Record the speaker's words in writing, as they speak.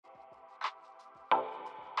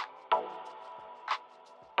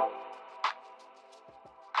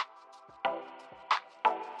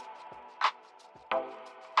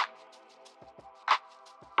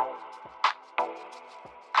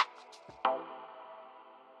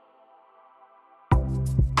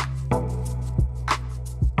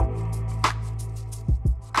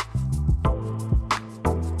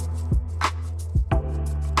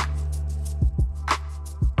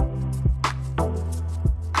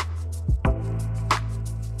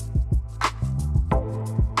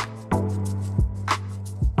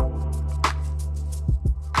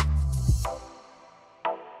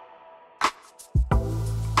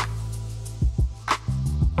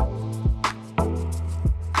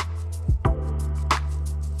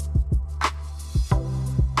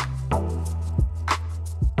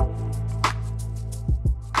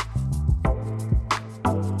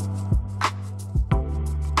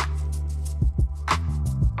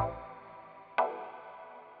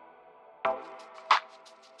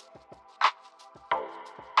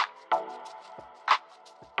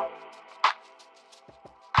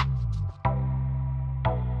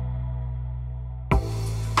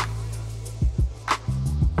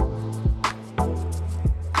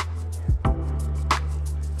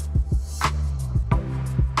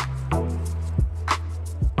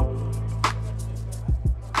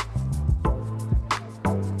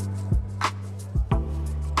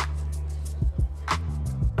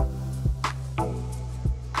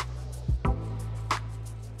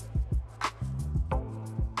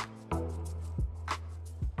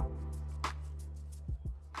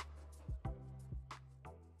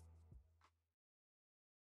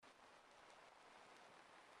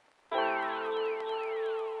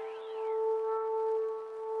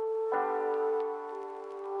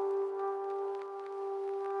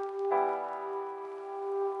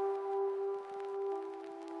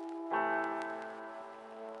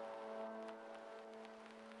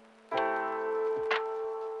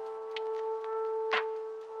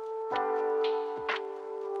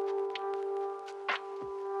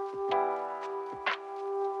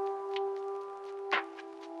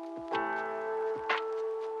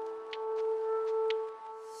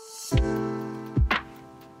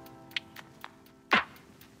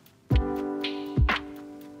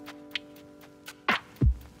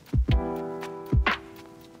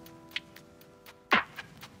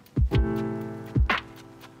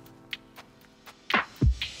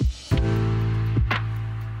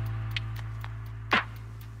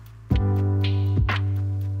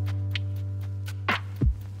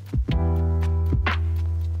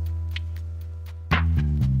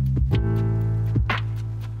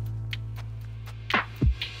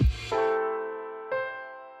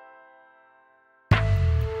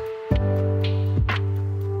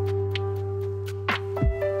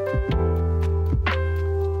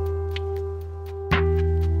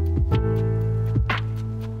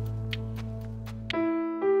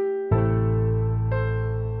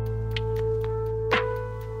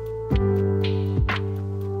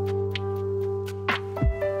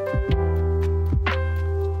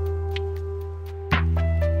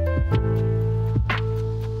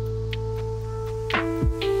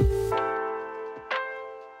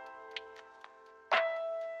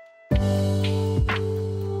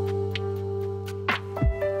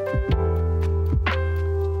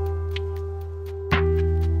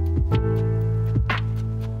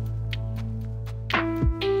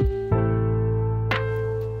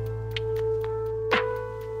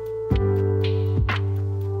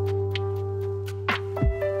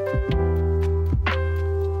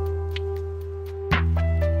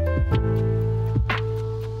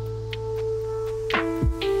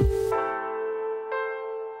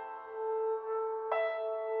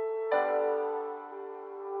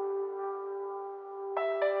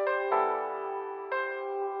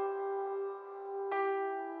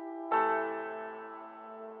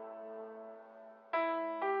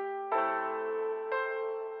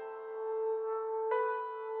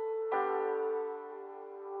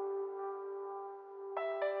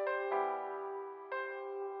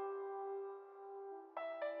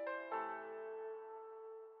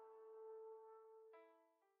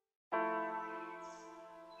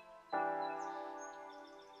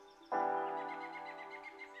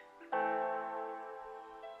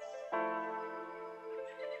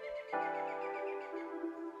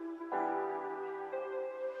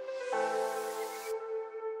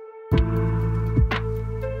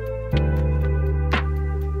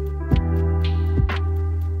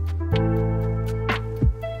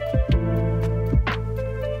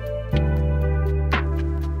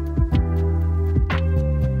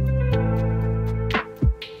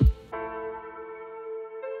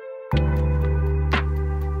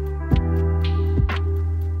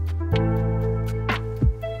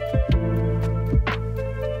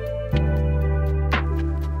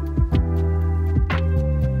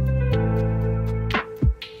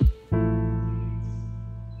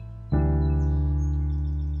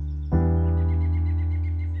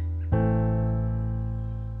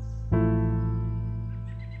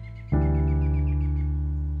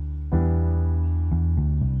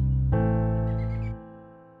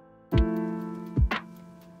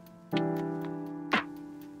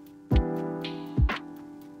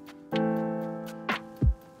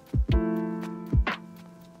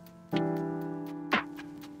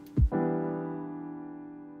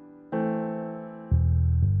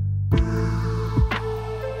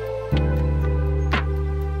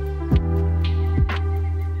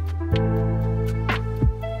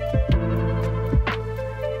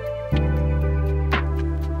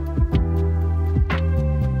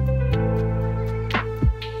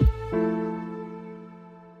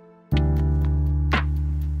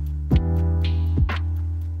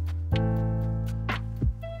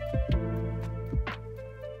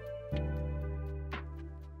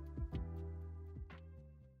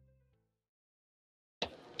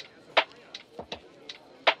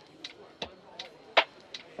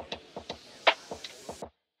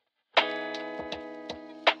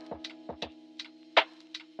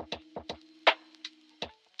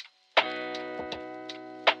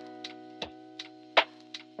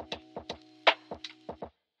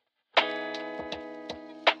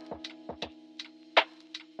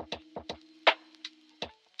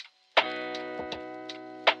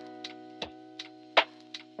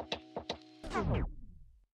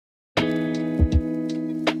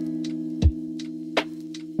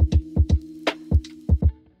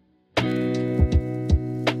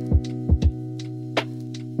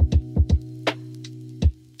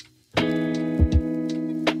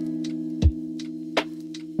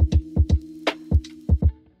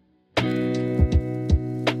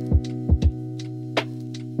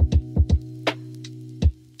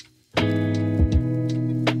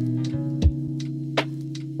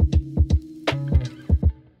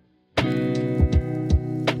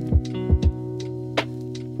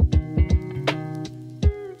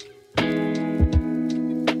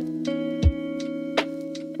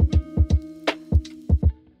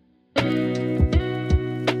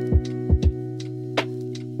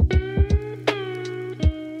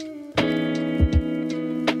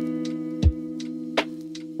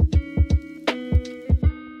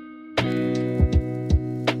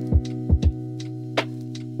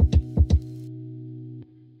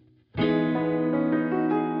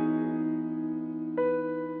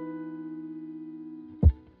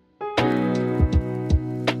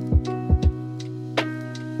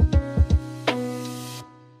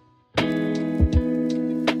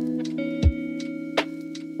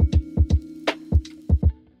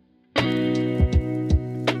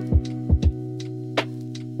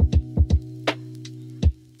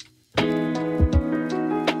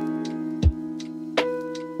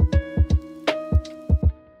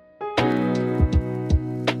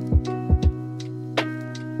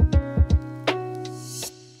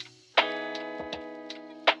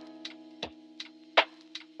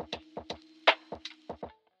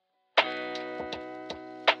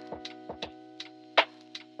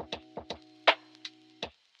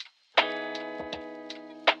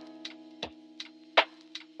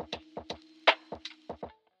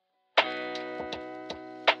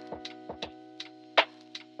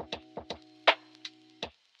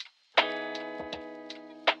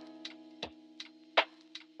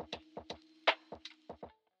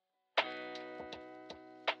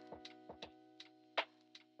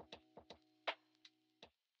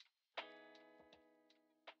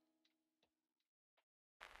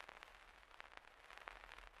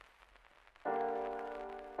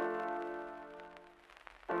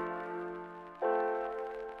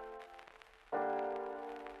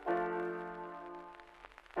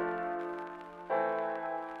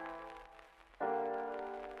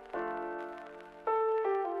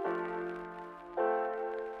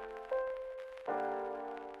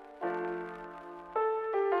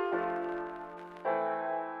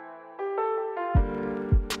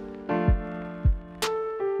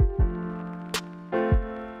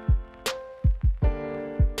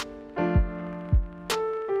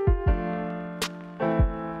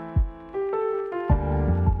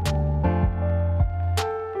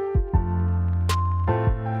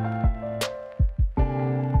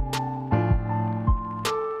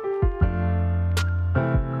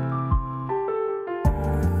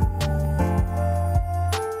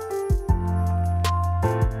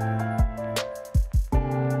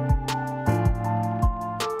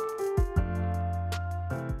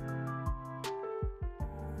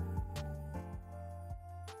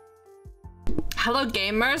Hello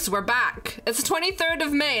gamers, we're back. It's the 23rd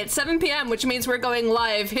of May at 7 p.m, which means we're going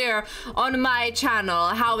live here on my channel.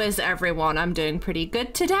 How is everyone? I'm doing pretty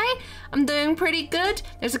good today. I'm doing pretty good.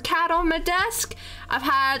 There's a cat on my desk. I've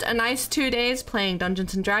had a nice 2 days playing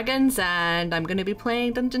Dungeons and Dragons, and I'm gonna be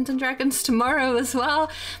playing Dungeons and Dragons tomorrow as well.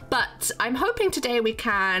 But I'm hoping today we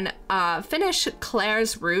can finish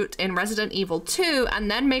Claire's route in Resident Evil 2 and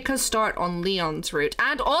then make us start on Leon's route.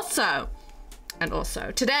 And also,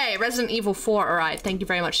 today, Resident Evil 4 arrived. Thank you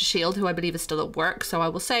very much to Shield, who I believe is still at work. So I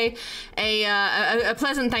will say a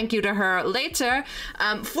pleasant thank you to her later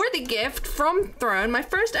for the gift from Throne, my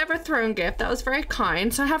first ever Throne gift. That was very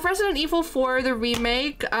kind. So I have Resident Evil 4, the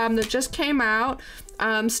remake that just came out,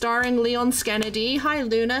 starring Leon Kennedy. Hi,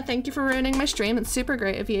 Luna. Thank you for ruining my stream. It's super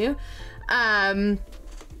great of you.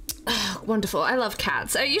 Wonderful. I love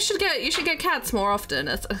cats. You should get cats more often.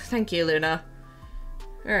 Thank you, Luna.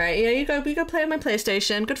 All right, yeah, you go play on my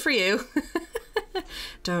PlayStation. Good for you.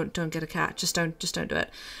 Don't get a cat. Just don't do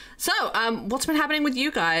it. So, what's been happening with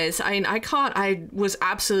you guys? I was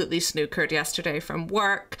absolutely snookered yesterday from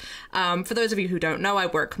work. For those of you who don't know, I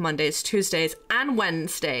work Mondays, Tuesdays, and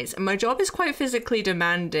Wednesdays, and my job is quite physically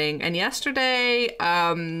demanding. And yesterday,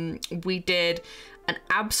 we did an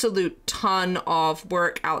absolute ton of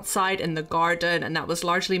work outside in the garden, and that was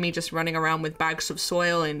largely me just running around with bags of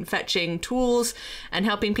soil and fetching tools and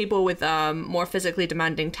helping people with more physically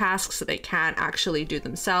demanding tasks that they can't actually do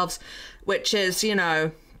themselves, which is, you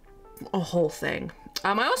know, a whole thing.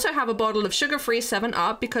 I also have a bottle of sugar-free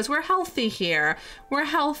 7-Up because we're healthy here. We're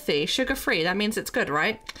healthy, sugar-free. That means it's good,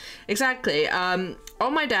 right? Exactly. On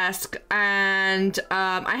my desk, and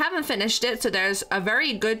I haven't finished it, so there's a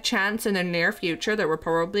very good chance in the near future that we're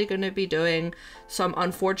probably going to be doing some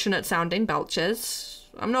unfortunate sounding belches.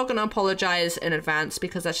 I'm not going to apologize in advance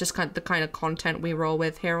because that's just the kind of content we roll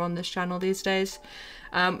with here on this channel these days.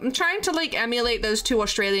 I'm trying to like emulate those two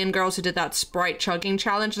Australian girls who did that Sprite chugging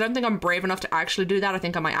challenge. I don't think I'm brave enough to actually do that. I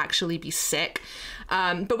think I might actually be sick.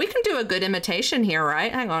 But we can do a good imitation here,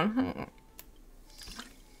 right? Hang on.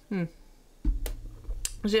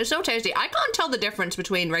 It's so tasty. I can't tell the difference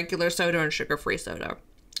between regular soda and sugar-free soda.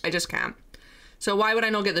 I just can't. So why would I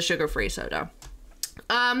not get the sugar-free soda?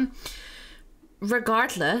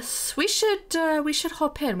 Regardless, we should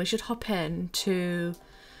hop in. We should hop in to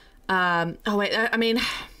oh wait, I mean,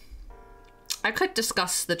 I could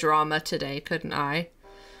discuss the drama today, couldn't I?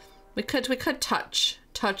 We could touch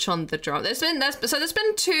on the drama. There's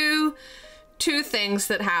been two things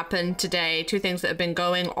that happened today, two things that have been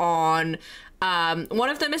going on. One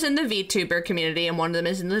of them is in the VTuber community and one of them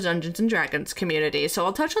is in the Dungeons and Dragons community. So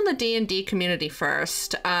I'll touch on the D&D community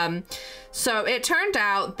first. So it turned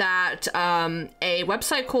out that a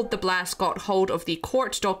website called The Blast got hold of the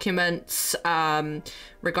court documents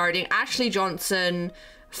regarding Ashley Johnson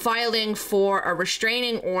filing for a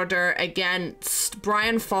restraining order against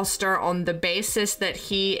Brian Foster on the basis that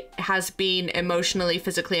he has been emotionally,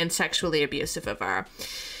 physically, and sexually abusive of her.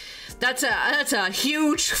 That's a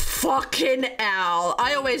huge fucking L.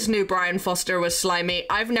 I always knew Brian Foster was slimy.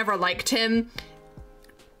 I've never liked him.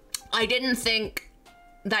 I didn't think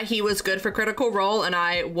that he was good for Critical Role, and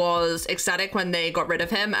I was ecstatic when they got rid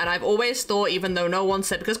of him. And I've always thought, even though no one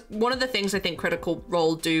said, because one of the things I think Critical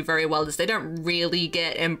Role do very well is they don't really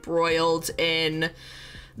get embroiled in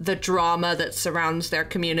the drama that surrounds their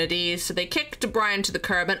community. So they kicked Brian to the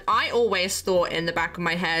curb, and I always thought in the back of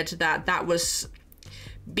my head that that was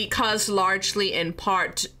because largely in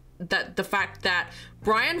part that the fact that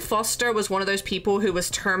Brian Foster was one of those people who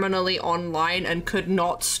was terminally online and could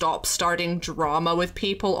not stop starting drama with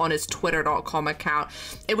people on his twitter.com account.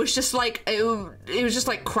 It was just like, it was just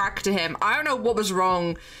like crack to him. I don't know what was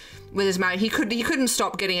wrong with his mouth. He couldn't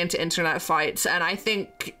stop getting into internet fights, and I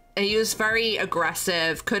think he was very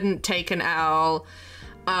aggressive, couldn't take an L.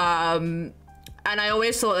 And I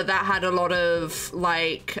always thought that that had a lot of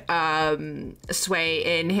like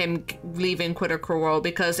sway in him leaving Critical Role,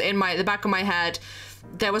 because in the back of my head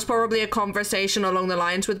there was probably a conversation along the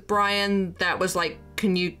lines with Brian that was like,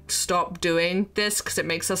 can you stop doing this because it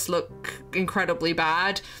makes us look incredibly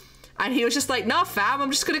bad? And he was just like, nah fam, I'm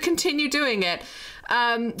just gonna continue doing it.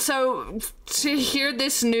 So to hear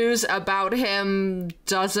this news about him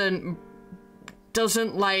doesn't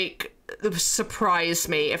like surprise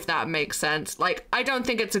me, if that makes sense. Like, I don't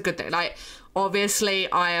think it's a good thing. Like,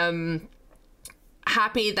 obviously I am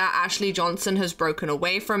happy that Ashley Johnson has broken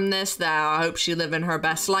away from this, that I hope she live in her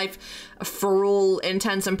best life. For all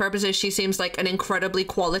intents and purposes, she seems like an incredibly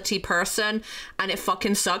quality person, and it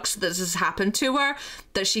fucking sucks that this has happened to her,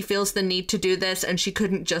 that she feels the need to do this and she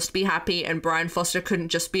couldn't just be happy and Brian Foster couldn't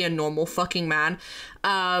just be a normal fucking man.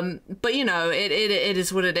 But you know, it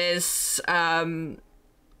is what it is. I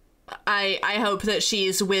hope that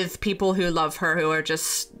she's with people who love her, who are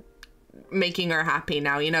just making her happy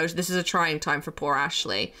now. You know, this is a trying time for poor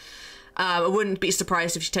Ashley. I wouldn't be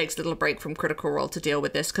surprised if she takes a little break from Critical Role to deal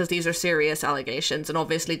with this, because these are serious allegations, and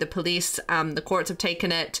obviously the police, the courts have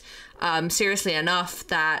taken it seriously enough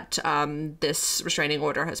that this restraining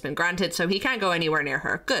order has been granted, so he can't go anywhere near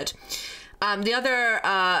her. Good. The other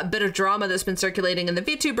bit of drama that's been circulating in the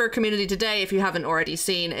VTuber community today, if you haven't already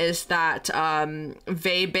seen, is that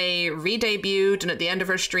Vebe re-debuted and at the end of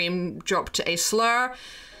her stream dropped a slur,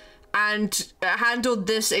 and handled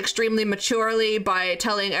this extremely maturely by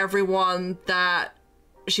telling everyone that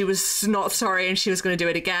she was not sorry and she was going to do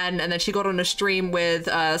it again. And then she got on a stream with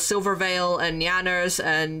Silvervale and Yanners,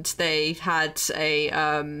 and they had a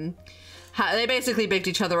they basically bigged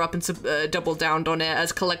each other up and doubled down on it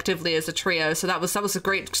as collectively as a trio. So that was a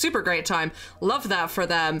great, super great time. Love that for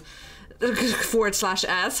them.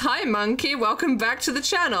 /S. Hi Monkey, welcome back to the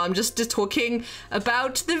channel. I'm just talking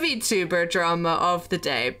about the VTuber drama of the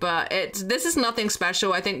day, but this is nothing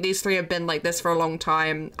special. I think these three have been like this for a long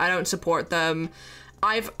time. I don't support them.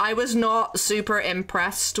 I was not super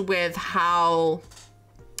impressed with how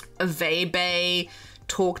Vebe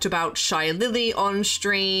talked about Shy Lily on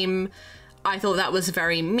stream. I thought that was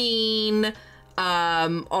very mean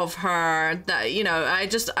of her. That, you know, I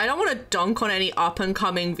don't want to dunk on any up and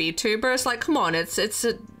coming VTubers. Like, come on, it's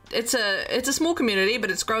a small community, but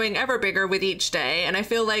it's growing ever bigger with each day, and I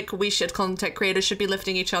feel like content creators should be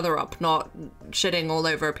lifting each other up, not shitting all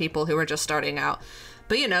over people who are just starting out.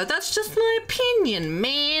 But you know, that's just my opinion,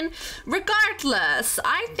 man. Regardless,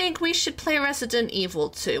 I think we should play Resident Evil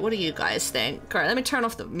 2. What do you guys think? All right, let me turn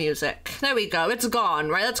off the music. There we go, it's gone.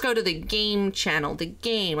 Right, let's go to the game channel, the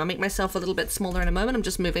game. I'll make myself a little bit smaller in a moment. I'm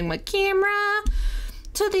just moving my camera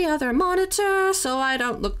to the other monitor so I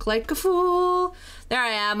don't look like a fool. There I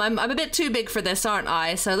am. I'm a bit too big for this, aren't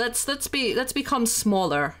I? So let's become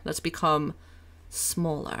smaller. Let's become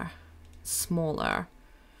smaller.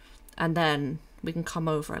 And then we can come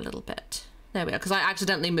over a little bit. There we go, because I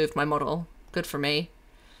accidentally moved my model. Good for me.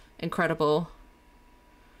 Incredible.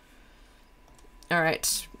 All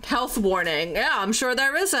right, health warning. Yeah, I'm sure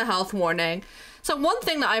there is a health warning. So one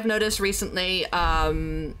thing that I've noticed recently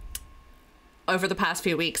over the past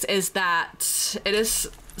few weeks is that it is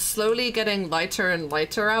slowly getting lighter and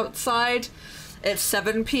lighter outside. It's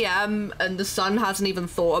 7 p.m. and the sun hasn't even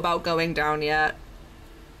thought about going down yet.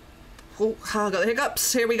 Oh, I got the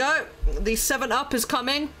hiccups. Here we go. The 7-Up is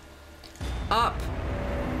coming. Up.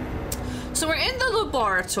 So we're in the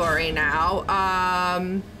laboratory now.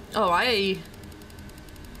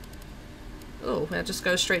 Oh, that just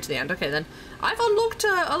goes straight to the end. Okay, then. I've unlocked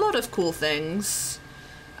a lot of cool things.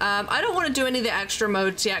 I don't want to do any of the extra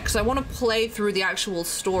modes yet because I want to play through the actual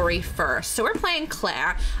story first. So we're playing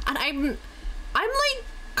Claire, and I'm like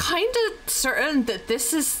kind of certain that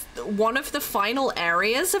this is one of the final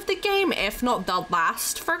areas of the game, if not the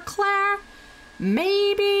last for Claire.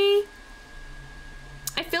 Maybe.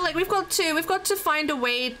 I feel like we've got to find a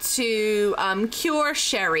way to cure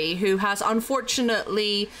Sherry, who has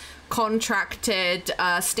unfortunately contracted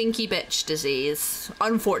stinky bitch disease.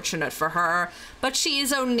 Unfortunate for her, but she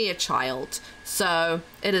is only a child, so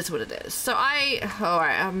it is what it is. So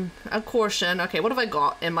alright, a caution. Okay, what have I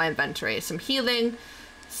got in my inventory? Some healing,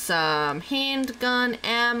 some handgun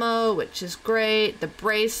ammo, which is great, the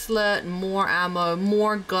bracelet, more ammo,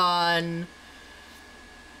 more gun.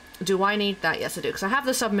 Do I need that? Yes, I do, because I have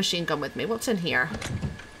the submachine gun with me. What's in here?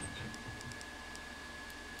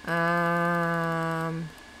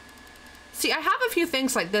 See, I have a few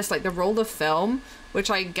things like this, like the roll of film, which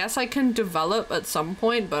I guess I can develop at some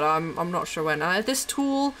point, but I'm not sure when. I have this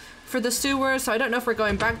tool for the sewer, so I don't know if we're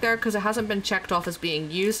going back there because it hasn't been checked off as being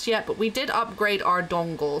used yet, but we did upgrade our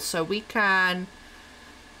dongle, so we can...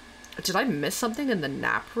 Did I miss something in the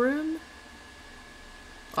nap room?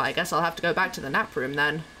 Well, I guess I'll have to go back to the nap room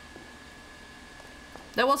then.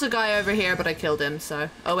 There was a guy over here, but I killed him, so...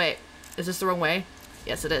 Oh wait, is this the wrong way?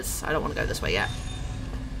 Yes, it is. I don't want to go this way yet.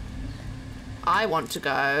 I want to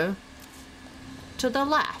go to the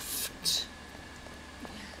left.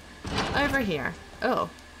 Over here.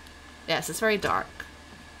 Oh. Yes, it's very dark.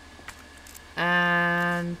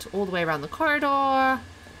 And all the way around the corridor.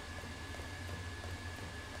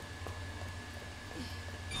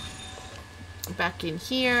 Back in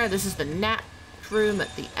here. This is the nap mushroom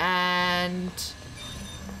at the end.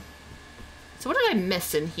 So what did I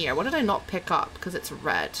miss in here? What did I not pick up? Because it's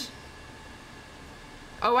red.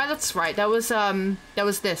 Oh, well, that's right. That was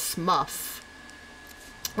this muff.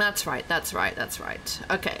 That's right, that's right, that's right.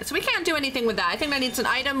 Okay, so we can't do anything with that. I think that needs an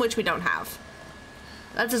item, which we don't have.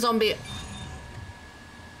 That's a zombie.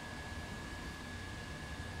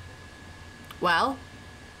 Well.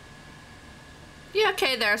 You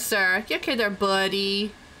okay there, sir? You okay there,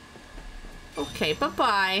 buddy? Okay,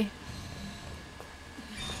 bye-bye.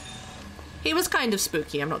 He was kind of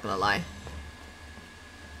spooky, I'm not gonna lie.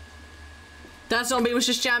 That zombie was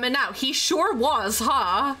just jamming out. He sure was,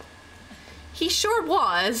 huh? He sure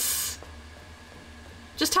was.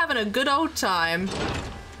 Just having a good old time.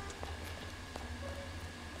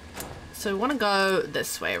 So we want to go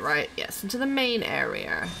this way, right? Yes, into the main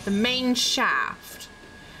area. The main shaft.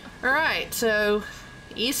 Alright, so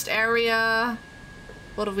east area.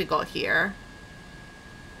 What have we got here?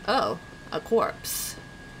 Oh, a corpse.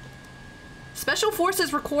 Special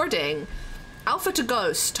Forces recording. Alpha to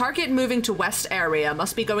Ghost. Target moving to west area.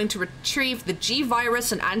 Must be going to retrieve the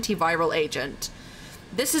G-Virus and antiviral agent.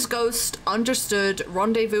 This is Ghost. Understood.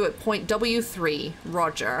 Rendezvous at point W3.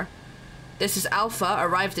 Roger. This is Alpha.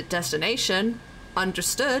 Arrived at destination.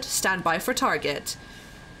 Understood. Stand by for target.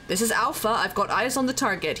 This is Alpha. I've got eyes on the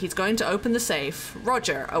target. He's going to open the safe.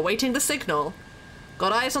 Roger. Awaiting the signal.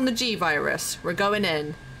 Got eyes on the G-Virus. We're going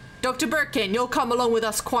in. Dr. Birkin, you'll come along with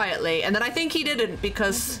us quietly. And then I think he didn't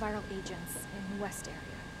because... Antiviral agents in west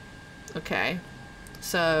area. Okay.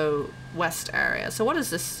 So, west area. So what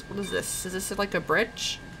is this? What is this? Is this like a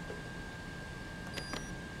bridge?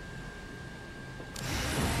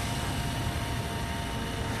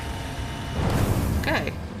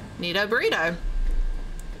 Okay. Neato burrito.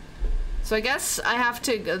 So I guess I have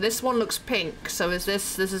to... This one looks pink. So is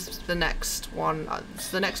this... This is the next one.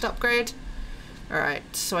 It's the next upgrade. Alright,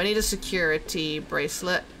 so I need a security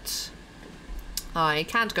bracelet. I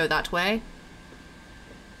can't go that way.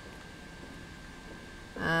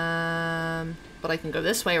 But I can go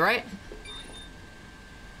this way, right?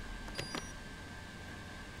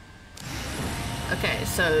 Okay,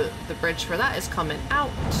 so the bridge for that is coming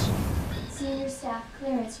out. Senior staff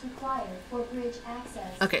clearance required for bridge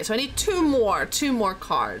access. Okay, so I need two more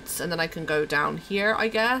cards, and then I can go down here, I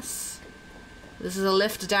guess. This is a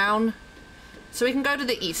lift down. So we can go to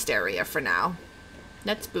the east area for now.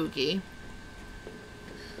 Let's boogie.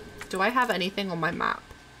 Do I have anything on my map?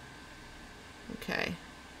 Okay.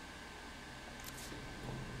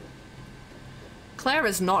 Claire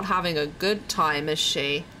is not having a good time, is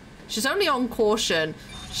she? She's only on caution.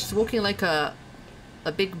 She's walking like a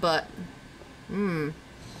big butt.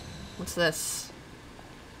 What's this?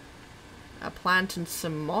 A plant and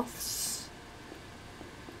some moths?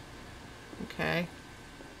 Okay.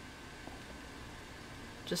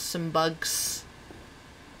 Just some bugs.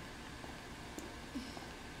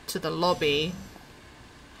 To the lobby.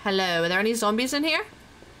 Hello, are there any zombies in here?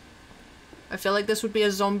 I feel like this would be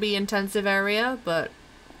a zombie intensive area, but...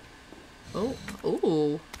 Oh,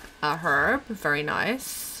 ooh. A herb, very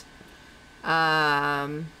nice.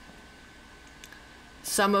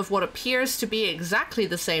 Some of what appears to be exactly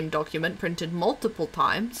the same document printed multiple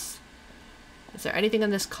times. Is there anything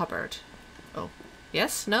in this cupboard? Oh,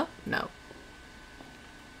 yes? No? No.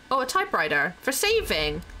 Oh, a typewriter for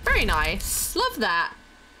saving. Very nice. Love that.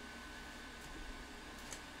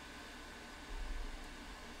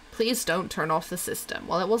 Please don't turn off the system.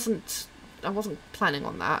 Well, I wasn't planning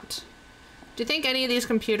on that. Do you think any of these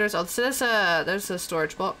computers... Oh, so there's a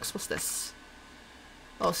storage box. What's this?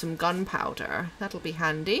 Oh, some gunpowder. That'll be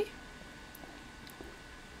handy.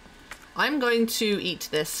 I'm going to eat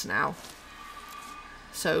this now.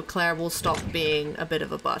 So Claire will stop being a bit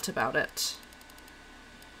of a butt about it.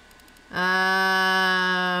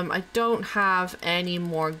 I don't have any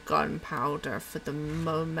more gunpowder for the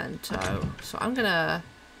momento. So I'm gonna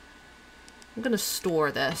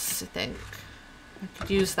store this, I think.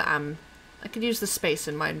 I could use the space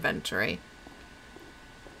in my inventory.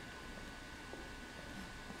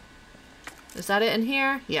 Is that it in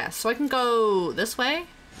here? Yes, so I can go this way.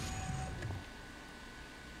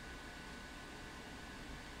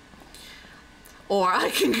 Or I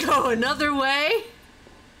can go another way.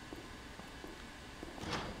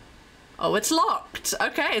 Oh, it's locked.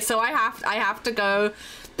 Okay, so I have to go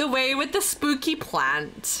the way with the spooky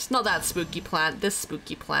plant. Not that spooky plant, this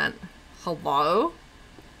spooky plant. Hello?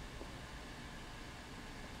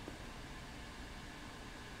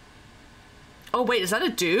 Oh wait, is that a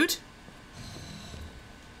dude?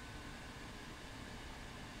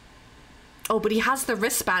 Oh, but he has the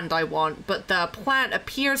wristband I want, but the plant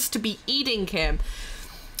appears to be eating him.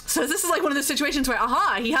 So this is like one of those situations where,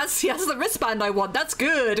 aha, he has the wristband I want. That's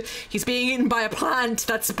good. He's being eaten by a plant.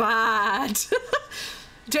 That's bad.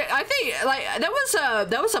 I think like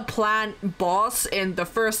there was a plant boss in the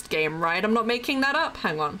first game, right? I'm not making that up.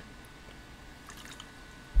 Hang on.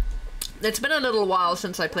 It's been a little while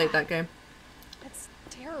since I played that game. That's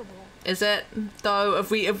terrible. Is it though?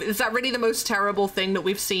 Is that really the most terrible thing that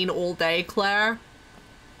we've seen all day, Claire?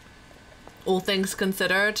 All things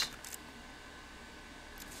considered.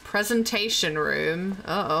 Presentation room.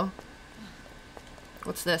 Uh-oh.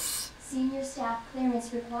 What's this? Senior staff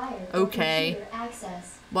clearance required. For Okay. computer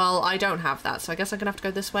access. Well, I don't have that, so I guess I'm gonna have to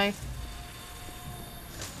go this way.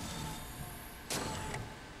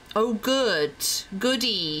 Oh, good.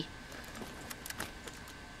 Goody.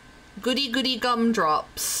 Goody goody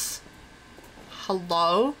gumdrops.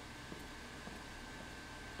 Hello?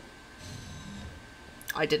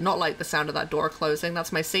 I did not like the sound of that door closing.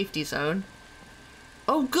 That's my safety zone.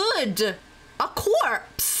 Oh, good! A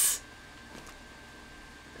corpse!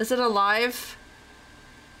 Is it alive?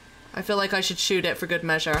 I feel like I should shoot it for good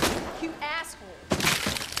measure. You asshole.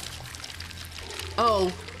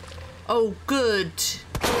 Oh. Oh, good.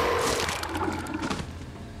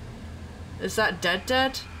 Is that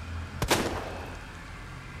dead?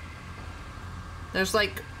 There's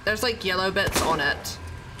like yellow bits on it.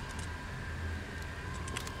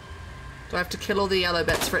 Do I have to kill all the yellow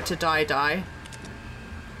bits for it to die?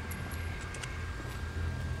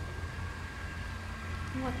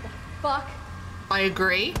 What the fuck? I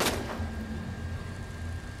agree.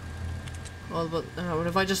 Well, but what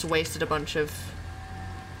if I just wasted a bunch of...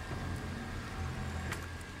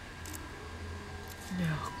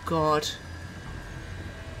 Oh, God.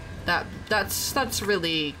 That's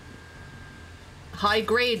really...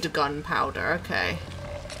 high-grade gunpowder, okay.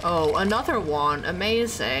 Oh, another one.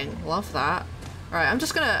 Amazing. Love that. Alright, I'm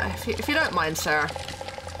just gonna... If you don't mind, sir.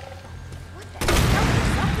 What the hell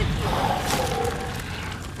is up with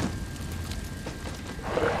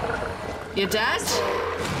you? You dead?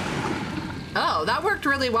 Oh, that worked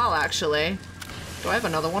really well, actually. Do I have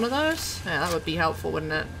another one of those? Yeah, that would be helpful,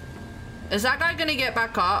 wouldn't it? Is that guy gonna get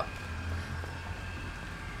back up?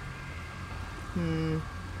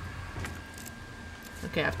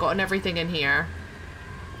 Okay, I've gotten everything in here.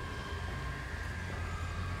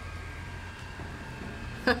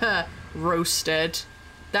 Roasted.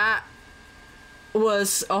 That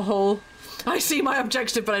was a whole... I see my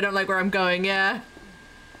objective, but I don't like where I'm going, yeah.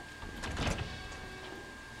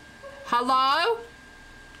 Hello?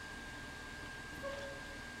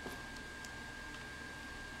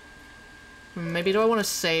 Maybe do I want to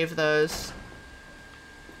save those?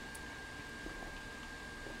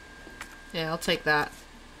 Yeah, I'll take that.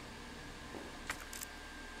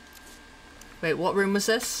 Wait, what room was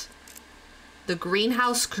this? The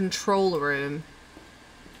greenhouse control room.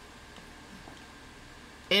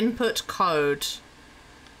 Input code.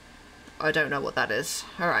 I don't know what that is.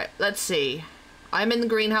 Alright, let's see. I'm in the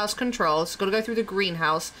greenhouse control, so gotta go through the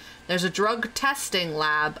greenhouse. There's a drug testing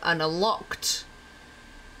lab and a locked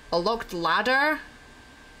ladder.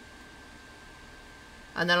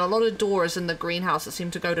 And then a lot of doors in the greenhouse that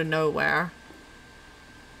seem to go to nowhere.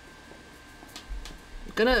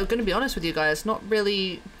 Gonna be honest with you guys, not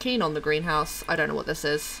really keen on the greenhouse. I don't know what this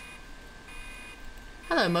is.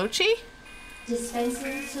 Hello, Mochi.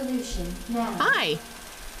 Dispensing solution now. Hi.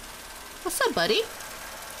 What's up, buddy?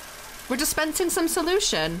 We're dispensing some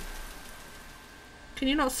solution. Can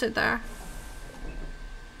you not sit there?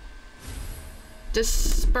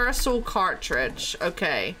 Dispersal cartridge.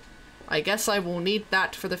 Okay. I guess I will need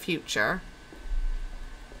that for the future.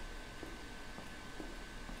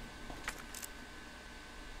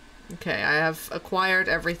 Okay, I have acquired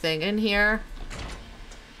everything in here.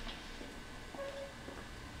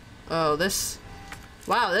 Oh, this...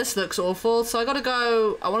 Wow, this looks awful. So I gotta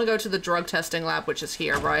go... I want to go to the drug testing lab, which is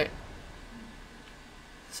here, right?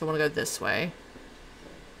 So I want to go this way.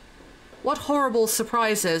 What horrible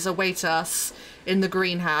surprises await us in the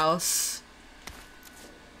greenhouse?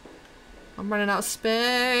 I'm running out of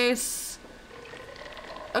space.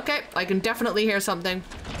 Okay, I can definitely hear something.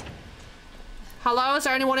 Hello, is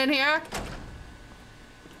there anyone in here?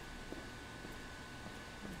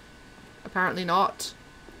 Apparently not.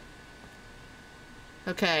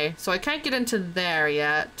 Okay, so I can't get into there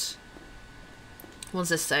yet. What does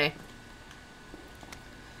this say?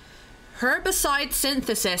 Herbicide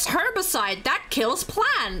synthesis. Herbicide, that kills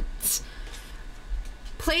plants.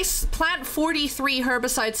 Place plant 43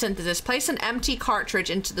 herbicide synthesis. Place an empty cartridge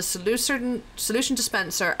into the solution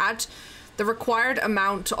dispenser. Add the required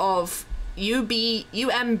amount of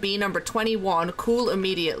UMB number 21. Cool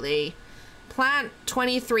immediately. Plant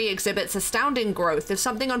 23 exhibits astounding growth. If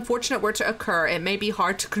something unfortunate were to occur, it may be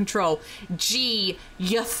hard to control. Gee,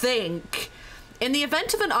 you think? In the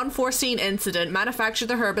event of an unforeseen incident, manufacture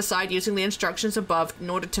the herbicide using the instructions above in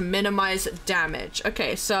order to minimize damage.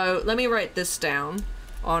 Okay, so let me write this down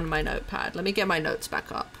on my notepad. Let me get my notes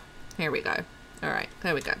back up. Here we go. All right,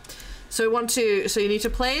 there we go. So you need to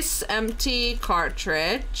place empty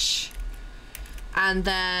cartridge and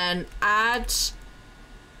then add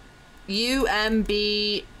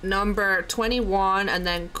UMB number 21 and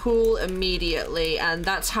then cool immediately, and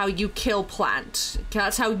that's how you kill plant.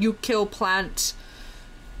 That's how you kill plant.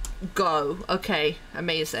 Go. Okay,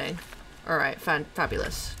 amazing. All right,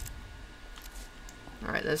 fabulous.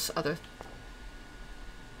 All right, there's other.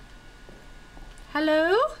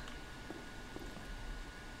 Hello?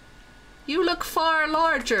 You look far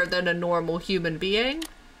larger than a normal human being.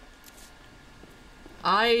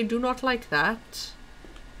 I do not like that.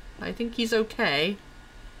 I think he's okay.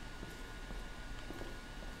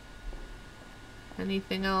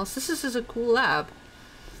 Anything else? This is a cool lab.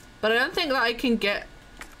 But I don't think that I can get...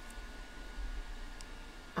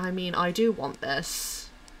 I mean, I do want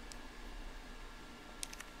this.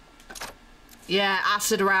 Yeah,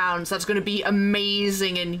 acid rounds. That's going to be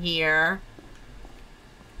amazing in here.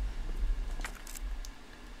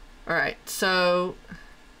 Alright, so...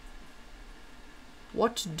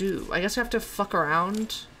 what to do? I guess we have to fuck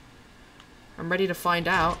around. I'm ready to find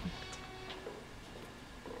out.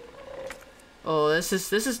 Oh, this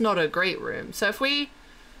is not a great room. So if we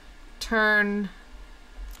turn...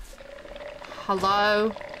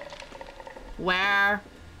 hello? Where?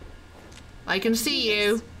 I can see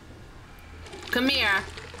you. Come here.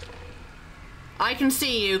 I can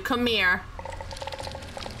see you. Come here.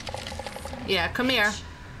 Yeah, come here.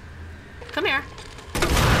 Come here.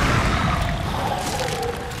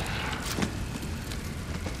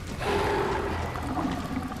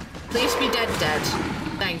 Please be dead.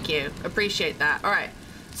 Thank you. Appreciate that. Alright.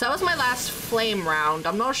 So that was my last flame round.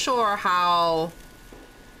 I'm not sure how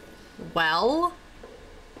well.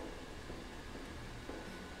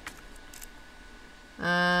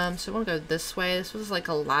 So I want to go this way. This was like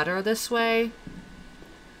a ladder this way.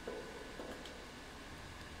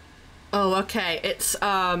 Oh, okay. It's,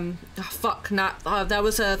 fuck, not, there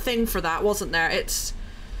was a thing for that, wasn't there? It's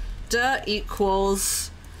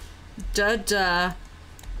equals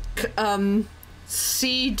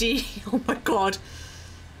CD, oh my god,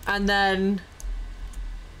 and then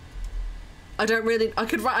I don't really, I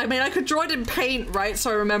could draw it in paint, right?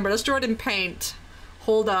 So I remember, let's draw it in paint.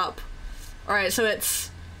 Hold up. All right, so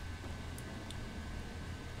it's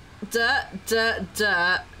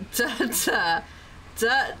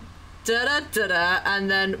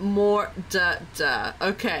and then more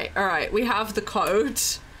Okay, all right, we have the code.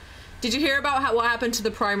 Did you hear about what happened to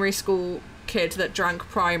the primary school kid that drank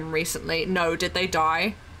Prime recently? No, did they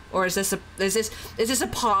die? Or is this a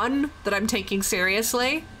pun that I'm taking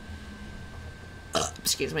seriously?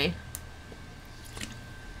 Excuse me.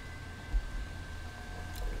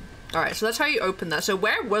 All right, so that's how you open that. So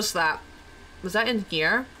where was that? Was that in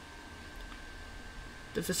here?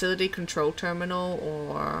 The facility control terminal,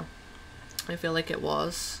 or I feel like it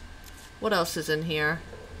was. What else is in here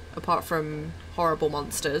apart from horrible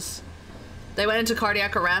monsters? They went into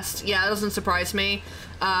cardiac arrest. Yeah, that doesn't surprise me.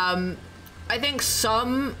 I think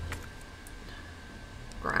some...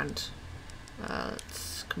 Grand.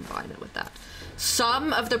 Let's combine it with that.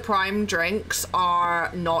 Some of the Prime drinks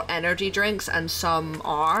are not energy drinks and some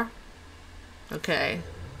are. Okay.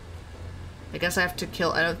 I guess I have to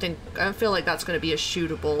kill... I don't feel like that's going to be a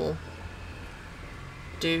shootable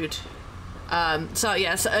dude. So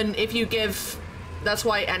yes, and if you give... That's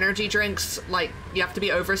why energy drinks, like, you have to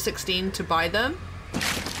be over 16 to buy them.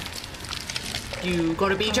 You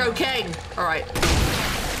gotta be joking! Alright.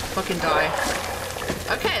 Fucking die.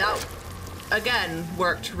 Okay, that, again,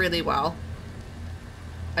 worked really well.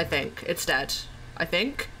 I think. It's dead. I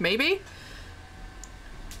think? Maybe?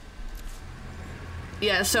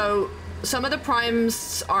 Yeah, so some of the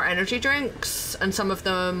Primes are energy drinks, and some of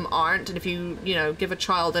them aren't, and if you know, give a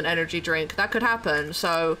child an energy drink, that could happen,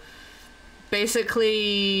 so...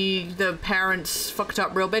 Basically, the parents fucked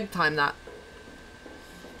up real big time that.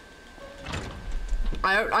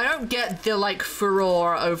 I don't get the, like,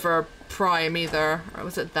 furore over Prime either. Or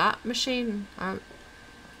was it that machine?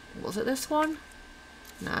 Was it this one?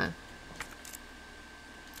 No.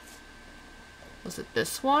 Was it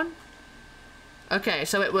this one? Okay,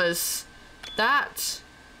 so it was that.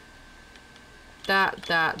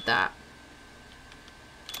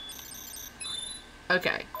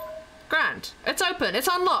 Okay. Grand. It's open. It's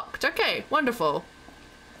unlocked. Okay, wonderful.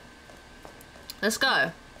 Let's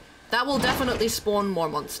go. That will definitely spawn more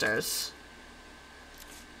monsters.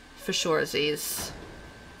 For sure, Aziz.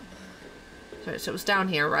 Sorry, so it was down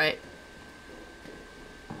here, right?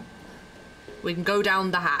 We can go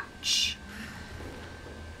down the hatch.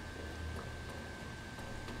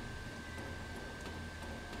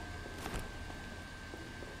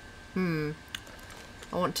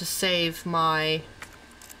 I want to save my...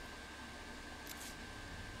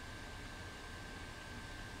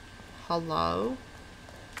 Hello?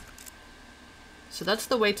 So that's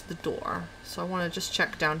the way to the door. So I want to just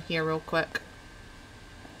check down here real quick.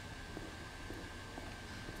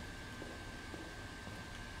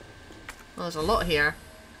 Oh, there's a lot here.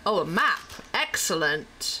 Oh, a map.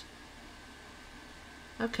 Excellent.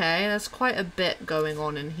 Okay, there's quite a bit going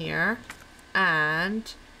on in here.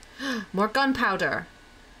 And... more gunpowder.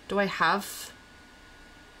 Do I have...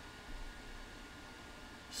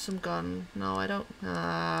 some gun? No, I don't.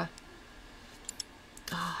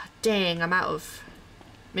 Oh, dang, I'm out of...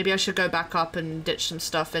 Maybe I should go back up and ditch some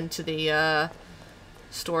stuff into the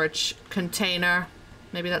storage container.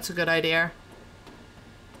 Maybe that's a good idea.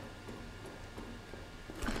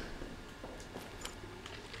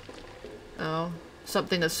 Oh,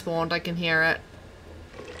 something has spawned. I can hear it.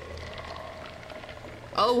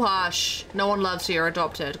 Oh, hush. No one loves you. You're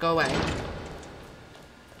adopted. Go away.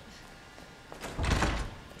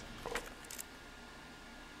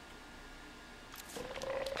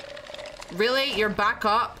 Really? You're back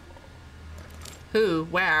up? Who?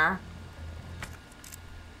 Where?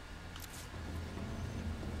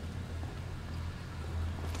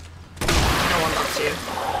 No one loves you.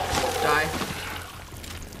 Die.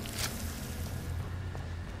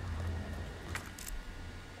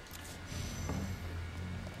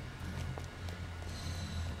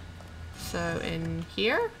 So in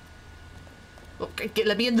here? Okay,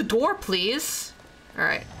 let me in the door, please. All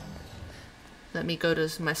right. Let me go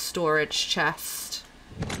to my storage chest.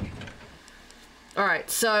 All right,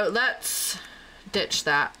 so let's ditch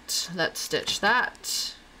that. Let's ditch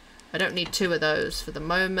that. I don't need two of those for the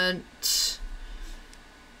moment.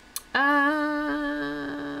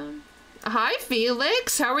 Hi,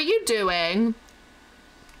 Felix. How are you doing?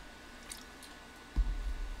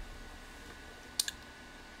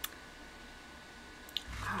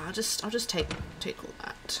 I'll just take all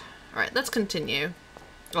that. All right, let's continue.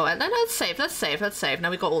 All right, let's save. Now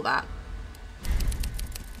we got all that.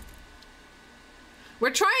 We're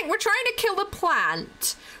trying to kill a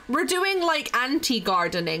plant. We're doing like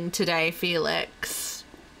anti-gardening today, Felix.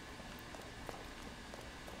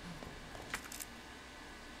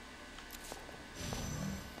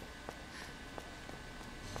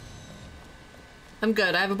 I'm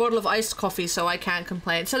good. I have a bottle of iced coffee, so I can't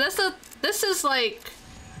complain. So this is like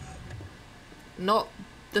not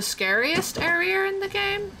the scariest area in the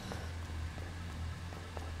game.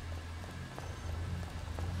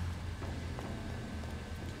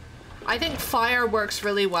 I think fire works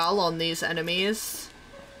really well on these enemies.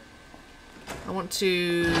 I want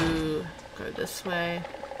to go this way.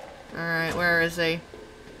 Alright, where is he?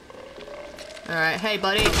 Alright, hey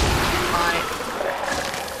buddy. Bye.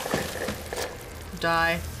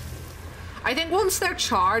 Die. I think once they're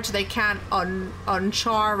charred, they can't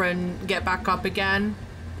unchar and get back up again.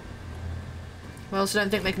 I also don't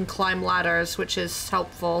think they can climb ladders, which is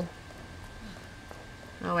helpful.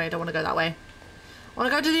 Oh wait, I don't want to go that way. I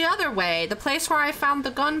want to go to the other way, the place where I found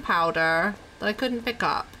the gunpowder that I couldn't pick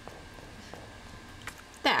up.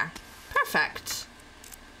 There. Perfect.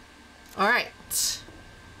 Alright.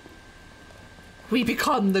 We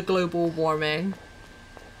become the global warming.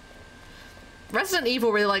 Resident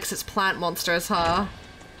Evil really likes its plant monsters, huh?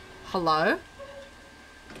 Hello?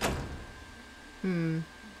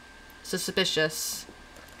 Suspicious.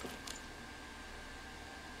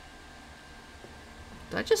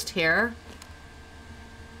 Did I just hear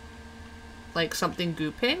like something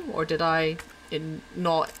gooping, or did I in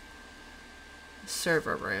not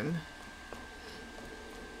server room?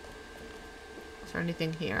 Is there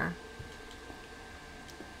anything here?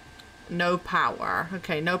 No power.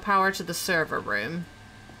 Okay, no power to the server room.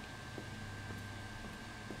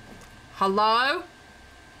 Hello?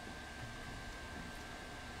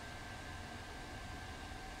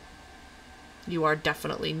 You are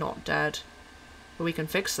definitely not dead. But we can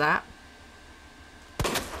fix that.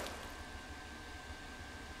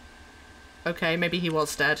 Okay, maybe he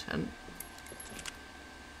was dead and...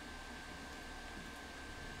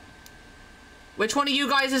 Which one of you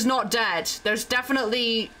guys is not dead? There's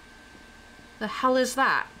definitely... The hell is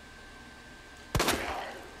that?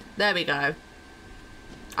 There we go.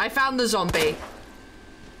 I found the zombie.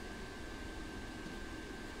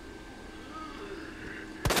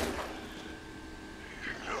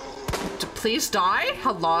 please die?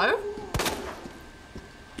 Hello?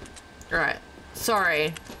 Alright.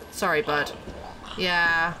 Sorry. Sorry, bud.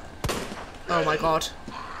 Yeah. Oh my god.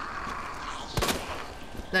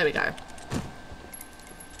 There we go.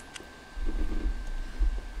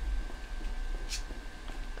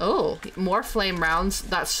 Oh, more flame rounds.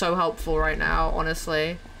 That's so helpful right now,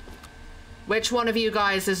 honestly. Which one of you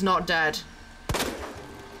guys is not dead?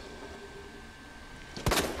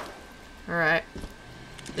 Alright.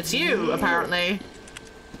 It's you, apparently.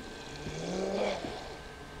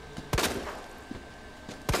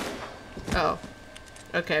 Oh.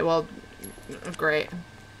 Okay, well, great.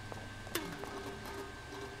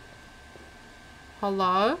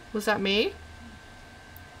 Hello? Was that me?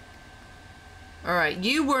 Alright,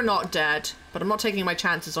 you were not dead, but I'm not taking my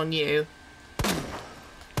chances on you.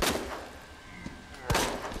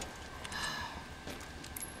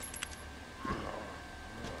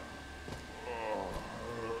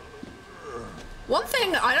 One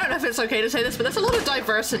thing, I don't know if it's okay to say this, but there's a lot of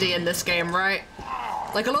diversity in this game, right?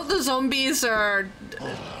 Like, a lot of the zombies are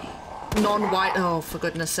non-white. Oh, for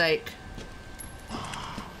goodness sake.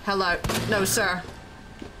 Hello. No, sir.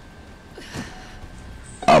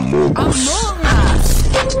 Among Us!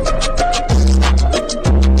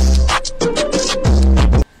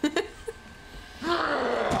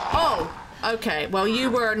 Oh, okay. Well,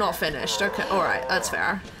 you were not finished. Okay, alright. That's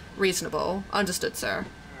fair. Reasonable. Understood, sir.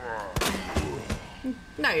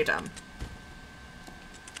 Now you're dumb.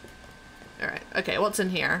 Alright, okay, what's in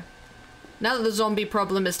here? Now that the zombie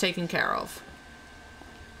problem is taken care of.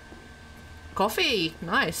 Coffee!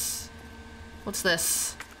 Nice. What's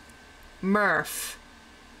this? Murph.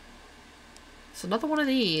 It's another one of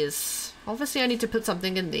these. Obviously I need to put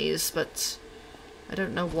something in these, but I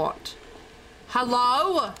don't know what.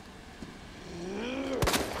 Hello?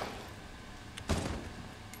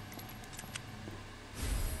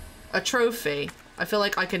 A trophy. I feel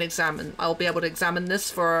like I can examine. I'll be able to examine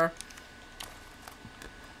this for...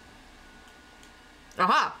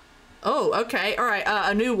 Aha! Oh, okay. Alright,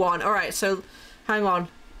 a new one. Alright, so hang on.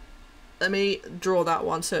 Let me draw that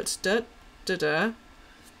one. So it's duh, duh, duh,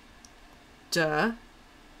 duh,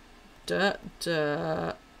 duh,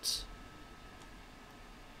 duh.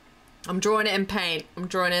 I'm drawing it in paint. I'm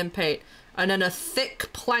drawing it in paint. And then a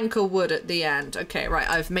thick plank of wood at the end. Okay, right.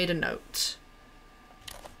 I've made a note.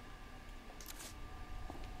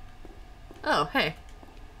 Oh, hey.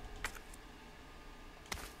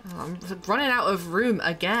 Oh, I'm running out of room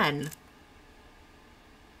again.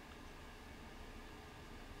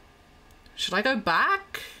 Should I go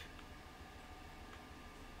back?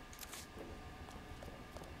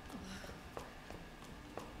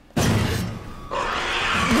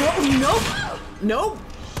 Nope. Nope.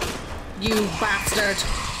 You bastard.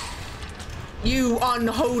 You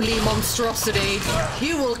unholy monstrosity.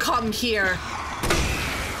 You will come here.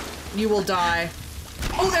 You will die.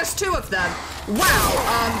 Oh, there's two of them.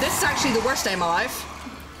 Wow, this is actually the worst day of my life.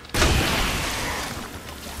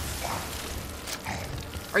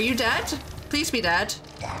 Are you dead? Please be dead.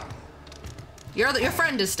 Your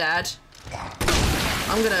friend is dead.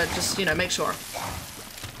 I'm gonna just, you know, make sure.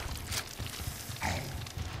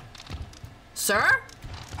 Sir?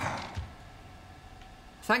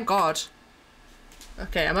 Thank God.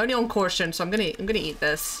 Okay, I'm only on caution, so I'm gonna eat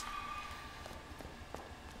this.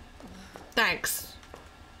 Thanks.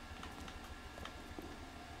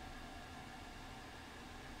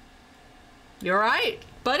 You alright,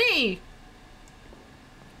 buddy?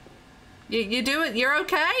 You do it? You're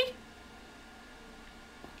okay?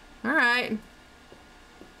 Alright.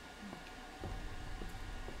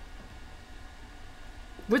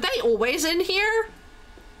 Were they always in here?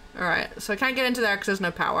 Alright, so I can't get into there because there's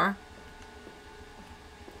no power.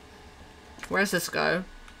 Where does this go?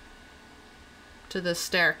 To the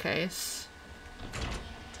staircase.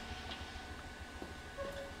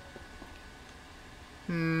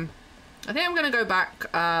 I think I'm gonna go back,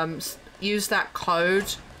 use that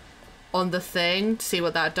code on the thing to see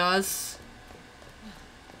what that does.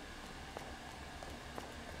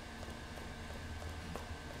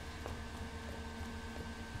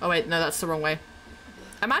 Oh wait, no, that's the wrong way.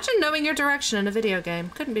 Imagine knowing your direction in a video game.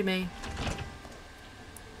 Couldn't be me.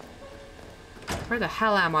 Where the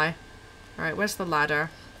hell am I? Alright, where's the ladder?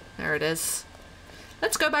 There it is.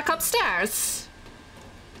 Let's go back upstairs.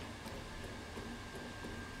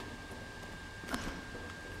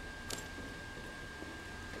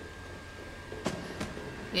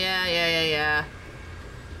 Yeah.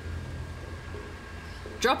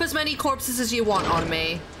 Drop as many corpses as you want on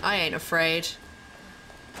me. I ain't afraid.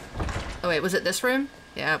 Oh wait, was it this room?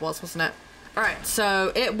 Yeah, it was, wasn't it? Alright,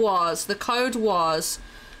 so it was, the code was,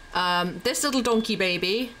 this little donkey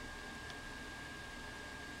baby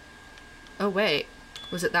Oh, wait.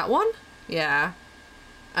 Was it that one? Yeah.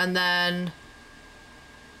 And then...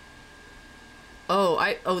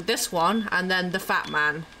 Oh, this one. And then the fat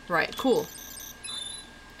man. Right, cool.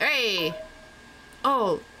 Hey!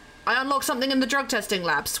 Oh, I unlocked something in the drug testing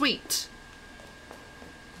lab. Sweet.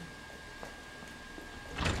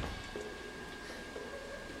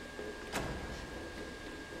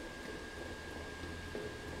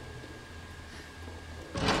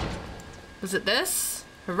 Was it this?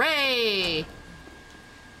 Hooray!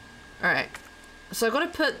 Alright. So I've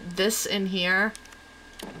got to put this in here.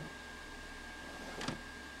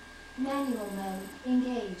 Manual mode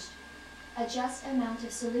engaged. Adjust amount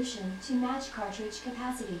of solution to match cartridge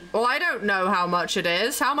capacity. Well, I don't know how much it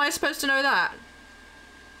is. How am I supposed to know that?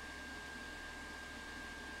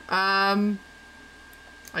 I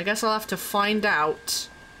guess I'll have to find out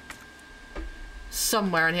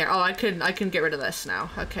somewhere in here. Oh, I can get rid of this now.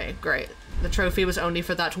 Okay, great. The trophy was only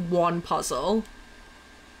for that one puzzle.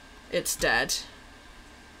 It's dead.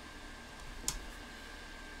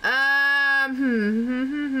 Hi,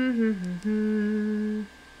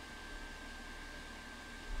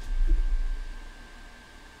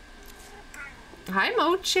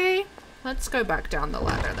 Mochi. Let's go back down the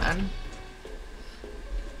ladder then.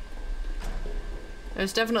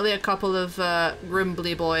 There's definitely a couple of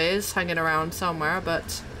Rumbly boys hanging around somewhere,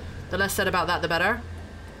 but the less said about that, the better.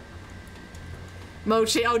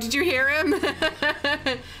 Mochi, oh, did you hear him?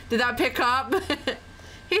 Did that pick up?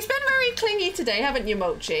 He's been very clingy today, haven't you,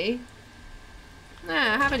 Mochi?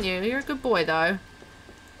 Yeah, haven't you? You're a good boy, though.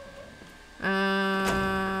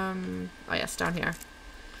 Oh yes, down here.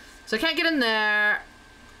 So I can't get in there.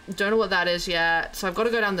 Don't know what that is yet. So I've got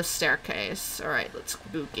to go down the staircase. Alright, let's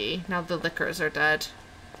boogie. Now the liquors are dead.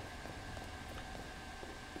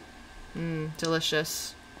 Mmm,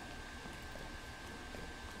 delicious.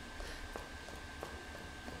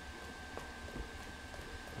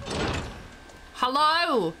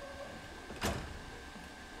 Hello!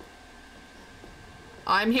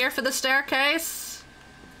 I'm here for the staircase.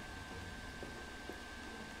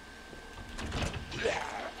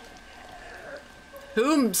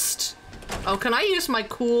 Whomst? Oh, can I use my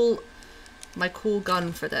cool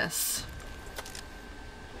gun for this?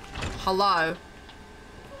 Hello.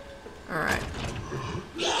 Alright.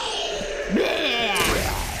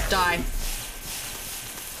 Die.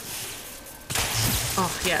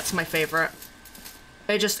 Oh, yeah, it's my favorite.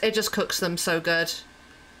 It just cooks them so good.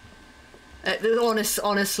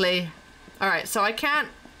 Honestly. Alright, so I can't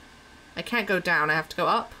go down. I have to go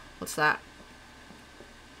up. What's that?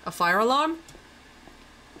 A fire alarm?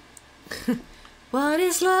 What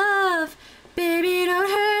is love? Baby, don't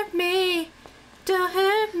hurt me. Don't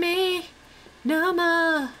hurt me no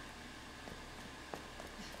more.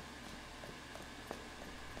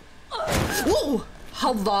 Whoa!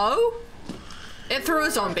 Hello? It threw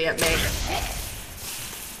a zombie at me.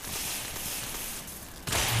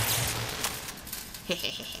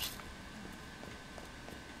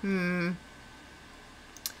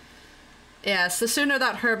 Yes, the sooner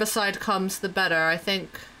that herbicide comes, the better. I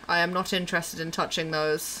think I am not interested in touching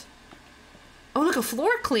those. Oh, look, a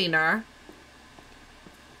floor cleaner.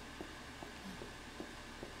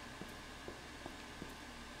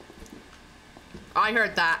 I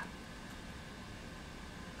heard that.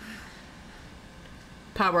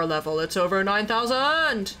 Power level, it's over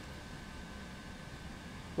 9,000.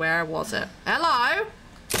 Where was it? Hello?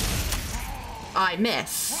 I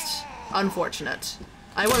missed. Unfortunate.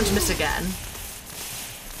 I won't miss again.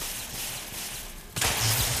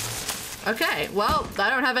 Okay, well, I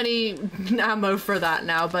don't have any ammo for that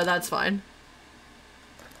now, but that's fine.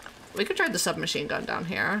 We could try the submachine gun down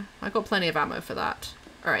here. I've got plenty of ammo for that.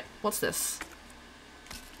 Alright, what's this?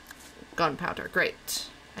 Gunpowder, great.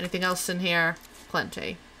 Anything else in here?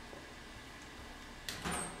 Plenty.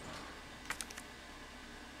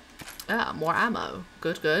 Ah, more ammo.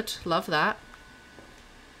 Good, good. Love that.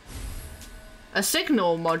 A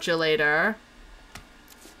signal modulator.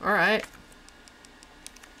 Alright.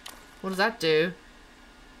 What does that do?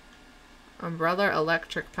 Umbrella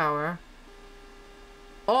electric power.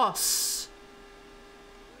 OS.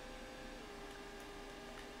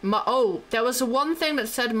 Oh, there was one thing that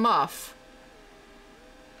said muff.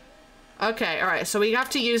 Okay, alright, so we have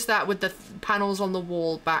to use that with the panels on the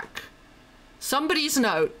wall back. Somebody's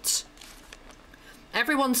note.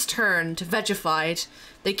 Everyone's turned, vegified.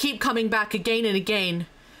 They keep coming back again and again.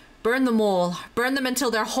 Burn them all. Burn them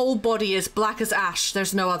until their whole body is black as ash.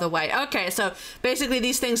 There's no other way. Okay, so basically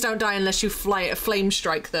these things don't die unless you flame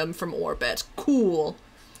strike them from orbit. Cool.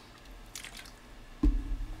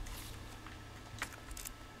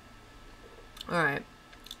 Alright.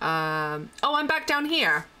 Oh, I'm back down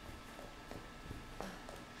here.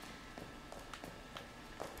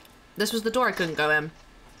 This was the door I couldn't go in.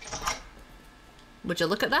 Would you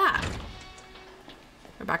look at that?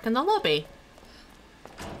 We're back in the lobby.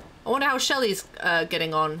 I wonder how Shelly's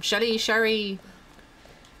getting on. Sherry,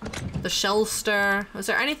 the Shellster. Is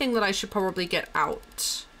there anything that I should probably get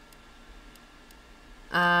out?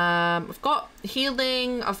 I've got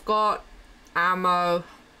healing, I've got ammo.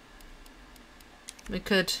 We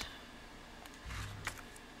could...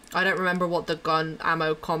 I don't remember what the gun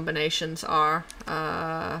ammo combinations are.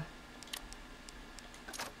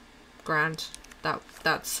 Grand.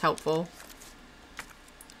 That's helpful.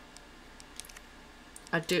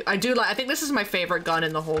 I do like, I think this is my favorite gun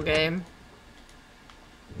in the whole game.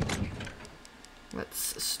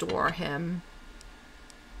 Let's store him.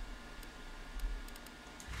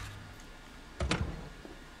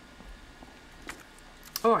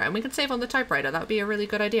 Oh, and we can save on the typewriter. That would be a really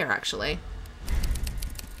good idea, actually.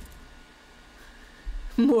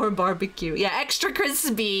 More barbecue. Yeah, extra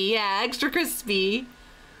crispy. Yeah, extra crispy.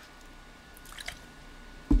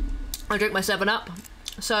 I'll drink my 7-Up.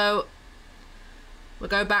 So, we'll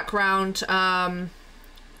go back round,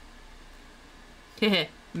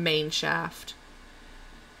 main shaft.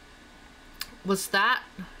 Was that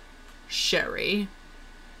Sherry?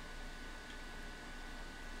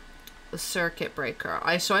 The circuit breaker.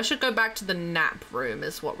 So I should go back to the nap room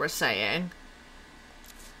is what we're saying.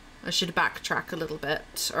 I should backtrack a little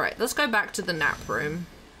bit. Alright, let's go back to the nap room.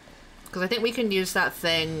 Because I think we can use that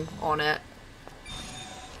thing on it.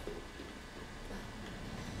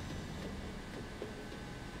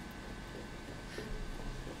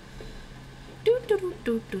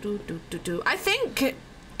 I think...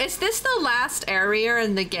 Is this the last area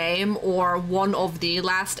in the game or one of the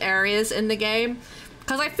last areas in the game?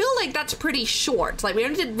 Because I feel like that's pretty short. Like, we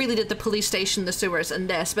only really did the police station, the sewers, and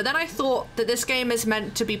this. But then I thought that this game is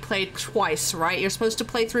meant to be played twice, right? You're supposed to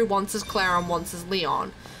play through once as Claire and once as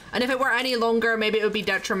Leon. And if it were any longer, maybe it would be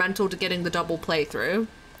detrimental to getting the double playthrough.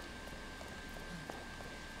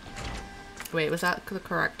 Wait, was that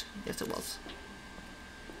correct? Yes, it was.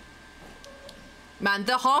 Man,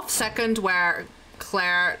 the half second where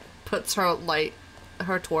Claire puts her light,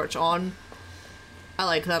 her torch on, I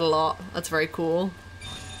like that a lot. That's very cool.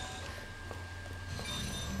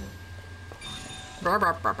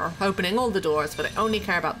 Opening all the doors, but I only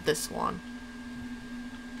care about this one.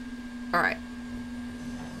 Alright.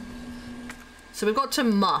 So we've got to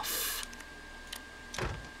muff.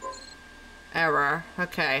 Error.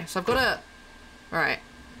 Okay, so I've got to... Alright.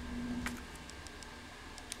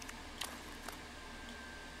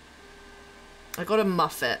 I gotta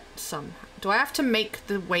muff it somehow. Do I have to make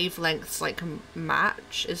the wavelengths like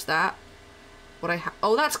match? Is that what I have?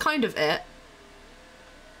 Oh, that's kind of it.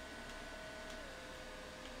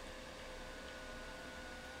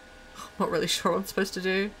 Not really sure what I'm supposed to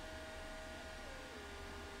do.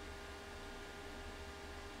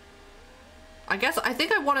 I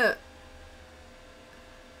think I want to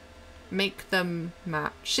make them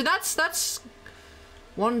match. See, that's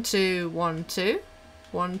 1 2 1 2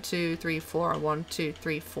 1 2 3 4 1 2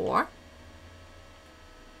 3 4.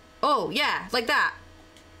 Oh yeah, like that.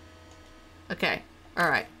 Okay, all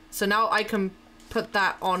right. So now I can put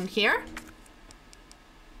that on here.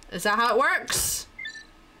 Is that how it works?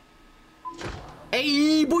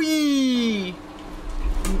 Hey boy!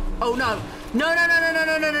 Oh no! No! No! No! No! No!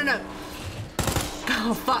 No! No! No! No!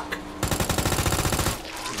 Oh fuck!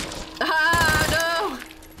 Ah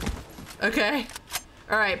no! Okay.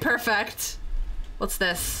 All right. Perfect. What's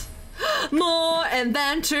this? More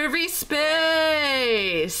inventory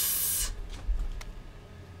space!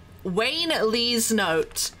 Wayne Lee's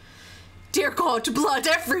note. Dear God, blood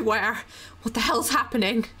everywhere! What the hell's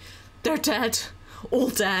happening? They're dead. All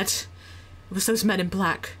dead. It was those men in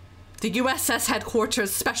black. The USS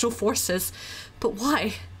Headquarters Special Forces. But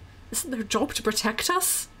why? Isn't their job to protect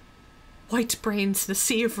us? White brains in a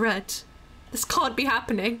sea of red. This can't be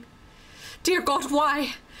happening. Dear God,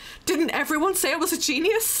 why? Didn't everyone say I was a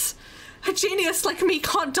genius? A genius like me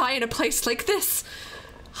can't die in a place like this.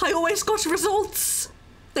 I always got results.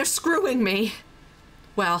 They're screwing me.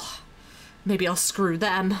 Well, maybe I'll screw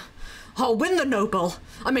them. I'll win the Nobel.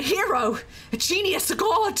 I'm a hero, a genius, a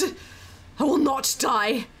god. I will not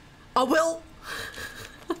die. I will...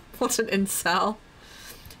 What an incel.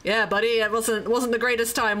 Yeah, buddy, it wasn't the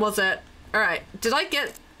greatest time, was it? Alright, did I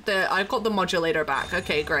get the... I got the modulator back.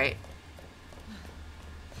 Okay, great.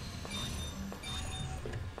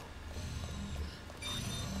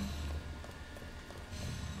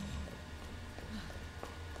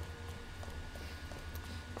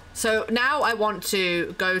 So now I want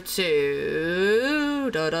to go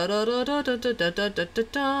to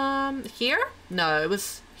here? No, it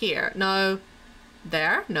was here. No.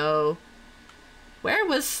 There? No. Where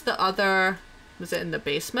was the other... Was it in the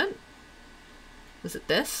basement? Was it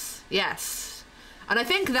this? Yes. And I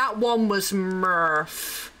think that one was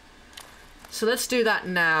Murph. So let's do that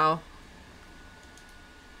now.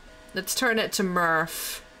 Let's turn it to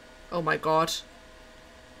Murph. Oh my god.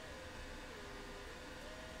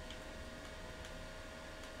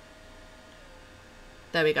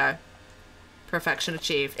 There we go. Perfection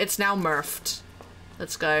achieved. It's now Murphed.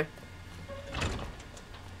 Let's go.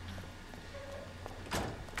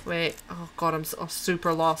 Wait. Oh god, I'm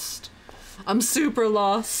super lost. I'm super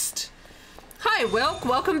lost. Hi, Wilk.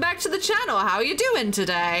 Welcome back to the channel. How are you doing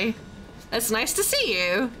today? It's nice to see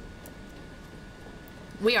you.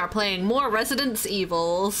 We are playing more Resident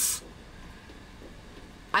Evils.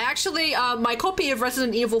 I actually, my copy of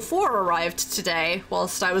Resident Evil 4 arrived today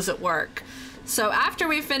whilst I was at work. So after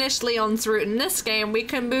we finish Leon's route in this game, we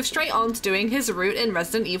can move straight on to doing his route in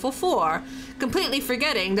Resident Evil 4, completely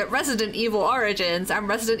forgetting that Resident Evil Origins and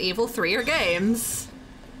Resident Evil 3 are games.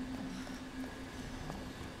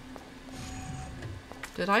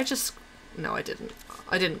 Did I just... No, I didn't.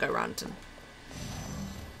 I didn't go around and...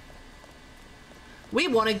 We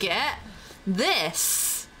want to get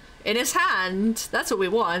this in his hand. That's what we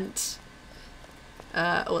want.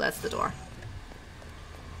 Oh, that's the door.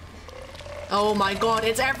 Oh my god,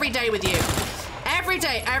 it's every day with you. Every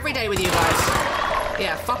day with you guys.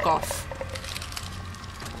 Yeah, fuck off.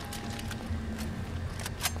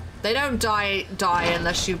 They don't die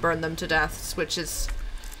unless you burn them to death, which is,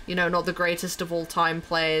 you know, not the greatest of all time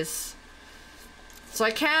plays. So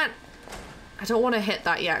I don't want to hit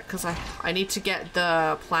that yet, because I need to get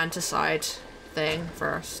the planticide thing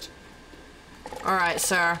first. Alright,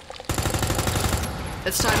 sir.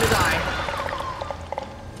 It's time to die.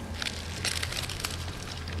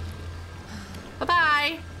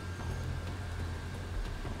 Bye-bye.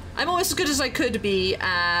 I'm always as good as I could be,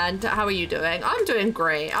 and how are you doing? I'm doing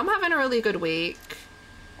great. I'm having a really good week.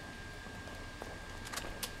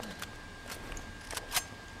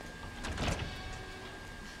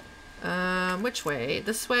 Which way?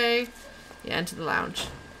 This way? Yeah, into the lounge.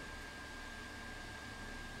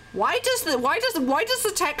 Why does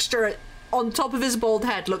the texture on top of his bald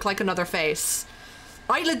head look like another face?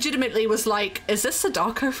 I legitimately was like, is this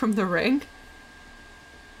Sadako from The Ring?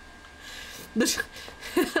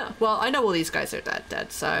 Well, I know all these guys are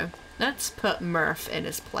dead, so let's put Murph in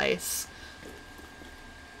his place.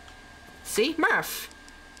 See? Murph!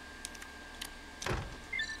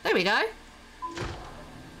 There we go.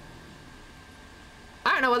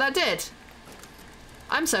 I don't know what that did.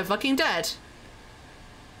 I'm so fucking dead.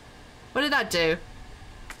 What did that do?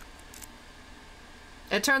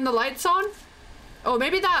 It turned the lights on? Oh,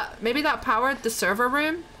 maybe that powered the server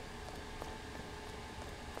room?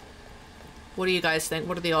 What do you guys think?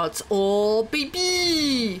 What are the odds? Oh,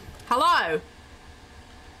 baby! Hello!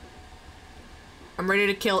 I'm ready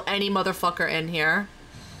to kill any motherfucker in here.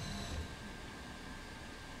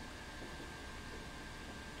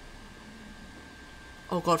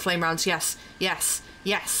 Oh god, flame rounds, yes, yes,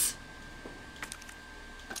 yes.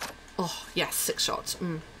 Oh, yes, 6 shots.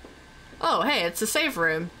 Oh, hey, it's a save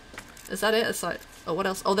room. Is that it? It's like, oh, what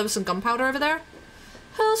else? Oh, there was some gunpowder over there.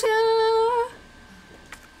 Hells yeah!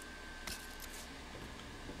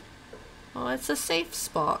 Oh, it's a safe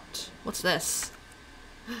spot. What's this?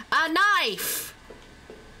 A knife!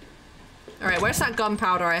 Alright, where's that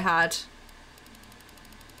gunpowder I had?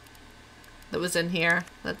 That was in here.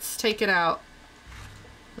 Let's take it out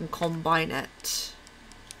and combine it.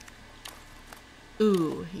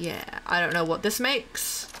 Ooh, yeah. I don't know what this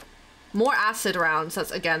makes. More acid rounds.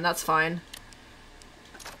 That's fine.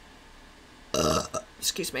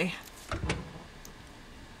 Excuse me.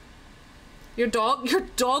 Your dog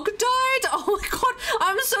died? Oh my god,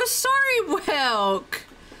 I'm so sorry, Wilk.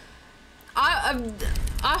 I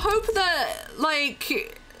hope that, like,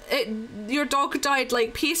 your dog died,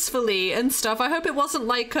 like, peacefully and stuff. I hope it wasn't,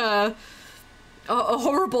 like, a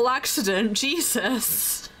horrible accident.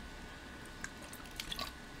 Jesus.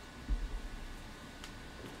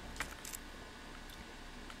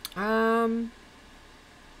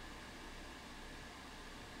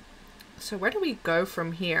 So where do we go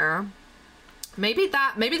from here? Maybe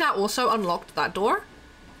that also unlocked that door?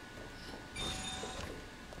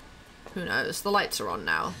 Who knows? The lights are on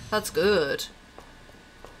now. That's good.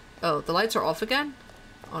 Oh, the lights are off again?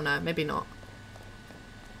 Oh no, maybe not.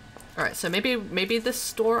 Alright, so maybe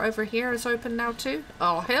this door over here is open now too?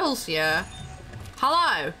 Oh, hells yeah.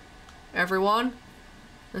 Hello, everyone.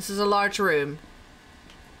 This is a large room.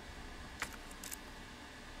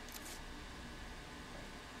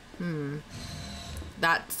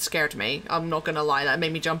 That scared me. I'm not gonna lie, that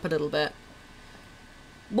made me jump a little bit.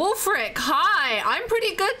 Wolfric, hi! I'm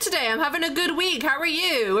pretty good today. I'm having a good week. How are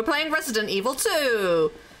you? We're playing Resident Evil 2.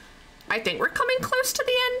 I think we're coming close to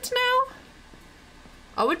the end now.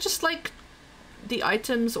 I would just like the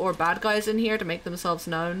items or bad guys in here to make themselves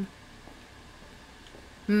known.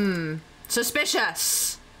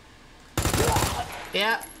 Suspicious.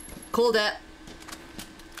 Yeah, called it.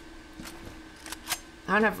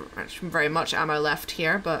 I don't have very much ammo left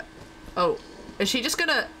here, but... Oh, is she just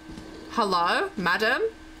gonna... Hello, madam?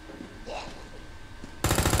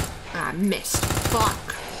 Ah, missed.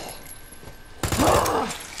 Fuck.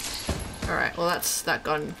 Alright, well that's that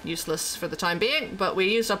gun useless for the time being, but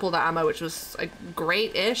we used up all the ammo, which was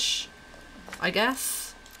great-ish, I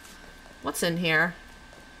guess. What's in here?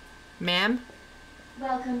 Ma'am?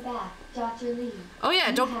 Welcome back, Dr. Lee. Oh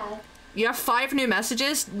yeah, you have 5 new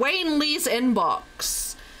messages? Wayne Lee's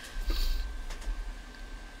inbox.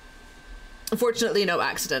 Unfortunately, no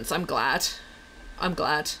accidents. I'm glad. I'm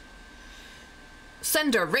glad.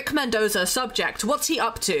 Sender, Rick Mendoza, subject. What's he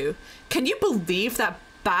up to? Can you believe that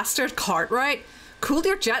bastard Cartwright? Cool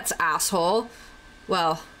your jets, asshole.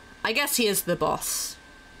 Well, I guess he is the boss.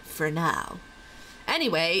 For now.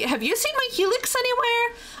 Anyway, have you seen my helix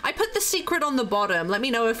anywhere? I put the secret on the bottom. Let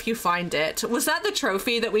me know if you find it. Was that the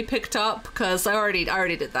trophy that we picked up? Because I already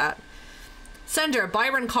did that. Sender,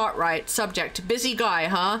 Byron Cartwright, subject. Busy guy,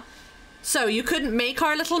 huh? So, you couldn't make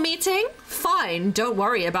our little meeting? Fine, don't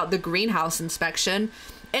worry about the greenhouse inspection.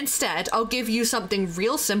 Instead, I'll give you something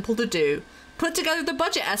real simple to do. Put together the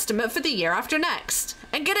budget estimate for the year after next,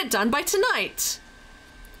 and get it done by tonight.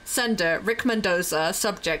 Sender, Rick Mendoza,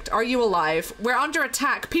 subject, are you alive? We're under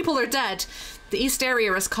attack, people are dead. The east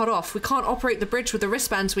area is cut off. We can't operate the bridge with the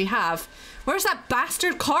wristbands we have. Where's that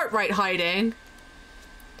bastard Cartwright hiding?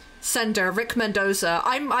 Sender, Rick Mendoza.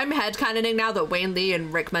 I'm headcanoning now that Wayne Lee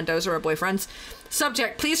and Rick Mendoza are boyfriends.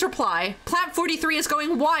 Subject, please reply. Plant 43 is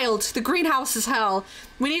going wild. The greenhouse is hell.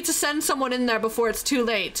 We need to send someone in there before it's too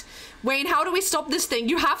late. Wayne, how do we stop this thing?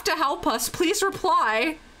 You have to help us. Please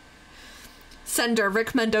reply. Sender,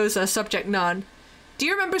 Rick Mendoza, subject none. Do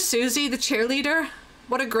you remember Susie, the cheerleader?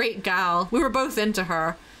 What a great gal. We were both into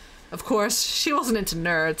her. Of course, she wasn't into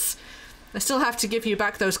nerds. I still have to give you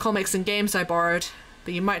back those comics and games I borrowed.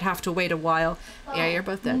 But you might have to wait a while. Yeah, you're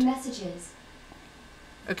both dead. Messages.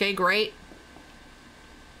 Okay, great.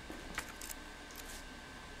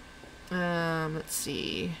 Let's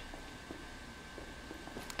see.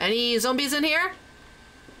 Any zombies in here?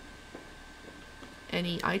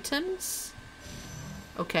 Any items?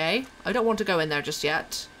 Okay. I don't want to go in there just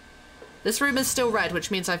yet. This room is still red, which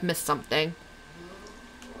means I've missed something.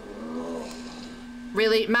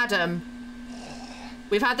 Really? Madam?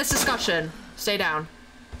 We've had this discussion. Stay down.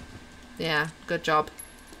 Yeah, good job.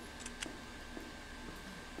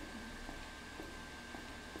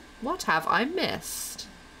 What have I missed?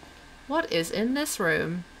 What is in this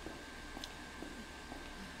room?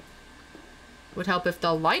 Would help if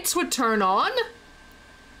the lights would turn on?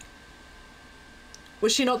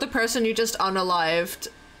 Was she not the person you just unalived?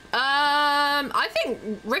 I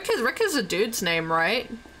think Rick is a dude's name,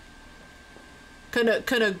 right? Can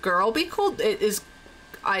a girl be called? It is.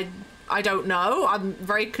 I don't know. I'm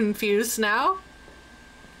very confused now.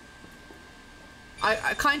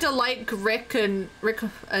 I kind of like Rick and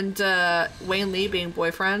Wayne Lee being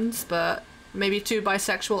boyfriends, but maybe 2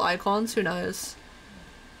 bisexual icons. Who knows?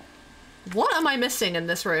 What am I missing in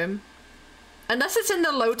this room? Unless it's in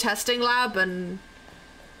the low testing lab and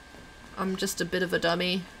I'm just a bit of a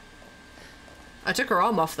dummy. I took her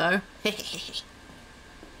arm off though.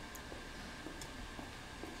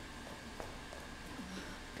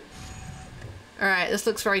 Alright, this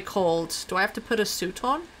looks very cold. Do I have to put a suit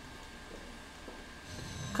on?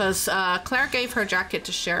 Because Claire gave her jacket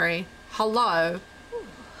to Sherry. Hello.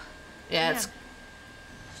 Yeah, it's...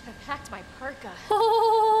 Should have packed my parka.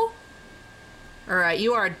 Oh. Alright,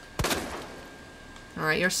 you are...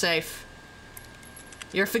 Alright, you're safe.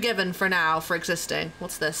 You're forgiven for now, for existing.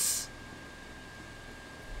 What's this?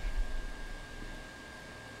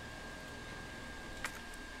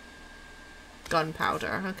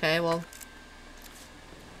 Gunpowder. Okay, well...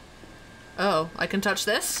 Oh, I can touch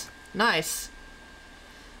this? Nice.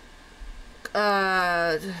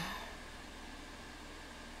 I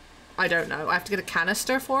don't know. I have to get a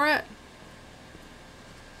canister for it?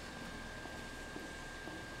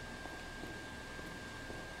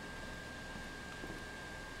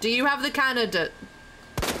 Do you have the candidate?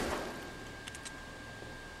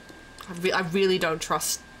 I really don't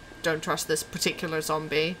trust this particular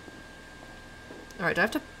zombie. Alright, I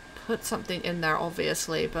have to put something in there,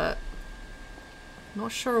 obviously, but I'm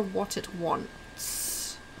not sure what it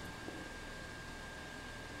wants.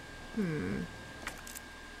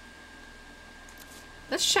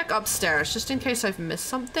 Let's check upstairs, just in case I've missed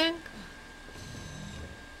something.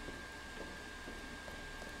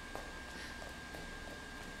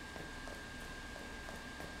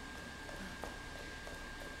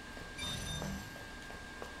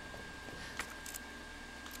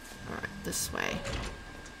 Alright, this way.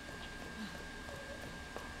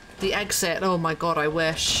 The exit, oh my god, I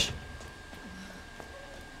wish.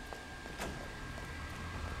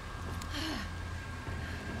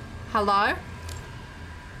 Hello?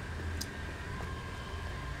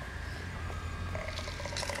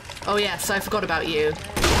 Oh yes, I forgot about you.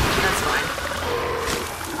 That's fine.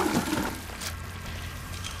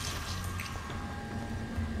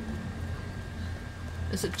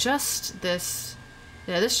 Is it just this?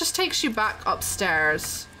 Yeah, this just takes you back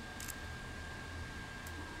upstairs.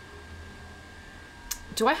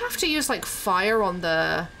 Do I have to use like fire on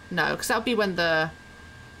the... No, because that would be when the...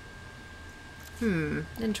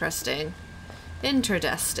 Interesting.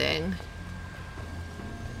 Interesting.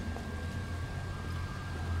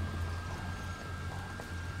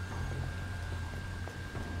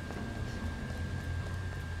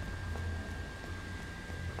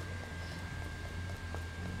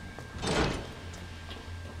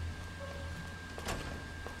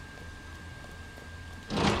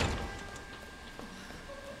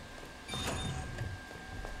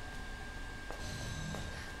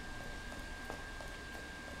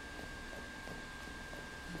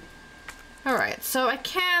 Alright, so I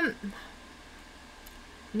can't...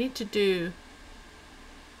 I need to do...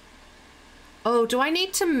 Oh, do I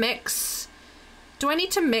need to mix... Do I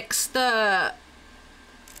need to mix the...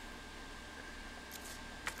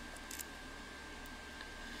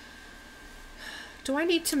 Do I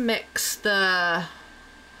need to mix the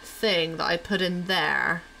thing that I put in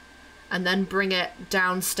there and then bring it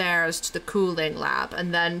downstairs to the cooling lab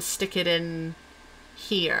and then stick it in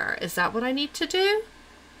here? Is that what I need to do?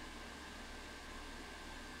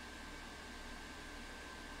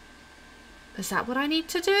 Is that what I need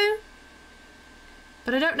to do?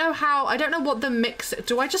 But I don't know how, I don't know what the mix,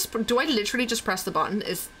 do I literally just press the button?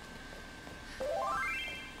 Is...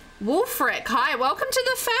 Wolfric, hi, welcome to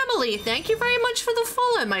the family. Thank you very much for the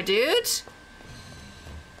follow, my dude.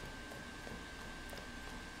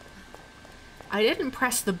 I didn't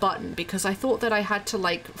press the button because I thought that I had to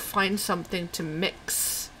like find something to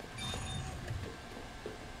mix.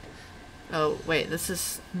 Oh, wait, this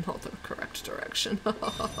is not the correct direction.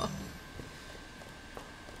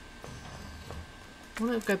 I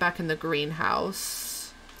want to go back in the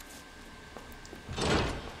greenhouse.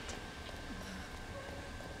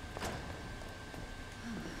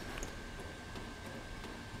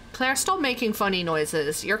 Claire, stop making funny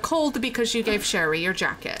noises. You're cold because you gave Sherry your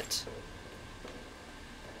jacket.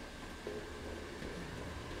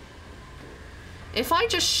 If I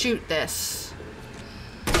just shoot this...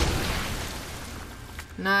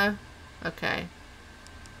 No? Okay.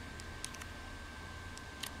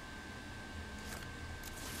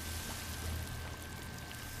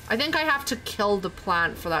 I think I have to kill the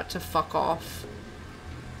plant for that to fuck off.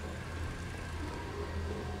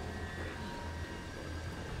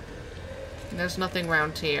 There's nothing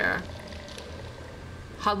around here.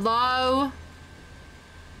 Hello?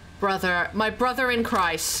 Brother. My brother in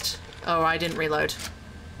Christ. Oh, I didn't reload.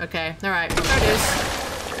 Okay, alright. There it is.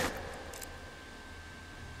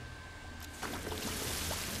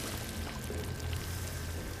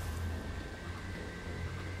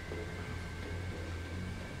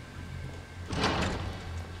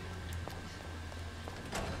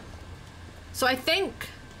 So I think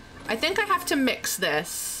I have to mix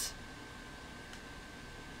this.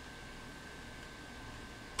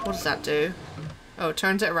 What does that do? Oh, it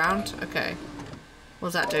turns it around? Okay. What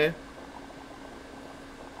does that do?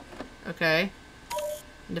 Okay.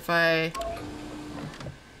 And if I...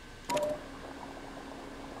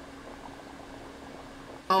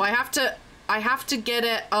 Oh, I have to get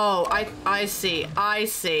it. Oh, I see. I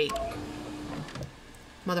see.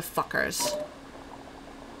 Motherfuckers.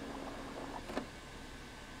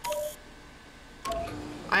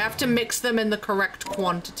 I have to mix them in the correct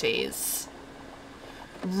quantities.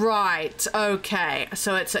 Right, okay.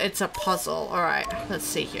 So it's a puzzle. All right, let's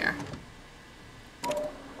see here. All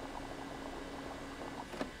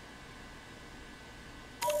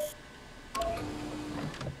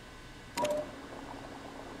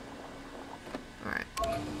right.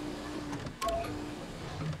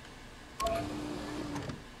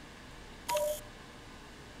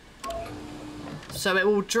 So it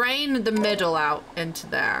will drain the middle out into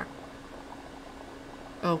there.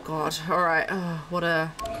 Oh god, alright. Oh, what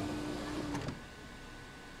a...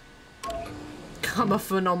 I'm a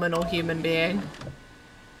phenomenal human being.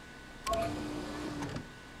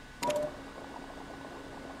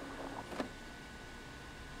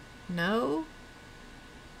 No?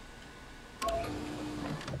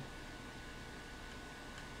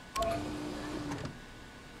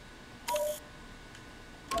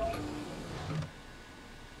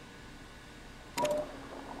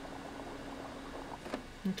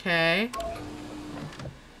 Okay.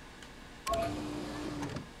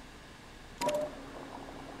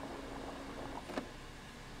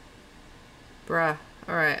 Bruh.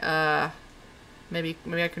 Alright, maybe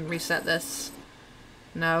I can reset this.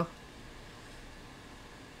 No.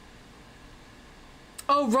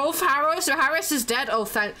 Oh, Rolf Harris? So Harris is dead? Oh,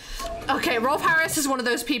 thank... Okay, Rolf Harris is one of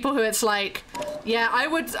those people who it's like... Yeah, I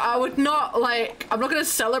would not, like... I'm not gonna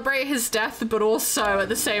celebrate his death, but also, at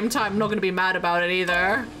the same time, I'm not gonna be mad about it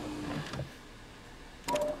either.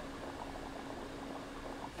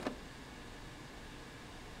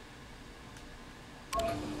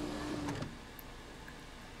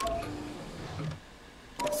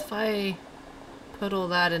 So if I put all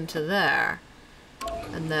that into there...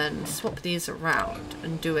 and then swap these around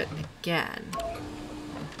and do it again.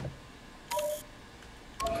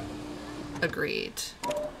 Agreed.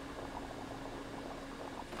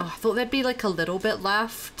 Oh, I thought there'd be like a little bit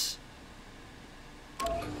left.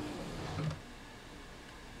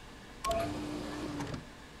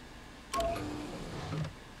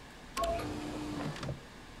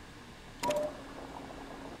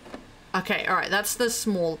 Okay, alright, that's the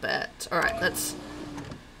small bit. Alright, let's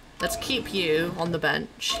keep you on the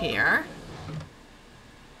bench here.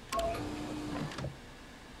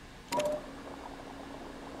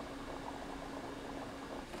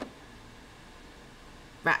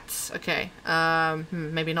 Rats, okay.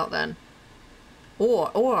 Maybe not then.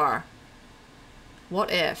 Or,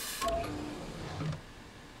 what if...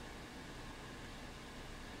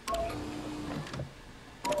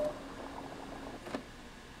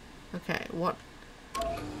 Okay, what...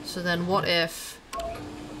 So then what if...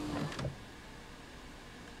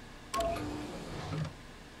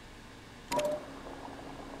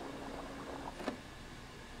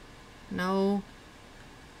 No.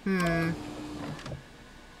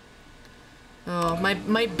 Oh, my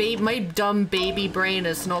dumb baby brain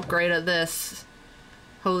is not great at this.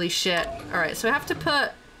 Holy shit. Alright, so I have to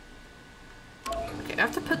put... Okay, I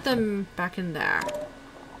have to put them back in there.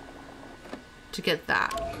 To get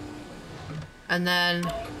that. And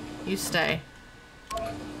then... You stay.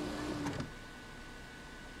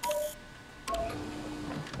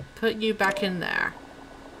 Put you back in there.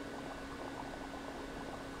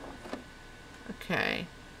 Okay.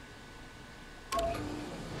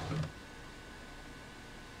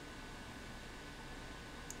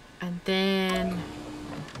 And then...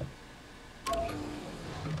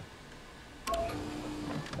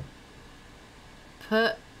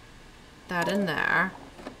 Put that in there.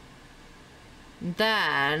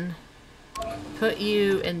 Then... Put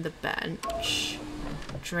you in the bench.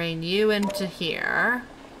 Drain you into here.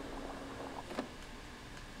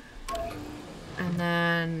 And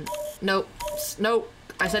then... Nope. Nope.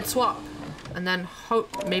 I said swap. And then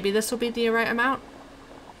hope maybe this will be the right amount.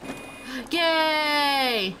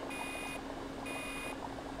 Yay!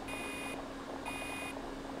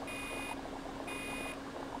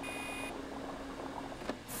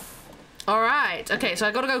 Alright. Okay, so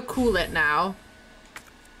I gotta go cool it now.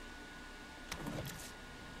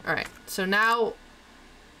 Alright, so now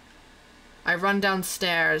I run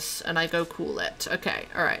downstairs and I go cool it. Okay,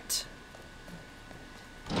 alright.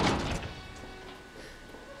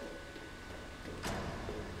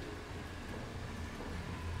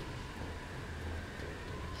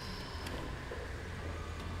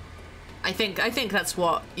 I think that's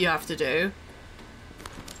what you have to do.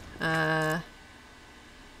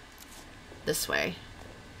 This way.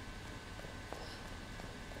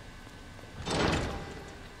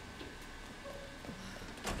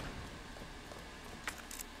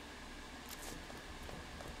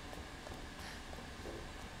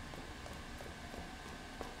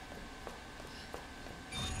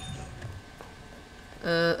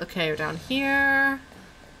 Okay, we're down here.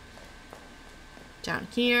 Down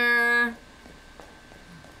here.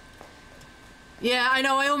 Yeah, I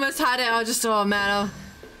know, I almost had it. I was just, oh man.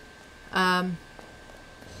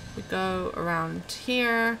 We go around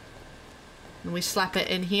here. And we slap it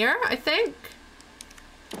in here, I think.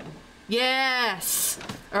 Yes!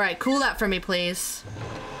 Alright, cool that for me, please.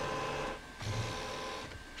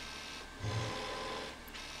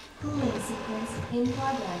 Cooling sequence in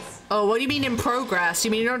progress. Oh, what do you mean in progress?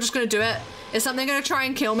 You mean you're not just gonna do it? Is something gonna try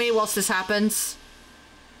and kill me whilst this happens?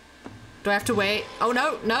 Do I have to wait? Oh,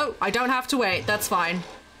 no, no, I don't have to wait. That's fine.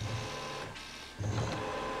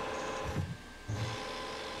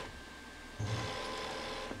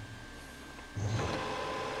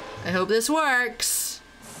 I hope this works.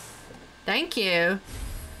 Thank you.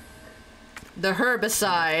 The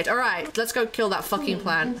herbicide. Alright, let's go kill that fucking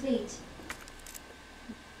plant. Complete.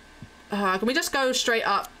 Can we just go straight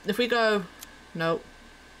up? If we go... Nope.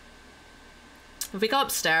 If we go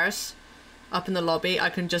upstairs, up in the lobby, I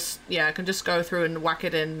can just... Yeah, I can just go through and whack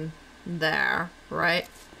it in there, right?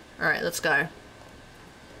 Alright, let's go.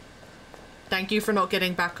 Thank you for not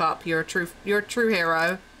getting back up. You're a true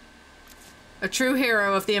hero. A true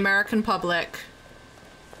hero of the American public.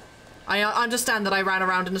 I understand that I ran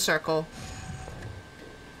around in a circle.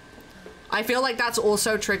 I feel like that's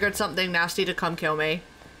also triggered something nasty to come kill me.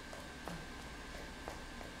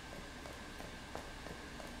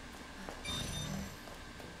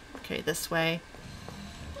 Okay, this way.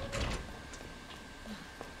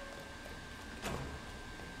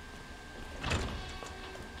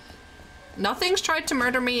 Nothing's tried to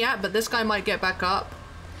murder me yet, but this guy might get back up.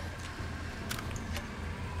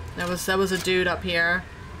 There was a dude up here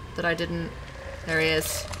that I didn't... There he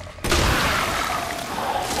is.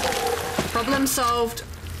 Problem solved.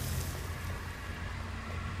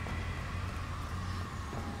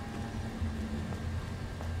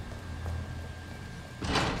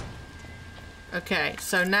 Okay,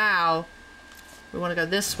 so now we want to go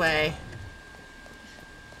this way.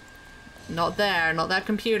 Not there, not that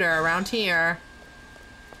computer, around here.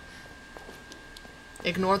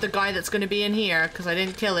 Ignore the guy that's going to be in here, because I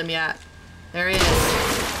didn't kill him yet. There he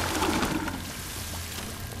is.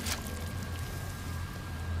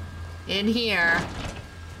 In here.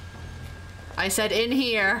 I said in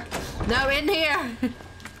here. No, in here!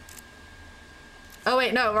 Oh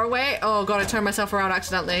wait, no, wrong way. Oh god, I turned myself around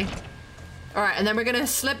accidentally. Alright, and then we're gonna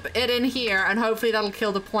slip it in here, and hopefully that'll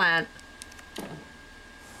kill the plant.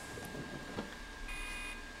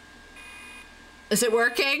 Is it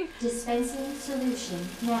working? Dispensing solution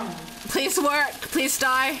now. Please work. Please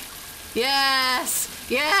die. Yes.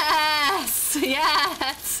 Yes.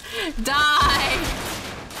 Yes. Die.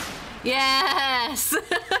 Yes.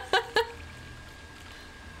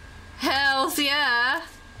 Hells yeah.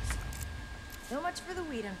 So much for the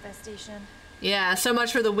weed infestation. Yeah, so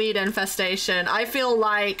much for the weed infestation. I feel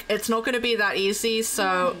like it's not going to be that easy,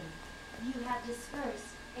 so... You have dispersed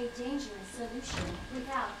a dangerous solution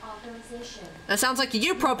without authorization. That sounds like a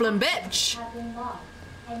you problem, bitch. Have been logged,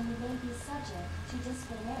 and you may be subject to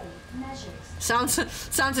disciplinary measures.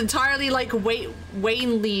 Sounds entirely like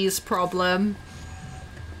Wayne Lee's problem.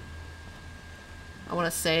 I want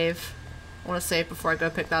to save. I want to save before I go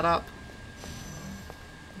pick that up.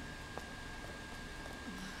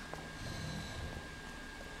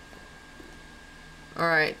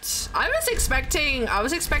 Alright. I was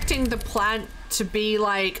expecting the plant to be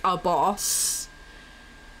like a boss.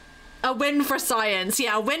 A win for science.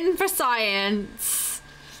 Yeah, a win for science.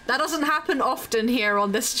 That doesn't happen often here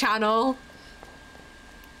on this channel.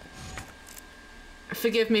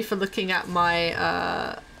 Forgive me for looking at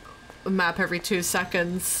my map every 2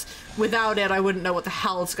 seconds. Without it, I wouldn't know what the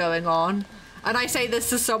hell's going on. And I say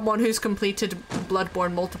this as someone who's completed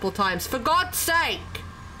Bloodborne multiple times. For God's sake!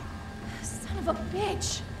 Son of a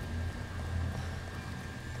bitch!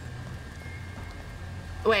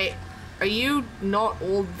 Wait, are you not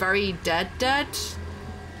all very dead?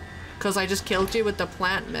 Because I just killed you with the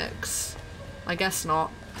plant mix. I guess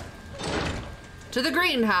not. To the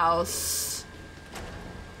greenhouse!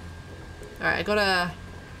 Alright, I gotta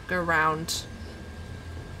go around.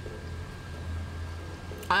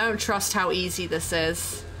 I don't trust how easy this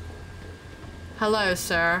is. Hello,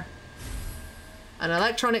 sir. An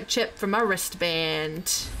electronic chip from my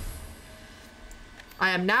wristband.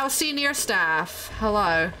 I am now senior staff.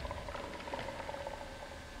 Hello.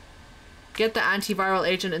 Get the antiviral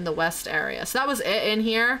agent in the west area. So that was it in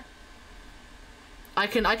here. I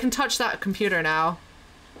can touch that computer now.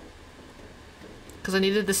 Because I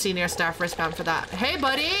needed the senior staff wristband for that. Hey,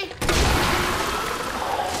 buddy!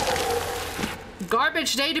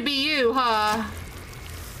 Garbage day to be you, huh?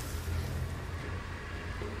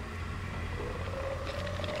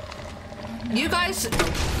 You guys...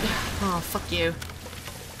 Oh, fuck you.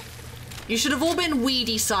 You should have all been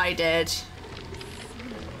we-decided.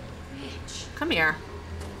 Come here.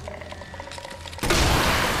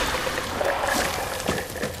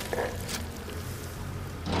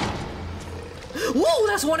 Whoa,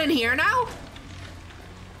 there's one in here now?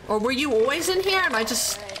 Or were you always in here and I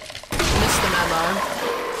just missed the memo?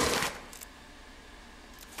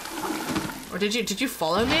 Or did you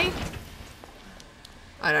follow me?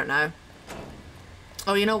 I don't know.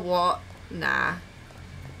 Oh, you know what? Nah.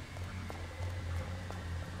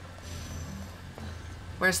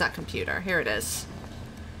 Where's that computer? Here it is.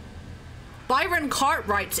 Byron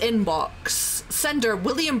Cartwright's inbox. Sender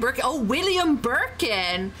William Birkin. Oh, William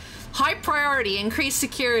Birkin. High priority, increased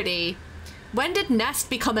security. When did Nest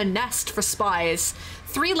become a nest for spies?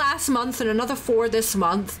 3 last month and another 4 this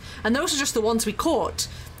month. And those are just the ones we caught.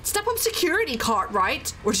 Step up security,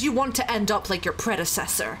 Cartwright. Or do you want to end up like your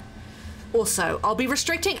predecessor? Also, I'll be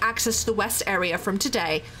restricting access to the West area from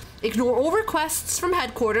today. Ignore all requests from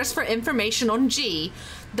headquarters for information on G.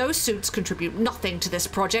 Those suits contribute nothing to this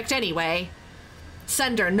project anyway.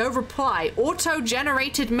 Sender, no reply.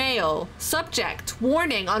 Auto-generated mail. Subject,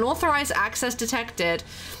 warning, unauthorized access detected.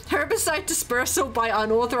 Herbicide dispersal by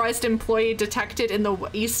unauthorized employee detected in the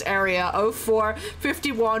East area.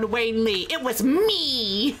 0451 Wayne Lee. It was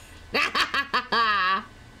me!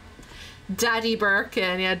 Daddy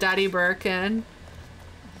Birkin. Yeah, Daddy Birkin.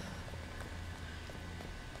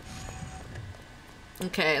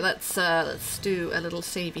 Okay, let's do a little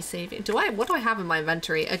savey. What do I have in my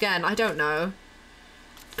inventory? Again, I don't know.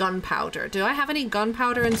 Gunpowder. Do I have any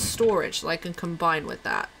gunpowder in storage that I can combine with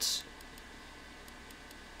that?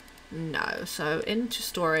 No. So into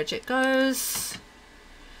storage it goes.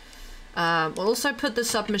 We'll also put the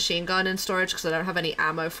submachine gun in storage because I don't have any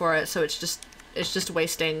ammo for it, so it's just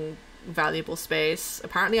wasting valuable space.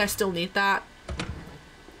 Apparently I still need that.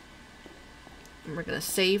 And we're gonna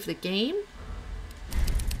save the game.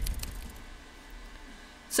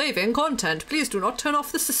 Saving content. Please do not turn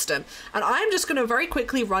off the system. And I'm just going to very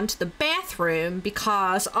quickly run to the bathroom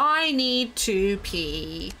because I need to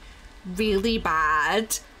pee really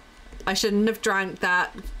bad. I shouldn't have drank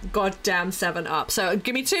that goddamn 7-Up. So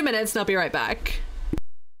give me 2 minutes and I'll be right back.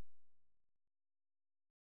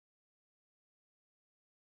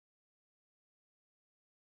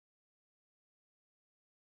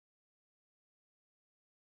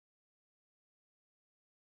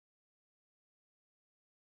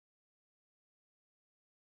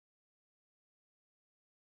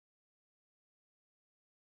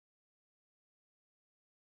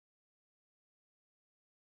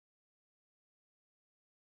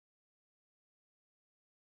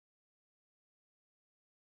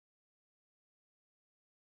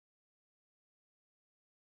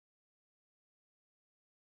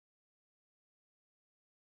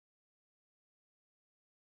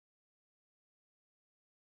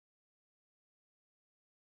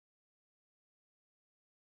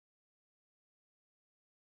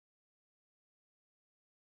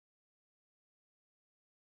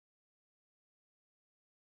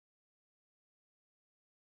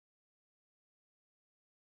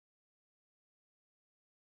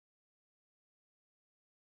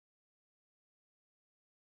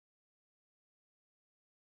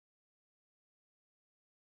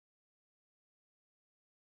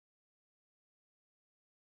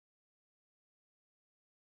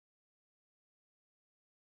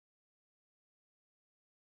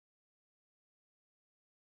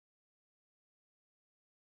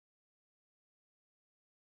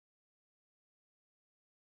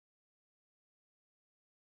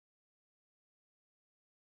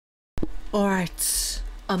 Alright,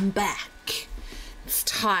 I'm back. It's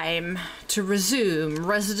time to resume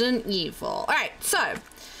Resident Evil. Alright, so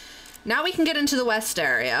now we can get into the West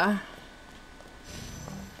area.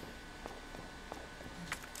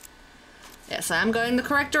 Yes, I am going the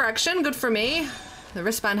correct direction. Good for me. The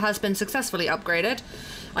wristband has been successfully upgraded.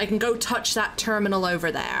 I can go touch that terminal over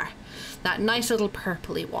there. That nice little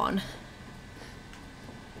purpley one.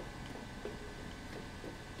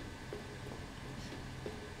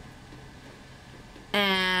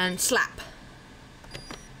 And slap.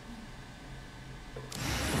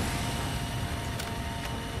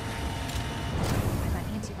 I got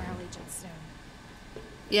antiviral agents soon.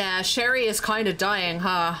 Yeah, Sherry is kind of dying,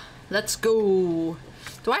 huh? Let's go.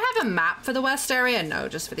 Do I have a map for the West area? No,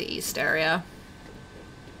 just for the East area.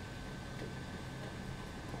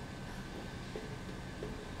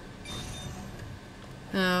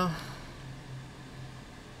 Oh.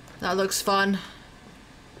 That looks fun.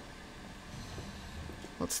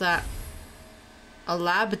 What's that? A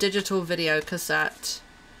lab digital video cassette.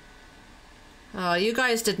 Oh, you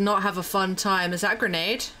guys did not have a fun time. Is that a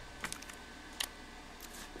grenade?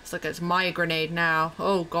 It's like it's my grenade now.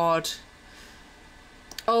 Oh god.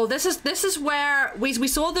 Oh, this is where we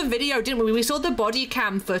saw the video, didn't we? We saw the body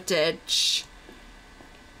cam footage.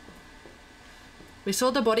 We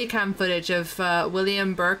saw the body cam footage of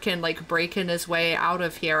William Birkin like breaking his way out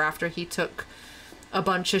of here after he took a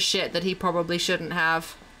bunch of shit that he probably shouldn't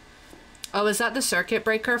have. Oh, is that the circuit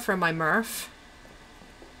breaker from my Murph?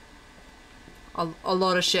 A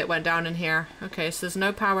lot of shit went down in here. Okay, so there's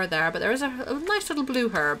no power there, but there is a nice little blue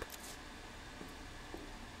herb.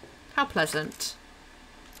 How pleasant.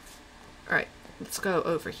 Alright, let's go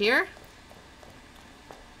over here.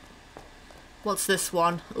 What's this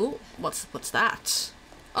one? Ooh, what's that?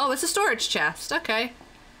 Oh, it's a storage chest. Okay.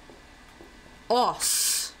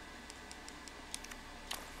 Os.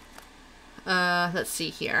 Let's see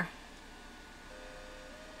here.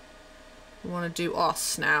 We want to do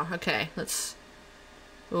os now. Okay, let's...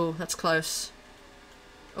 Oh, that's close.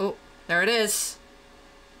 Oh, there it is.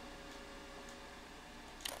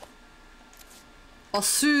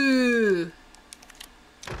 Osu.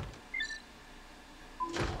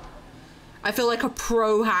 I feel like a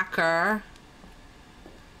pro hacker.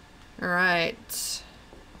 Alright.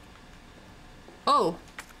 Oh,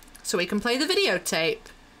 so we can play the videotape.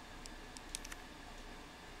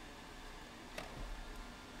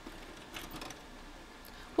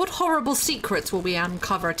 What horrible secrets will we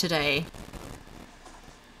uncover today?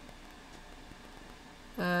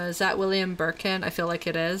 Is that William Birkin? I feel like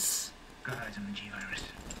it is. Got eyes on the G virus.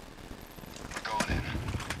 We're going in.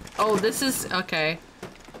 Oh, this is... okay.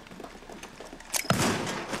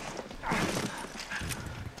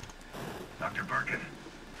 Dr. Birkin,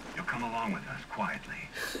 you'll come along with us quietly.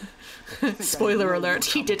 Spoiler alert,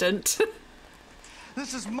 he didn't.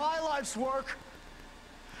 This is my life's work.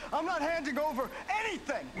 I'm not handing over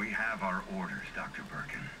anything. We have our orders, Dr.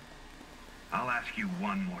 Birkin. I'll ask you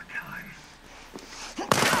one more time.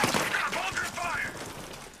 Hold your fire!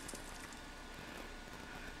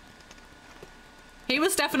 He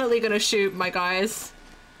was definitely gonna shoot, my guys.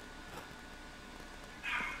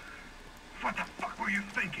 What the fuck were you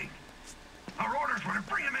thinking? Our orders were to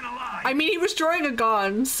bring him in alive. I mean, he was drawing a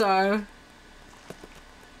gun, so...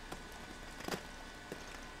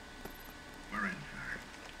 We're in, sir.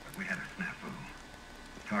 But we had a snafu.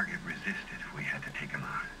 Target resisted. We had to take him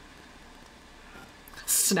out.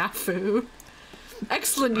 Snafu.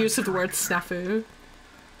 Excellent use of the word snafu.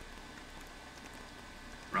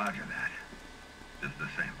 Roger that. Just the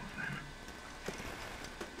samples then.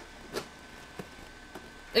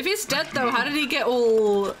 If he's dead though, how did he get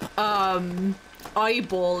all,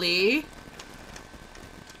 eyeball-y?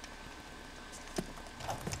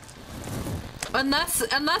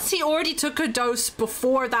 Unless he already took a dose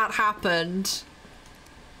before that happened.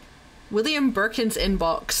 William Birkin's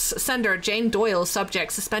inbox. Sender, Jane Doyle.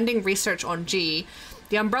 Subject, suspending research on G.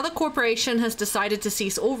 The Umbrella Corporation has decided to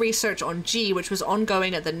cease all research on G, which was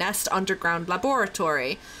ongoing at the Nest Underground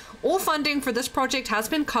Laboratory. All funding for this project has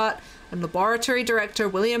been cut, and Laboratory Director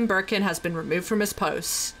William Birkin has been removed from his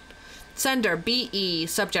post. Sender, BE.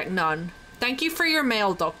 Subject, none. Thank you for your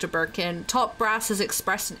mail, Dr. Birkin. Top Brass has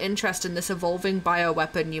expressed an interest in this evolving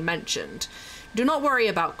bioweapon you mentioned. Do not worry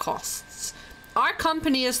about costs. Our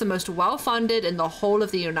company is the most well-funded in the whole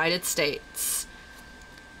of the United States.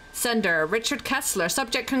 Sender, Richard Kessler.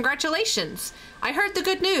 Subject, congratulations. I heard the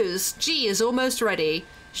good news. G is almost ready.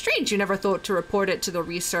 Strange you never thought to report it to the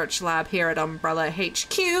research lab here at Umbrella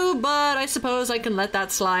HQ, but I suppose I can let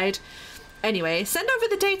that slide. Anyway, send over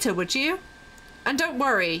the data, would you? And don't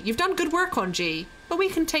worry, you've done good work on G, but we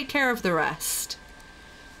can take care of the rest.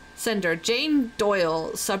 Sender, Jane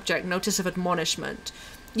Doyle. Subject, notice of admonishment.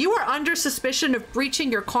 You are under suspicion of breaching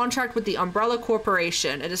your contract with the Umbrella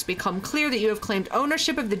Corporation. It has become clear that you have claimed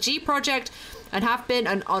ownership of the G project and have been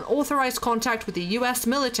in unauthorized contact with the US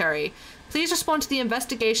military. Please respond to the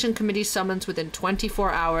investigation committee summons within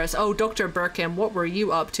 24 hours. Oh, Dr. Birkin, what were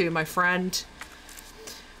you up to, my friend?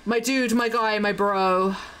 My dude, my guy, my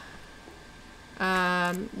bro.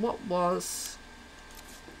 What was...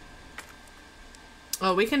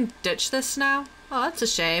 Oh, we can ditch this now? Oh, that's a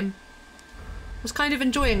shame. I was kind of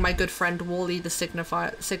enjoying my good friend Wally the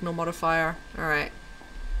signal modifier. Alright.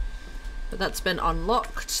 But that's been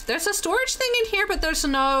unlocked. There's a storage thing in here, but there's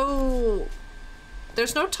no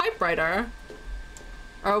typewriter.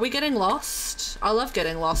 Are we getting lost? I love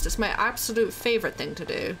getting lost. It's my absolute favorite thing to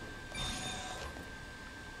do.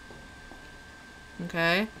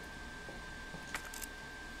 Okay.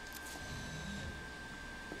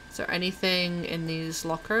 Is there anything in these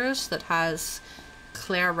lockers that has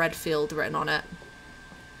Claire Redfield written on it?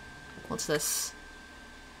 What's this?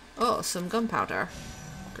 Oh, some gunpowder.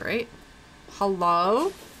 Great.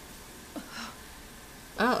 Hello?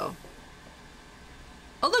 Oh.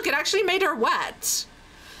 Oh look, it actually made her wet.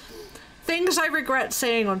 Things I regret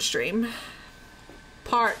saying on stream.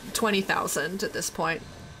 Part 20,000 at this point.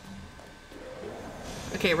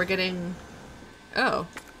 Okay, we're getting... Oh.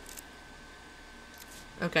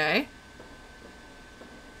 Okay.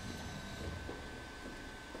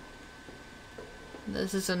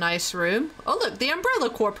 This is a nice room. Oh look, the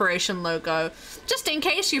Umbrella Corporation logo. Just in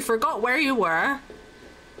case you forgot where you were.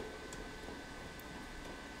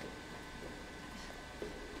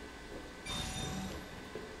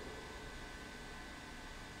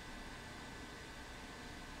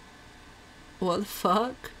 What the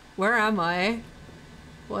fuck? Where am I?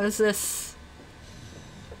 What is this?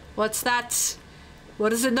 What's that?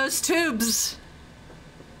 What is in those tubes?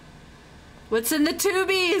 What's in the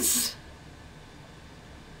tubies?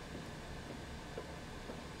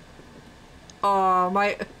 Oh,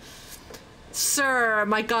 my... Sir,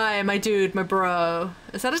 my guy, my dude, my bro.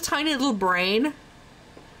 Is that a tiny little brain?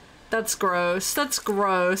 That's gross. That's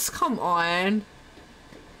gross. Come on.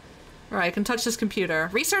 Alright, I can touch this computer.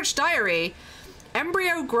 Research diary.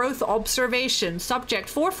 Embryo growth observation. Subject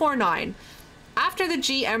 449. After the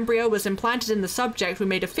G embryo was implanted in the subject, we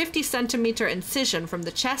made a 50-centimeter incision from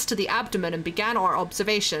the chest to the abdomen and began our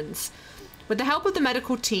observations. With the help of the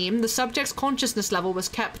medical team, the subject's consciousness level was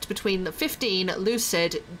kept between 15,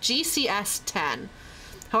 lucid, GCS 10.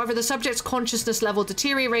 However, the subject's consciousness level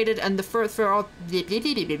deteriorated and further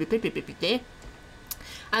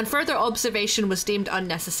observation was deemed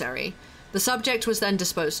unnecessary. The subject was then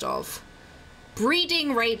disposed of.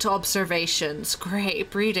 Breeding rate observations. Great.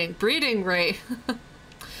 Breeding rate.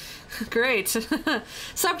 Great.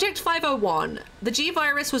 Subject 501. The G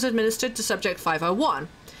virus was administered to subject 501.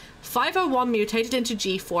 501 mutated into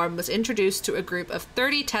G form was introduced to a group of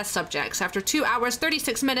 30 test subjects. After 2 hours,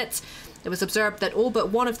 36 minutes, it was observed that all but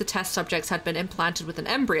one of the test subjects had been implanted with an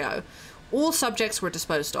embryo. All subjects were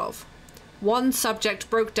disposed of. One subject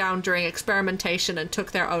broke down during experimentation and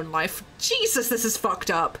took their own life. Jesus, this is fucked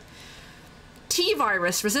up.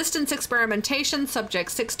 T-virus resistance experimentation,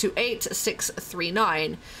 subject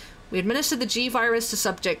 628639. We administered the G-virus to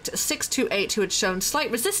subject 628 who had shown slight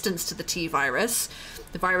resistance to the T-virus.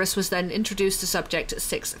 The virus was then introduced to subject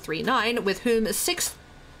 639, with whom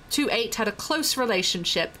 628 had a close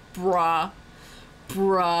relationship. Bruh.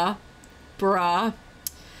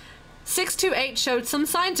 628 showed some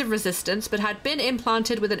signs of resistance, but had been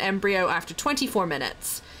implanted with an embryo after 24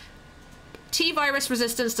 minutes. T-virus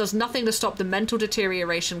resistance does nothing to stop the mental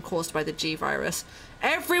deterioration caused by the G-virus.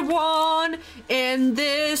 Everyone in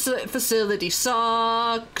this facility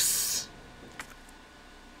sucks.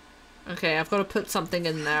 Okay, I've got to put something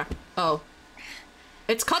in there. Oh.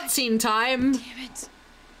 It's cutscene time. Damn it.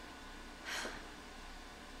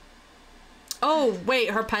 Oh, wait,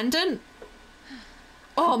 her pendant?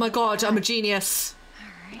 Oh my god, I'm a genius.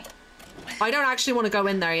 Alright. I don't actually want to go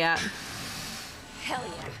in there yet. Hell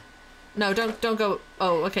yeah. No, don't go.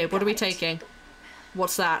 Oh, okay, what are we taking?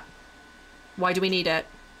 What's that? Why do we need it?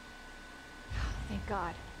 Thank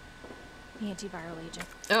God. The antiviral agent.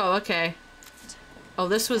 Oh, okay. Oh,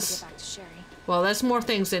 this Gotta was... get back to Sherry. Well, there's more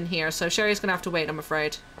things in here, so Sherry's gonna have to wait, I'm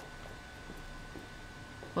afraid.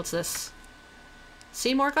 What's this?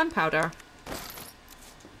 See more gunpowder.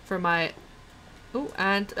 For my... Oh,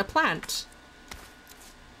 and a plant.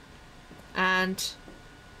 And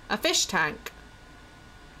a fish tank.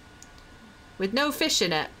 With no fish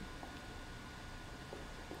in it.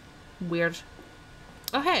 Weird.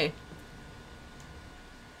 Oh, hey.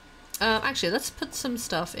 Actually, let's put some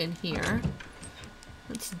stuff in here.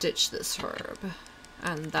 Let's ditch this herb.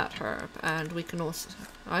 And that herb. And we can also...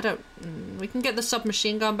 we can get the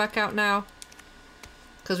submachine gun back out now.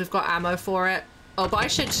 Because we've got ammo for it. Oh, but I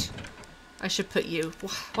should put you...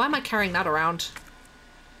 Why am I carrying that around?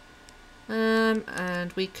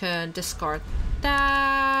 And we can discard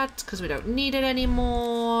that because we don't need it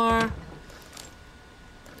anymore.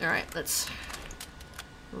 Alright, let's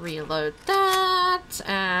reload that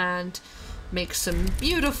and make some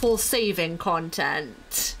beautiful saving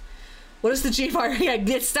content. What is the G virus?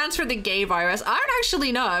 It stands for the gay virus. I don't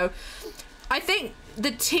actually know. I think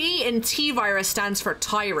the T in T virus stands for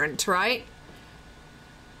tyrant, right?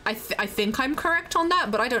 I think I'm correct on that,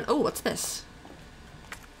 but I don't... Oh, what's this?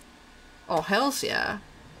 Oh, hells yeah.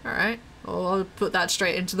 Alright. Well, I'll put that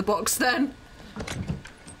straight into the box then.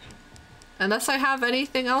 Unless I have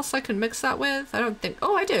anything else I can mix that with. I don't think...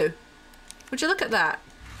 Oh, I do. Would you look at that?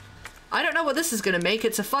 I don't know what this is going to make.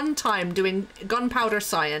 It's a fun time doing gunpowder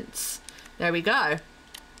science. There we go.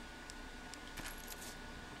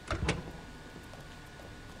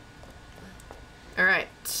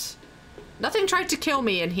 Alright. Nothing tried to kill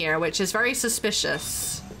me in here, which is very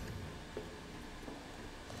suspicious.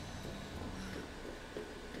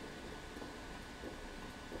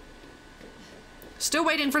 Still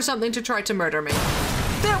waiting for something to try to murder me.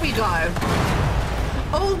 There we go.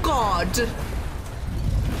 Oh god.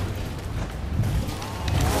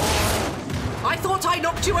 I thought I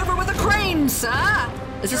knocked you over with a crane, sir.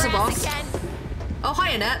 Is this a boss? Again. Oh,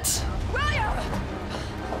 hi, Annette. William!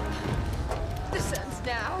 This ends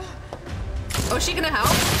now. Oh, is she gonna help?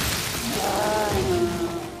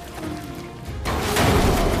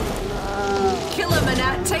 Kill him,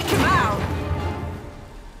 Annette. Take him out.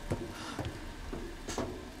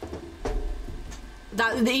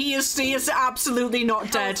 That he is absolutely not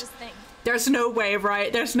How dead. is this thing? There's no way,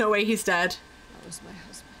 right? There's no way he's dead. That was my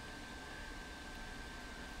husband.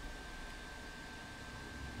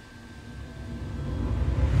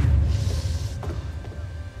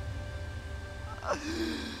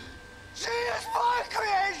 She is my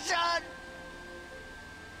creation!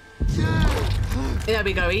 There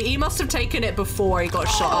we go. He must have taken it before he got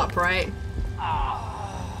shot up, right?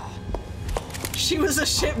 She was a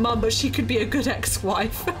shit mum, but she could be a good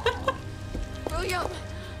ex-wife. William!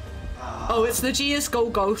 Oh, it's the Geas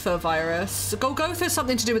Golgotha virus. Golgotha is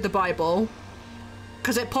something to do with the Bible.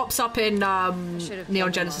 Because it pops up in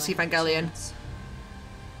Neon Genesis Evangelion. I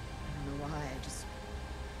don't know why, I just...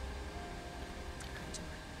 I couldn't do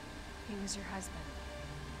it. He was your husband.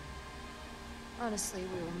 Honestly,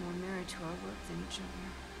 we were more married to our work than each other.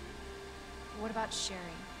 What about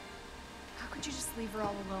Sherry? How could you just leave her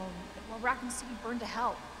all alone while Raccoon City burned to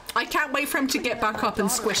hell? I can't wait for him to get back up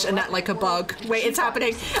and squish Annette like a bug. Wait, it's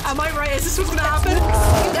happening. Am I right? Is this what's gonna happen?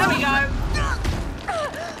 There we go.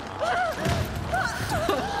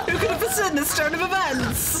 Who could have foreseen this turn of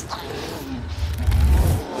events?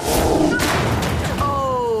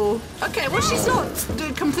 Oh, okay. Well, she's not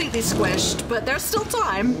completely squished, but there's still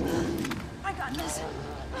time. I got this.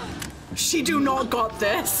 She do not got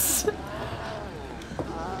this.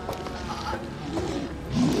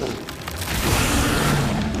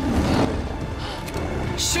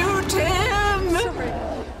 Shoot him! Sorry.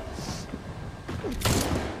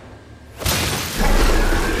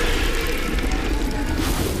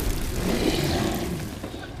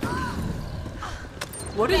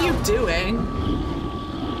 What are you doing?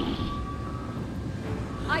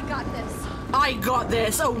 I got this. I got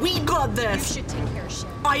this. Oh, we got You this. should take care of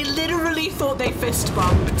Sherry. I literally thought they fist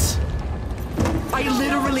bumped. I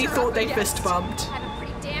literally thought they fist bumped. I have a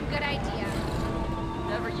pretty damn good idea.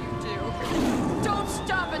 Whatever you do, don't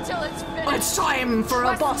stop until it's finished. It's time for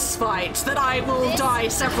a boss fight that I will die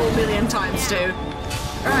several million times to.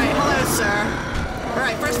 Alright, hello, sir.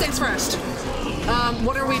 Alright, first things first.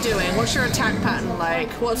 What are we doing? What's your attack pattern like?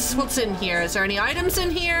 What's in here? Is there any items in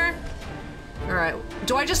here? Alright,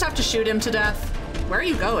 do I just have to shoot him to death? Where are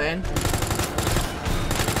you going?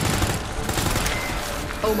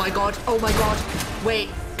 Oh my god, oh my god. Wait,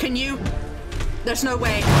 can you? There's no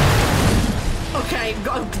way. Okay,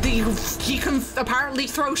 he can apparently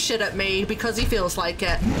throw shit at me because he feels like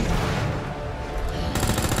it.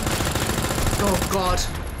 Oh god.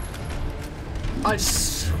 I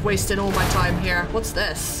just wasted all my time here. What's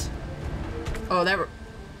this? Oh, there.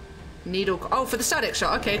 Needle. Oh, for the static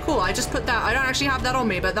shot. Okay, cool. I just put that. I don't actually have that on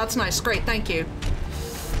me, but that's nice. Great, thank you.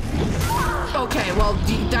 Okay, well,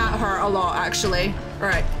 that hurt a lot, actually. All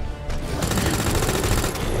right.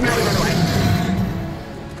 Now we run away.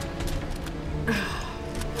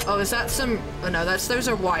 Oh, is that some? Oh no, those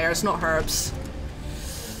are wires, not herbs.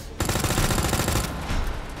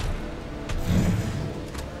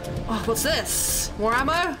 Oh, what's this? More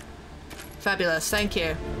ammo? Fabulous, thank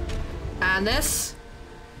you. And this?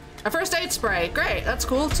 A first aid spray. Great, that's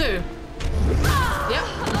cool too. Yep,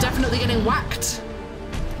 definitely getting whacked.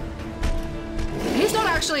 He's not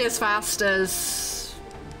actually as fast as...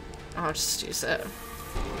 I'll just use it.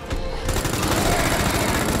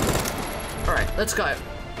 Alright, let's go.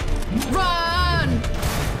 Run!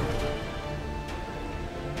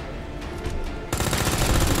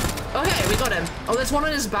 Okay, we got him. Oh, there's one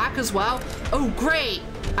on his back as well. Oh, great.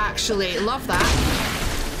 Actually, love that.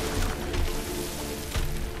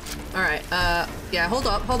 Alright, yeah, hold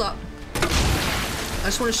up, hold up. I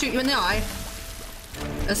just want to shoot you in the eye.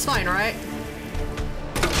 That's fine, right?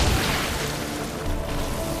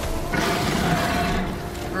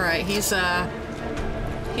 Alright, he's a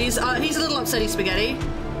little upsetty spaghetti,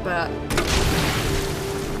 but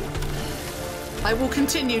I will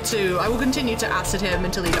continue to acid him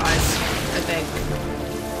until he dies, I think.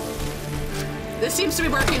 This seems to be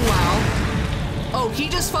working well. Oh, he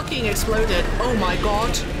just fucking exploded. Oh my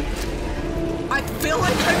god. I feel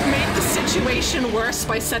like I've made the situation worse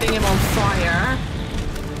by setting him on fire.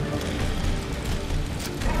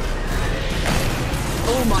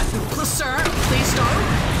 Oh my, sir, please don't.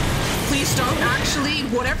 Please don't. Actually,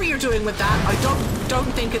 whatever you're doing with that, I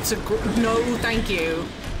don't think it's a no, thank you.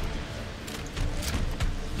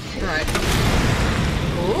 Right.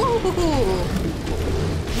 Ooh.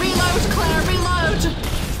 Reload, Claire, reload!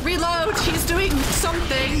 Reload, he's doing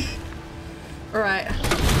something. Alright.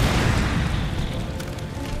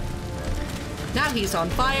 Now he's on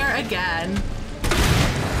fire again.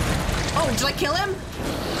 Oh, did I kill him?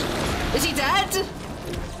 Is he dead?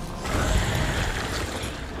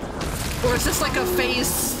 Or is this like a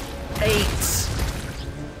phase 8?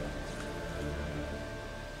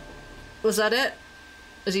 Was that it?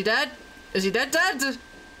 Is he dead? Is he dead? Target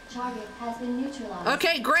has been neutralized.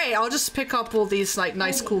 Okay, great. I'll just pick up all these like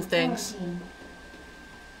nice cool things.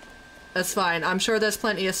 That's fine. I'm sure there's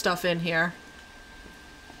plenty of stuff in here.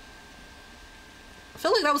 I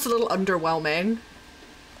feel like that was a little underwhelming.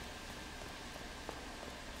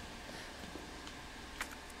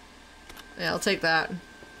 Yeah, I'll take that.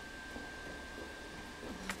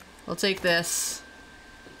 I'll take this.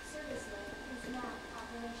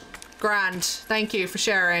 Grand. Thank you for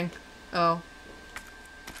sharing. Oh.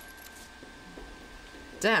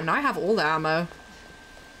 Damn, now I have all the ammo.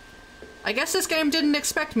 I guess this game didn't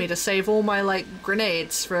expect me to save all my, like,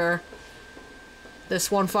 grenades for this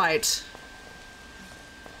one fight.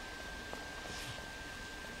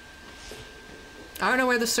 I don't know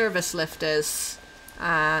where the service lift is.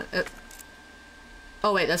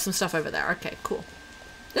 Oh wait, there's some stuff over there. Okay, cool.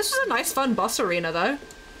 This was a nice, fun boss arena, though.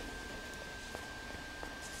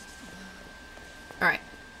 Alright.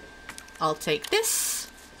 I'll take this.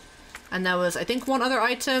 And there was, I think, one other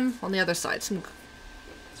item on the other side. Some...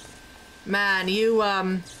 Man, you,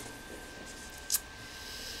 Oh,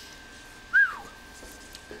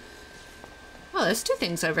 there's two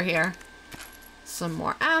things over here. Some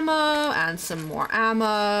more ammo and some more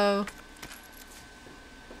ammo.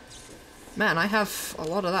 Man, I have a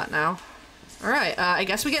lot of that now. Alright, I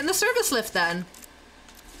guess we get in the service lift then.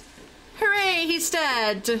 Hooray, he's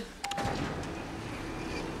dead!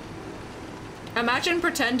 Imagine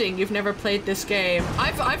pretending you've never played this game.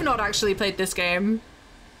 I've not actually played this game.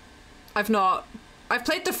 I've not. I've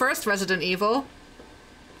played the first Resident Evil.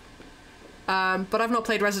 But I've not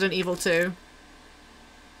played Resident Evil 2.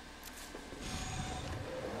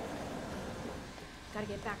 Gotta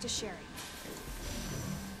get back to Sherry.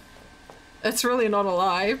 It's really not a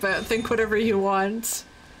lie, but think whatever you want.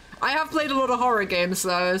 I have played a lot of horror games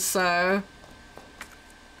though, so...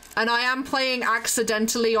 And I am playing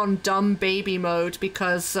accidentally on dumb baby mode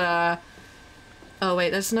because, Oh wait,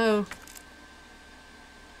 there's no...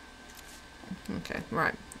 Okay,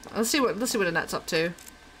 right. Let's see what Annette's up to.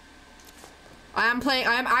 I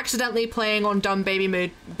am accidentally playing on dumb baby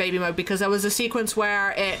mode because there was a sequence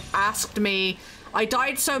where it asked me... I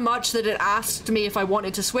died so much that it asked me if I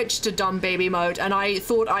wanted to switch to dumb baby mode, and I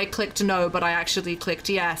thought I clicked no, but I actually clicked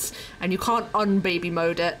yes. And you can't unbaby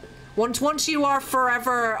mode it. Once you are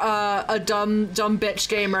forever a dumb bitch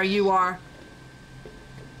gamer, you are...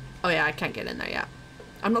 Oh yeah, I can't get in there yet.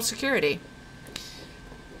 I'm not security.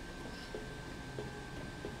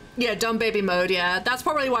 Yeah, dumb baby mode, yeah. That's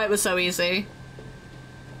probably why it was so easy.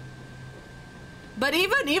 But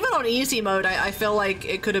even on easy mode, I feel like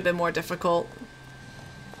it could have been more difficult.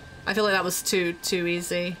 I feel like that was too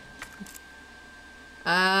easy.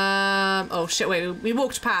 Oh shit, wait, we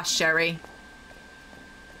walked past Sherry.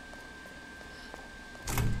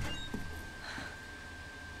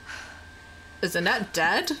 Is Annette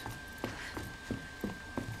dead?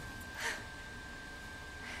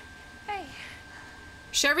 Hey.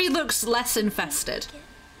 Sherry looks less infested.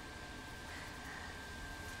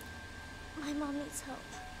 My mom needs help.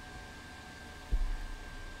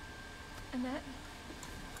 Annette?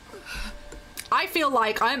 I feel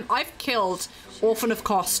like I've killed Orphan of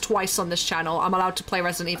Kos twice on this channel. I'm allowed to play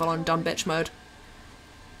Resident Evil on dumb bitch mode.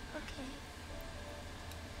 Okay.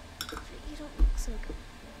 But you don't look so good.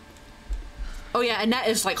 Oh yeah, Annette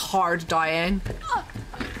is like hard dying.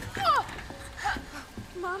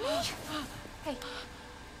 Mommy? Hey,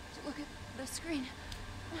 look at the screen.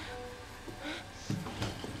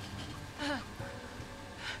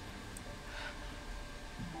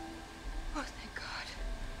 Oh, thank God.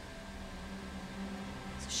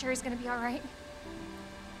 So Sherry's gonna be all right?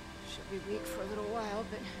 She'll be weak for a little while,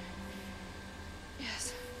 but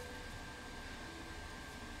yes.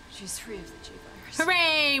 She's free of the G-virus.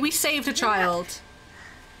 Hooray! We saved a child.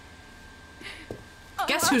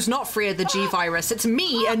 Guess who's not free of the G-virus? It's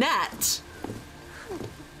me, Annette.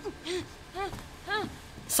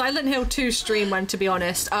 Silent Hill 2 stream when, to be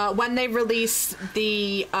honest, when they release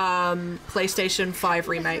the PlayStation 5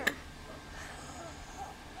 remake.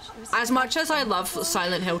 As much as I love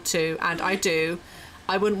Silent Hill 2, and I do,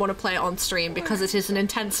 I wouldn't want to play it on stream because it is an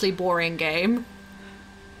intensely boring game.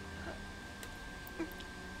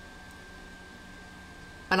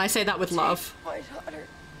 And I say that with love. My daughter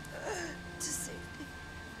to safety.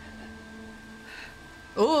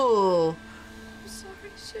 Ooh. I'm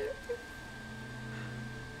sorry, Sherry.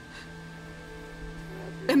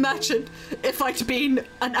 Imagine if I'd been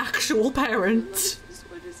an actual parent.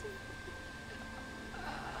 What is it?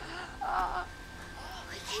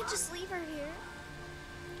 We can't just leave her here.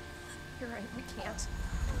 You're right, we can't.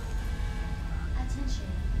 Attention,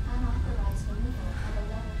 unauthorized removal of a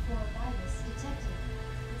level 4 virus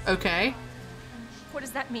Okay. What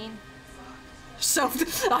does that mean?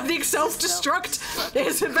 I think self-destruct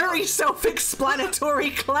is very self-explanatory,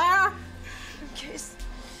 Claire. In case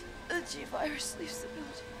the G-virus leaves the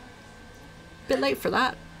building. Bit late for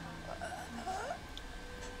that.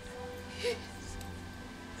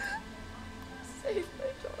 Save my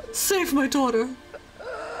daughter. Save my daughter.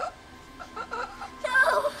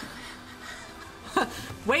 No!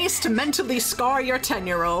 Ways to mentally scar your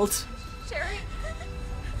 10-year-old. Sherry.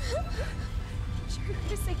 Sherry,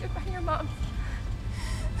 please say goodbye to your mom.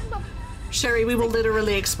 Mom. Sherry, we will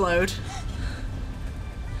literally explode.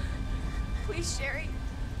 Please, Sherry.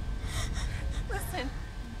 Listen.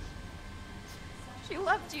 She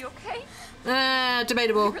loved you, okay?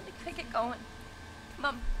 Debatable. We really gotta get going.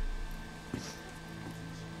 Mom.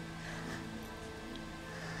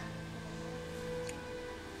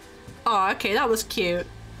 Oh, okay, that was cute.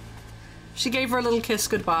 She gave her a little kiss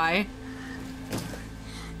goodbye. You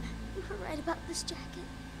were right about this jacket.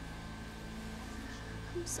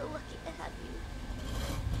 I'm so lucky to have you.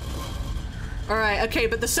 Alright, okay,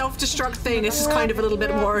 but the self-destruct thing is kind of a little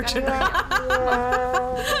bit more.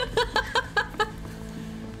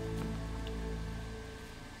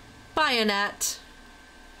 Bye, Annette.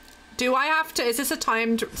 Do I have to? Is this a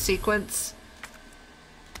timed sequence?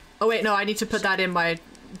 Oh wait, no, I need to put that in my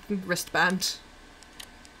wristband.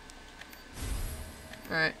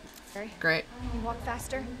 Alright. Great. Can you walk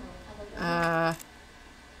faster?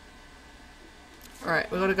 Alright,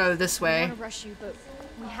 we gotta go this I way. don't want to rush you, but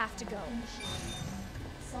we have to go.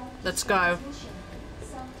 Let's go.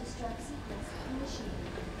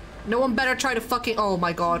 No one better try to fucking— oh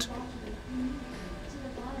my god.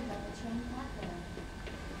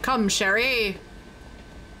 Come, Sherry.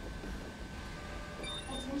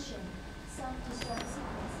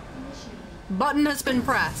 Button has been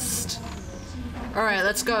pressed. Alright,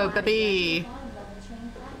 let's go, baby.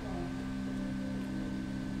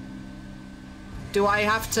 Do I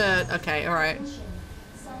have to— okay, alright.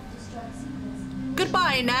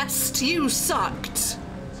 Goodbye, Nest. You sucked.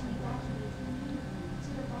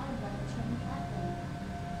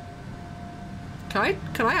 Can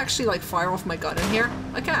I actually like fire off my gun in here?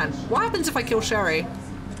 I can. What happens if I kill Sherry?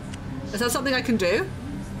 Is that something I can do?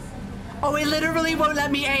 Oh, it literally won't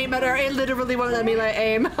let me aim at her. It literally won't let me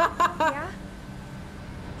aim. Yeah?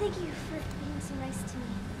 Thank you for being so nice to me.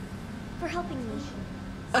 For helping me.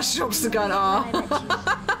 She drops the gun.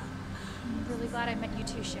 Aw. I'm really glad I met you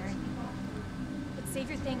too, Sherry. But save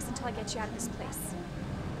your things until I get you out of this place.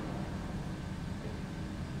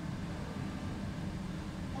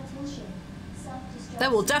 There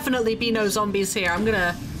will definitely be no zombies here. I'm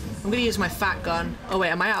gonna use my fat gun. Oh wait,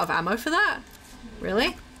 am I out of ammo for that?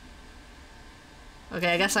 Really?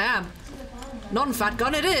 Okay, I guess I am. Non-fat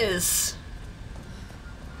gun it is.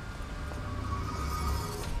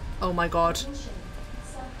 Oh my god.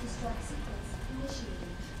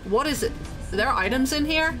 What is it? Are there items in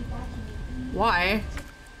here? Why?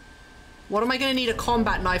 What am I gonna need a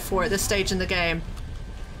combat knife for at this stage in the game?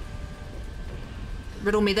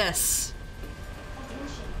 Riddle me this.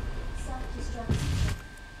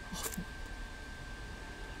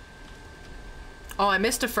 Oh, I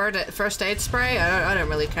missed a first aid spray? I don't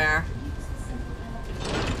really care.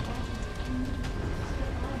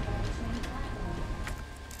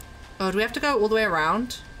 Oh, do we have to go all the way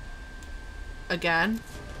around? Again?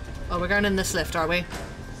 Oh, we're going in this lift, are we?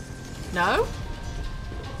 No?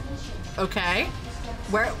 Okay.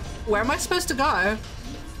 Where am I supposed to go?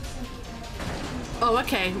 Oh,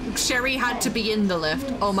 okay. Sherry had to be in the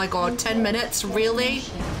lift. Oh my god, 10 minutes? Really?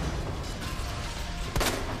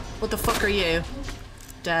 What the fuck are you?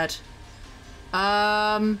 Dead.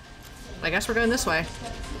 I guess we're going this way.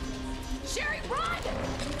 Sherry, run!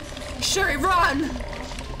 Sherry, run!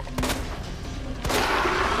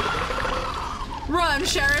 Run,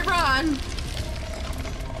 Sherry, run!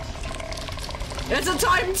 It's a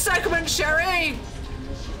timed segment, Sherry!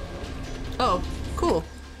 Oh, cool.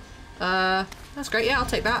 That's great. Yeah, I'll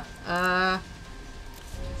take that.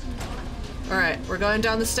 Alright, we're going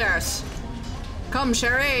down the stairs. Come,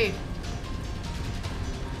 Sherry!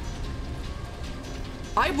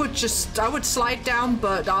 I would slide down,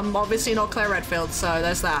 but I'm obviously not Claire Redfield, so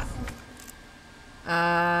there's that.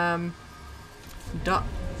 I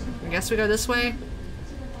guess we go this way?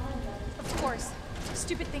 Of course.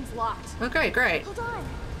 Stupid thing's locked. Okay, great. Hold on.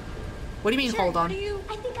 What do you mean, hold on? I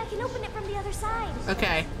think I can open it from the other side.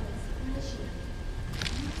 Okay.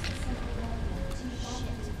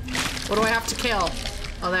 What do I have to kill?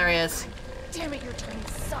 Oh, there he is. Damn it, your turn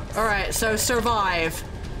sucks. Alright, so survive.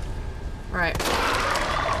 Alright.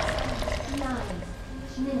 9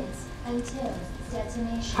 minutes until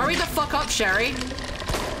detonation. Hurry the fuck up, Sherry.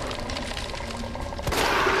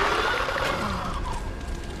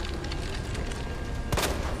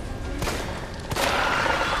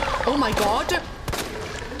 Oh my god.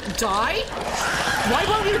 Die? Why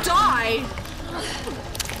won't you die?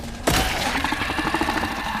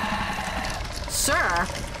 Sir?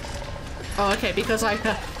 Oh, okay, because I...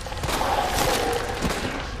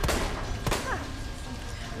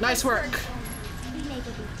 Nice work.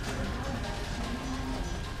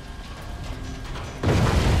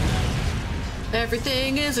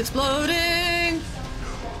 Everything is exploding.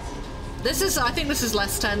 This is, I think this is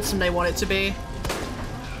less tense than they want it to be.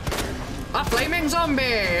 A flaming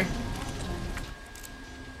zombie.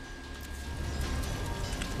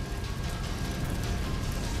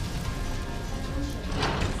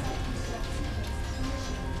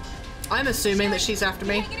 I'm assuming that she's after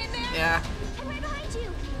me. Yeah. I'm right behind you.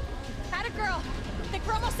 Atta girl. I think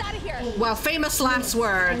we're almost out of here. Well, famous last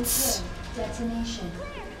words. Detonation.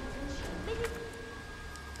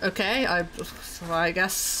 Okay, I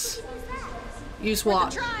guess. Use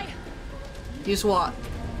what? Try. Use what?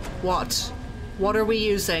 What? What are we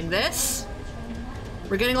using? This?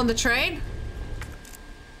 We're getting on the train?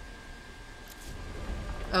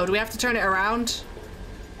 Oh, do we have to turn it around?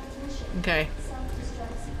 Okay.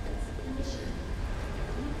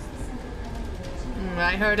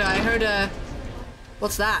 I heard a...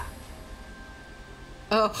 What's that?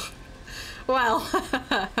 Oh. Well,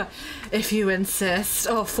 if you insist.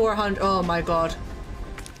 Oh, 400. Oh my god.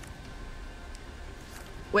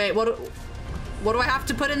 Wait, what do I have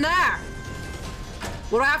to put in there?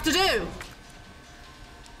 What do I have to do?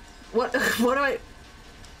 What do I...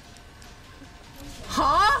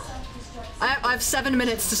 Huh? I have 7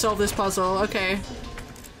 minutes to solve this puzzle. Okay.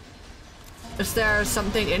 Is there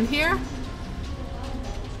something in here?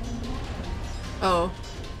 Oh.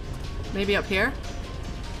 Maybe up here?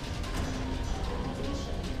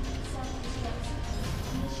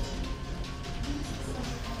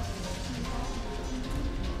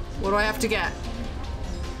 What do I have to get?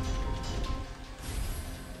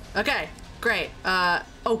 Okay, great.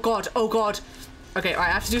 Oh god, oh god. Okay, I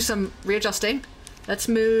have to do some readjusting. Let's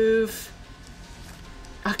move.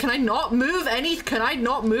 Can I not move any? Can I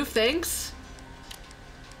not move things?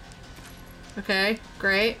 Okay,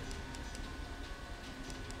 great.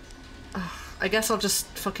 I guess I'll just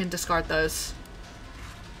fucking discard those.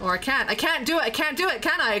 Or I can't. I can't do it. I can't do it,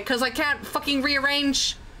 can I? Because I can't fucking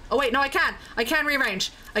rearrange. Oh wait, no, I can. I can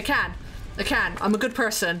rearrange. I can. I can. I'm a good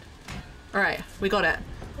person. All right, we got it.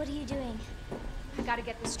 What are you doing? I gotta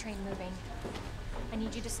get this train moving. I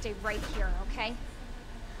need you to stay right here, okay?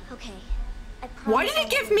 Okay. I promise. Why did it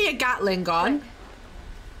give me a Gatling gun?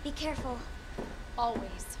 Be careful.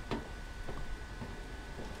 Always.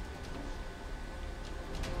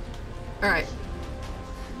 All right.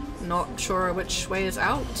 Not sure which way is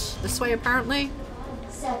out. This way, apparently.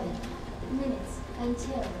 7 minutes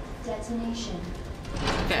until detonation.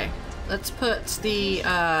 Okay. Let's put the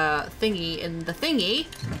thingy in the thingy.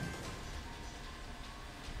 Okay.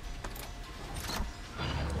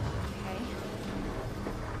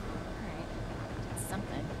 Alright. That's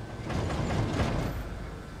something.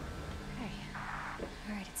 Okay.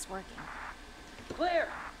 Alright, it's working. Claire!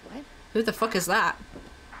 What? Who the fuck is that?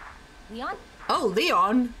 Leon? Oh,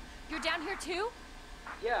 Leon. You're down here too?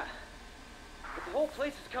 Yeah. But the whole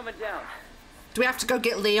place is coming down. Do we have to go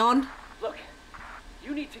get Leon? Look,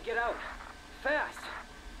 you need to get out. Fast.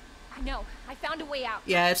 I know. I found a way out.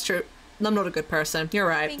 Yeah, it's true. I'm not a good person. You're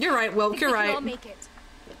right. You're right, Wilk. You're We right. can all make it.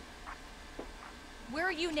 Where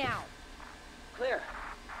are you now? Claire,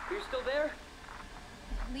 are you still there?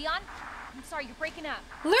 Leon? I'm sorry, you're breaking up.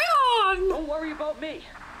 Leon! Don't worry about me.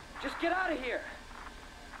 Just get out of here.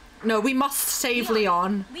 No, we must save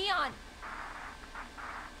Leon. Leon!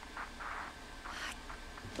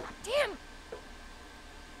 Damn!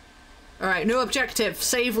 Alright, new objective.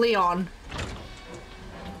 Save Leon.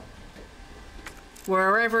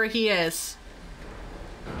 Wherever he is.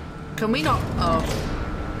 Can we not... Oh.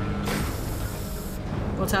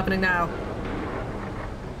 What's happening now?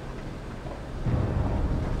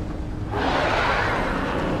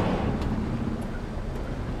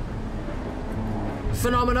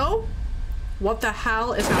 Phenomenal. What the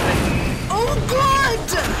hell is happening? Oh, good!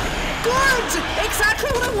 Good! Exactly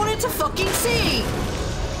what I wanted to fucking see!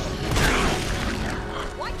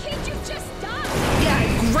 Why can't you just die?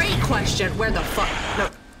 Yeah, great question. Where the fuck? No.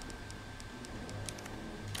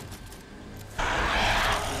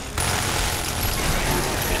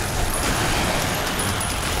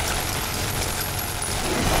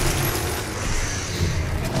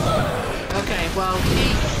 Okay, well,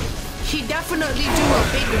 he definitely do a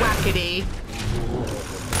big wackety.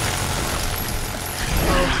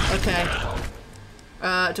 Oh,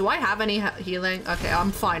 okay. Do I have any healing? Okay,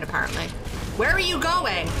 I'm fine apparently. Where are you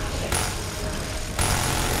going?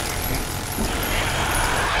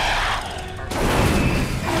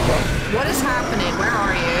 What is happening? Where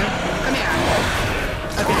are you? Come here.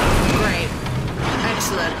 Okay, great.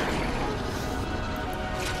 Excellent.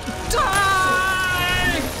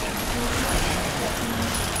 Die!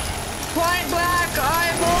 Point blank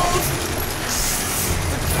eyeballs!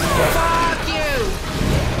 Fuck you!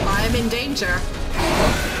 I am in danger.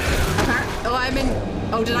 Oh, I'm in...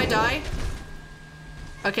 Oh, did I die?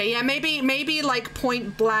 Okay, yeah, maybe like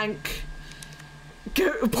point blank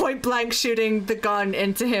shooting the gun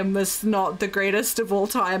into him was not the greatest of all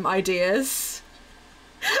time ideas.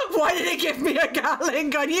 Why did it give me a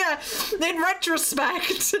Gatling gun? Yeah, in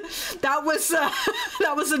retrospect, that was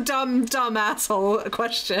a dumb asshole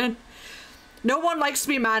question. No one likes to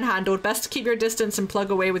be manhandled. Best to keep your distance and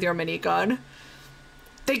plug away with your minigun.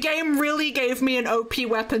 The game really gave me an OP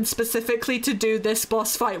weapon specifically to do this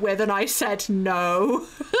boss fight with, and I said no.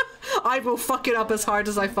 I will fuck it up as hard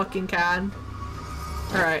as I fucking can.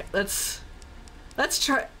 Alright, let's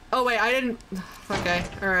try. Oh wait, I didn't. Okay,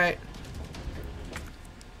 alright.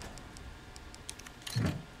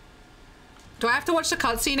 Do I have to watch the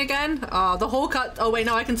cutscene again? Oh, the whole cut. Oh wait,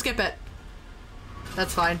 no, I can skip it.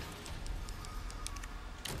 That's fine.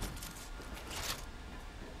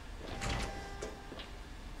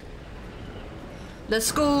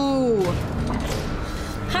 Let's go.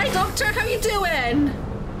 Hi, Doctor. How you doing?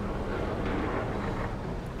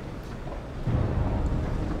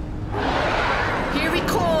 Here we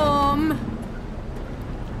come.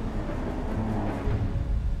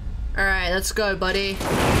 All right, let's go, buddy.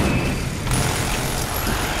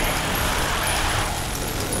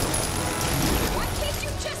 Why can't you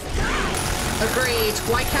just die? Agreed.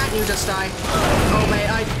 Why can't you just die? Oh wait,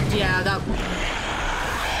 yeah, that.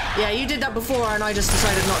 Yeah, you did that before and I just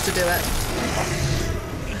decided not to do it.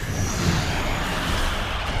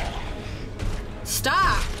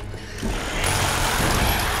 Stop!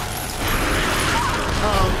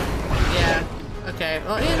 Oh, yeah. Okay,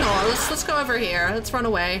 well, you know, let's go over here. Let's run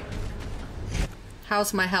away.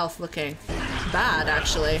 How's my health looking? Bad,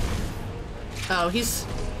 actually. Oh, he's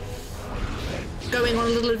going on a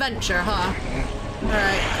little adventure, huh?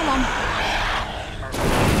 Alright, come on.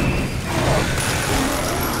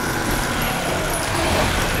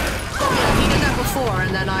 Before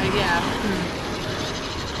and then yeah.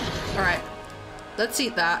 Alright. Let's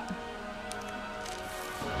eat that.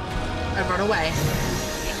 And run away.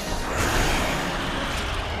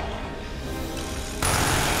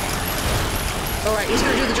 Alright, he's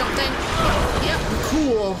gonna do the jump thing. Yep,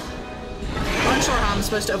 cool. I'm not sure how I'm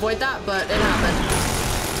supposed to avoid that, but it happened.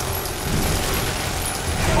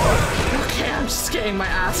 Okay, I'm just getting my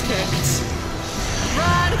ass kicked.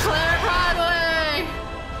 Run, Claire, run away!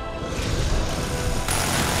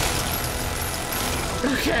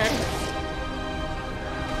 Okay.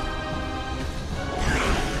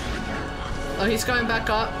 Oh, he's going back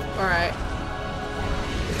up. All right.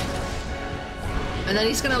 And then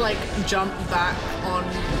he's gonna like jump back on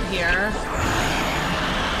here.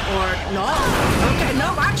 Or not. Okay,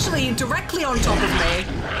 no, actually directly on top of me.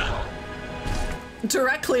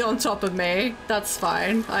 Directly on top of me. That's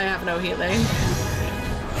fine. I have no healing.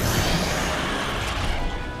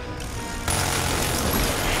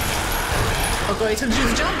 Oh god, he's gonna do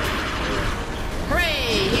the jump.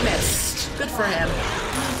 Hooray! He missed. Good for him.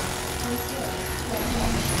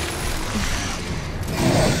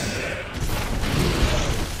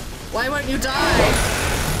 Why won't you die?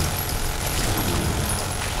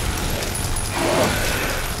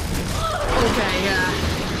 Okay, yeah.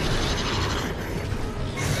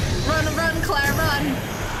 Run, Claire, run!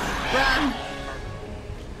 Run!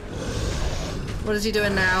 What is he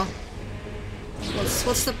doing now?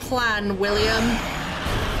 What's the plan, William?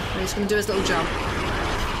 He's gonna do his little jump.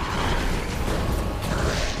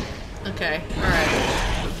 Okay, alright.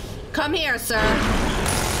 Come here, sir.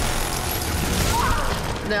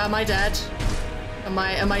 No, am I dead? Am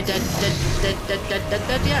I dead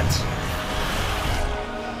yet?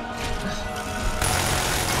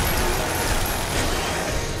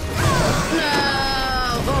 No!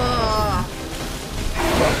 Oh.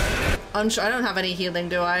 I'm sure I don't have any healing,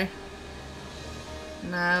 do I?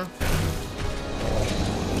 No.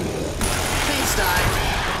 Please die.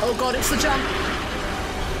 Oh god, it's the jump.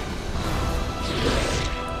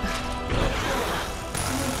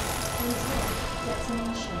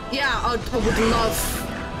 Yeah, I would love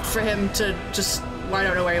for him to just... Well, I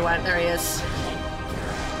don't know where he went. There he is.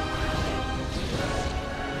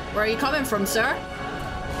 Where are you coming from, sir?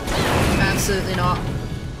 Absolutely not.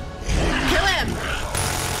 Kill him!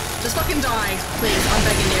 Just fucking die, please. I'm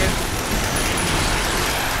begging you.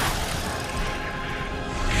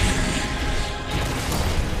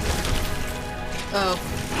 Oh.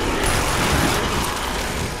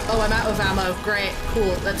 Oh, Oh, I'm out of ammo. Great.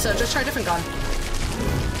 Cool. Let's just try a different gun.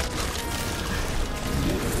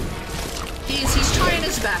 He's trying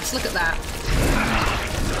his best. Look at that.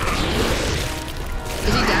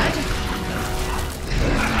 Is he dead?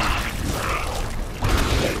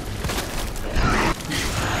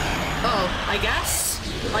 Oh, I guess.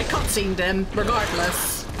 I cutscened him,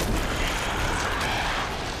 regardless.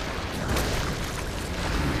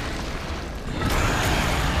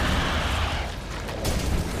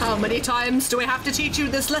 How many times do I have to teach you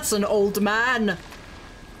this lesson, old man?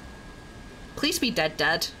 Please be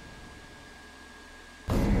dead.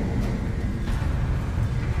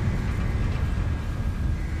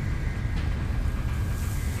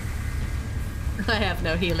 I have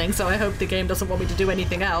no healing, so I hope the game doesn't want me to do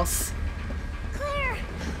anything else. Claire!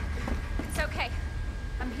 It's okay.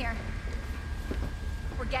 I'm here.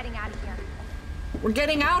 We're getting out of here. We're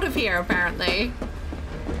getting out of here, apparently.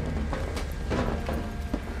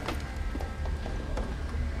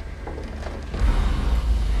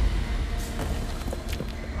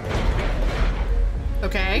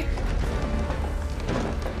 Okay.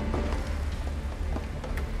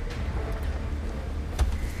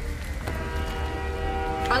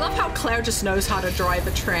 I love how Claire just knows how to drive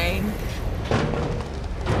a train.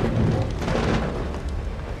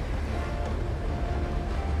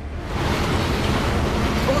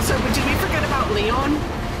 Also, did we forget about Leon?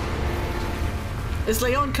 Is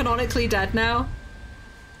Leon canonically dead now?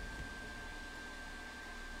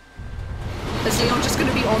 Is Leon just going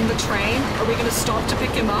to be on the train? Are we going to stop to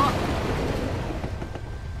pick him up?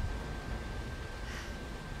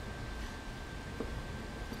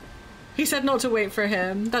 He said not to wait for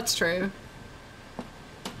him. That's true.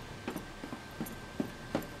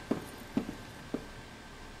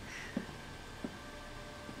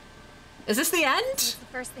 Is this the end? What's the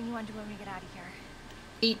first thing you want to do when we get out of here?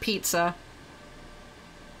 Eat pizza.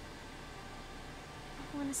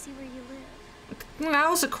 I want to see where you live. That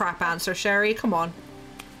was a crap answer, Sherry. Come on.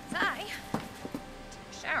 I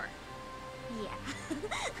shower. Yeah.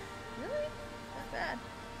 Really? Not bad.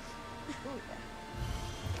 Really bad.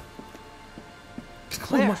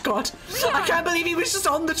 Oh my god. Leon! I can't believe he was just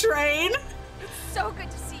on the train. It's so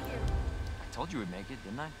good to see you. I told you we'd make it,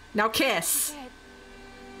 didn't I? Now kiss. Good.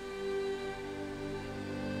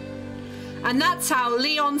 And that's how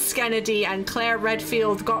Leon Skennedy and Claire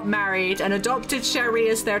Redfield got married and adopted Sherry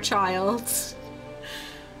as their child.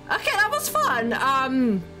 Okay, that was fun.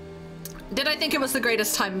 Did I think it was the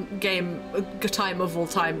greatest time of all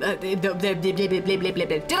time? Did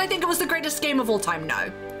I think it was the greatest game of all time?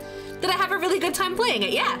 No. Did I have a really good time playing it?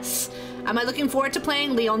 Yes. Am I looking forward to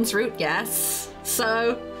playing Leon's Route? Yes.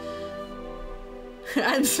 So...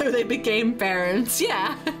 and so they became parents.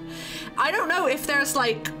 Yeah. I don't know if there's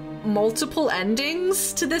like multiple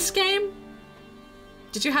endings to this game.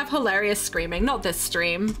 Did you have hilarious screaming? Not this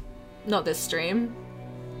stream. Not this stream.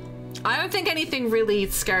 I don't think anything really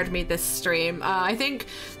scared me this stream. I think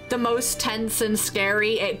the most tense and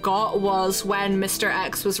scary it got was when Mr.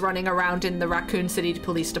 X was running around in the Raccoon City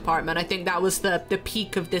Police Department. I think that was the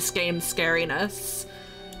peak of this game's scariness.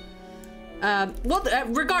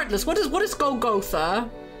 Regardless, what is Golgotha?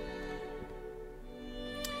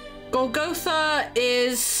 Golgotha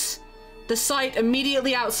is the site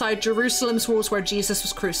immediately outside Jerusalem's walls where Jesus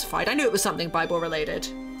was crucified. I knew it was something Bible related.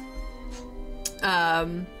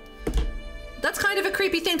 That's kind of a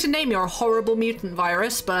creepy thing to name your horrible mutant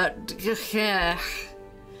virus, but yeah.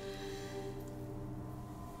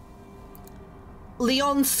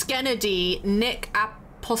 Leon Skennedy, Nick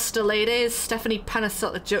Apostolides, Stephanie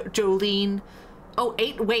Panasella, Jolene. Oh,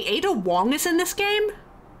 wait, Ada Wong is in this game?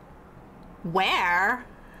 Where?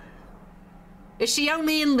 Is she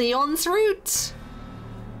only in Leon's Route?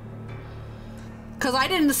 Because I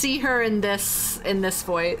didn't see her in this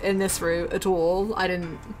route at all. I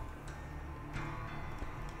didn't.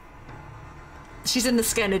 She's in the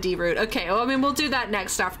Skennedy route. Okay, well, I mean, we'll do that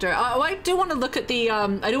next after. I do want to look at the I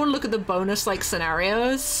do want to look at the bonus like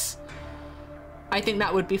scenarios. I think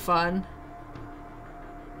that would be fun.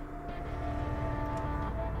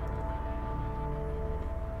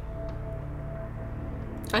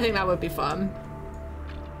 I think that would be fun.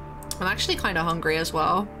 I'm actually kind of hungry as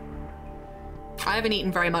well. I haven't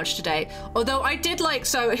eaten very much today. Although I did like,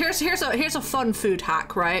 so here's a fun food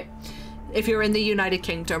hack, right? If you're in the United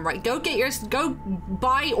Kingdom, right? Go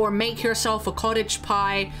buy or make yourself a cottage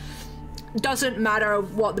pie. Doesn't matter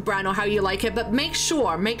what the brand or how you like it, but make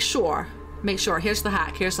sure. Here's the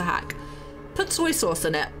hack. Put soy sauce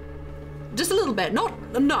in it. Just a little bit, not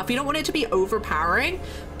enough. You don't want it to be overpowering,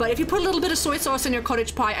 but if you put a little bit of soy sauce in your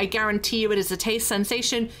cottage pie, I guarantee you it is a taste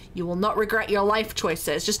sensation. You will not regret your life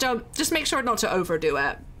choices. Just make sure not to overdo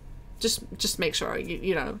it. Just make sure,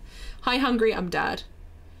 you know. Hi, hungry, I'm dead.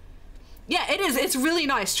 Yeah, it is. It's really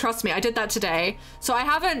nice. Trust me. I did that today. So I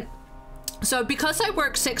haven't... So because I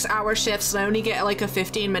work 6-hour shifts and I only get like a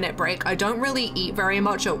 15-minute break, I don't really eat very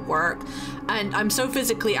much at work. And I'm so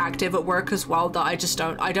physically active at work as well that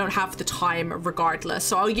I don't have the time regardless.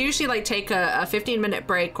 So I'll usually like take a 15-minute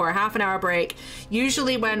break or a half an hour break,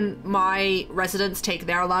 usually when my residents take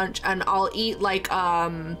their lunch, and I'll eat like,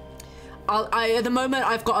 at the moment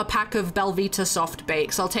I've got a pack of Belvita soft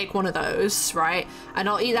bakes. I'll take one of those, right? And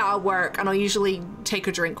I'll eat that at work, and I'll usually take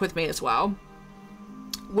a drink with me as well.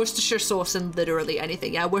 Worcestershire sauce and literally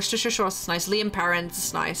anything. Yeah, Worcestershire sauce is nice. Liam Perrins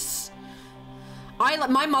is nice.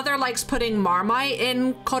 My mother likes putting Marmite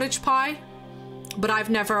in cottage pie, but I've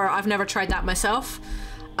never tried that myself.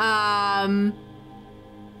 So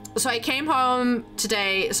I came home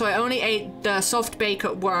today, so I only ate the soft bake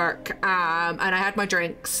at work, and I had my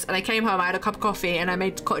drinks, and I came home, I had a cup of coffee, and I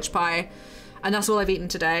made cottage pie, and that's all I've eaten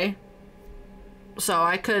today. So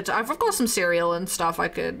I've got some cereal and stuff I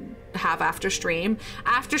could have after stream.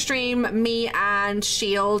 After stream, me and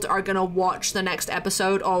Shield are gonna watch the next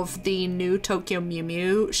episode of the new Tokyo Mew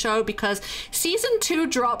Mew show, because season 2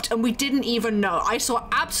 dropped and we didn't even know. I saw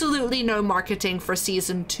absolutely no marketing for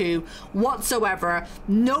season 2 whatsoever.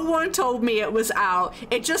 No one told me it was out.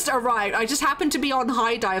 It just arrived. I just happened to be on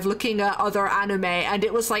High Dive looking at other anime, and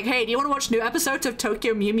it was like, hey, do you want to watch new episodes of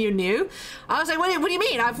Tokyo Mew Mew New? I was like, what do you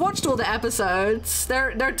mean? I've watched all the episodes.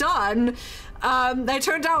 They're done. It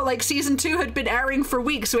turned out like season 2 had been airing for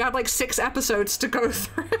weeks, so we had like 6 episodes to go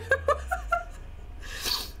through.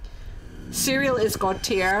 Cereal is god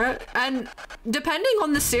tier, and depending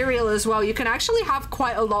on the cereal as well, you can actually have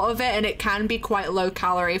quite a lot of it, and it can be quite low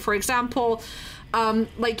calorie. For example,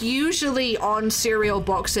 like usually on cereal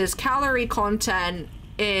boxes, calorie content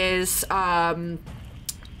is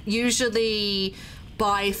usually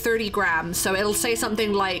by 30 grams, so it'll say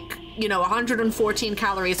something like, you know, 114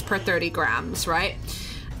 calories per 30 grams, right?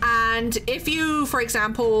 And if you, for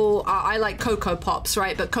example, I like Cocoa Pops,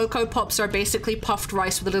 right? But Cocoa Pops are basically puffed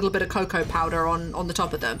rice with a little bit of cocoa powder on the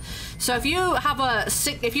top of them. So if you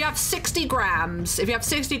have 60 grams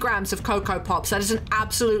of Cocoa Pops, that is an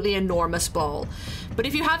absolutely enormous bowl. But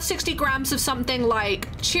if you have 60 grams of something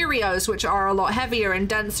like Cheerios, which are a lot heavier and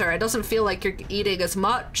denser, it doesn't feel like you're eating as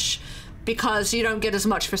much because you don't get as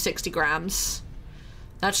much for 60 grams.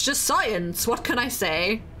 That's just science. What can I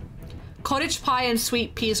say? Cottage pie and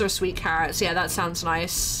sweet peas or sweet carrots. Yeah, that sounds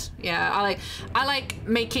nice. Yeah, I like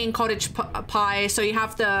making cottage pie. So you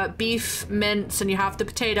have the beef mince and you have the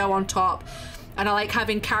potato on top. And I like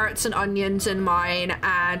having carrots and onions in mine.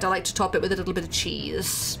 And I like to top it with a little bit of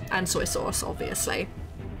cheese and soy sauce, obviously.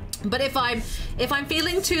 But if I'm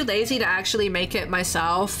feeling too lazy to actually make it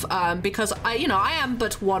myself, because I am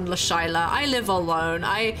but one Lashyla. I live alone.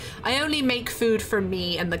 I only make food for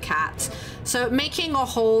me and the cat. So making a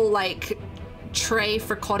whole like tray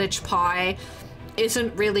for cottage pie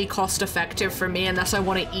isn't really cost effective for me unless I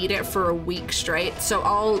want to eat it for a week straight. So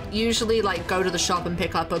I'll usually like go to the shop and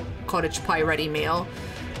pick up a cottage pie ready meal.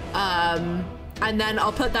 And then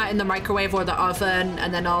I'll put that in the microwave or the oven,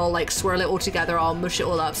 and then I'll like swirl it all together. I'll mush it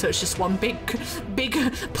all up so it's just one big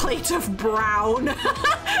plate of brown.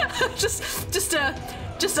 just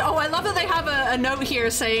oh, I love that they have a note here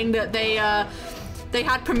saying that they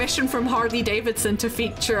had permission from Harley Davidson to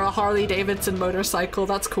feature a Harley Davidson motorcycle.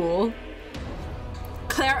 That's cool.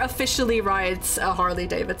 Claire officially rides a Harley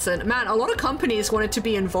Davidson. Man, a lot of companies wanted to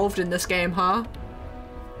be involved in this game, huh?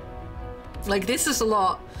 Like, this is a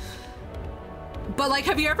lot. But like,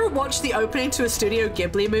 have you ever watched the opening to a Studio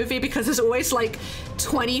Ghibli movie? Because there's always like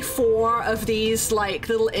 24 of these like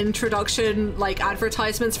little introduction like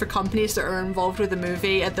advertisements for companies that are involved with the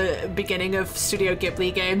movie at the beginning of Studio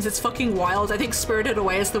Ghibli games. It's fucking wild. I think Spirited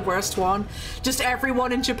Away is the worst one. Just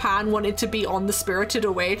everyone in Japan wanted to be on the Spirited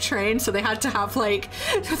Away train, so they had to have like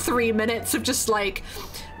 3 minutes of just like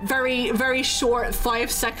very, very short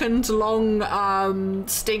 5-second long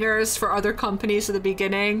stingers for other companies at the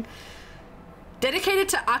beginning. Dedicated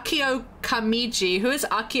to Akio Kamiji. Who is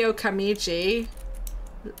Akio Kamiji?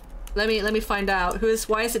 Let me find out. Where's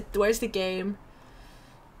the game?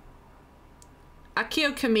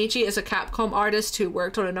 Akio Kamiji is a Capcom artist who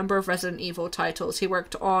worked on a number of Resident Evil titles. He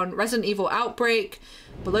worked on Resident Evil Outbreak,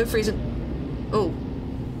 Below Freezing... Oh.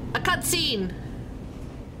 A cutscene!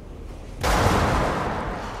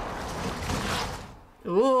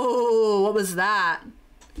 Ooh, what was that?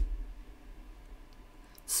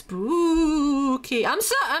 Spooky. I'm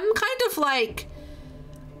kind of like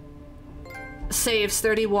saves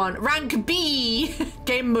 31 rank B.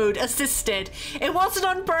 game mode, assisted. It wasn't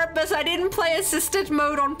on purpose. I didn't play assisted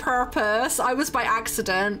mode on purpose. I was by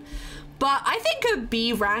accident. But I think a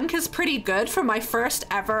B rank is pretty good for my first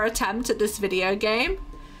ever attempt at this video game.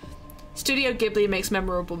 Studio Ghibli makes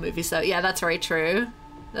memorable movies though. Yeah, that's very true.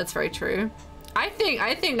 That's very true. I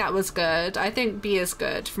think that was good. I think B is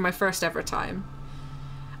good for my first ever time.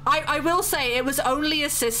 I will say it was only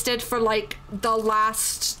assisted for like the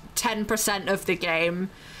last 10% of the game.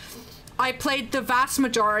 I played the vast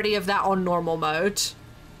majority of that on normal mode.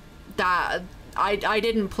 That I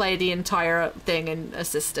didn't play the entire thing in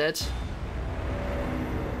assisted.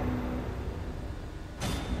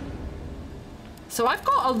 So I've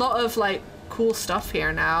got a lot of like cool stuff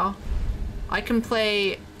here now. I can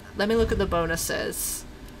play, let me look at the bonuses.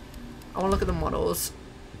 I want to look at the models.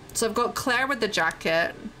 So I've got Claire with the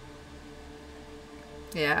jacket.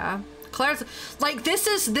 Yeah. Claire's like, this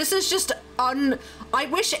is just I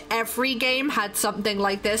wish every game had something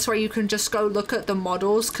like this where you can just go look at the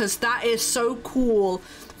models, because that is so cool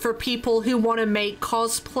for people who want to make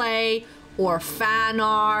cosplay or fan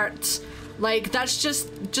art. Like, that's just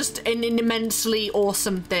an immensely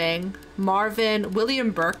awesome thing. Marvin,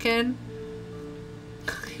 William Birkin.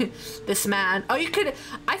 This man. Oh, you could,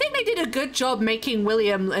 I think they did a good job making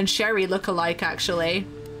William and Sherry look alike, actually.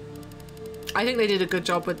 I think they did a good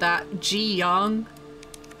job with that. Ji Young.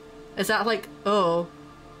 Is that like, oh.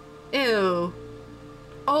 Ew.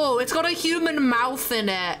 Oh, it's got a human mouth in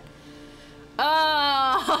it.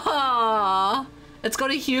 Ah, it's got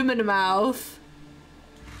a human mouth.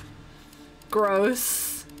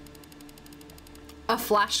 Gross. A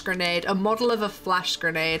flash grenade. A model of a flash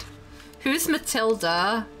grenade. Who's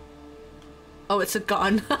Matilda? Oh, it's a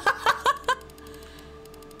gun.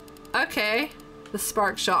 Okay. The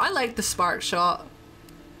spark shot. I like the spark shot.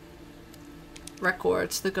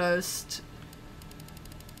 Records. The ghost.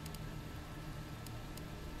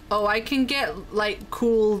 Oh, I can get like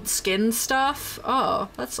cool skin stuff. Oh,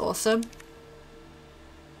 that's awesome.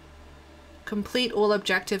 Complete all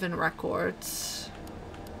objective and records.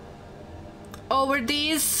 Oh, are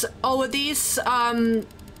these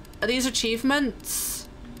achievements?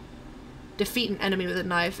 Defeat an enemy with a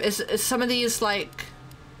knife. Is some of these like,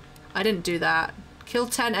 I didn't do that. Kill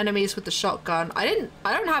 10 enemies with the shotgun. didn't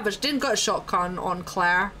got a shotgun on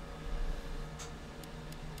Claire.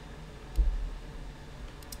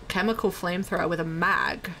 Chemical flamethrower with a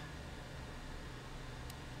mag.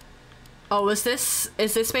 Oh, is this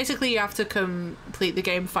basically you have to complete the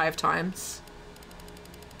game 5 times?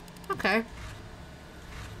 Okay.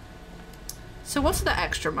 So what's the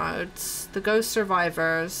extra modes? The ghost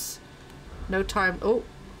survivors. No time. Oh.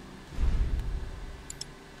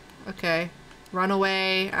 Okay.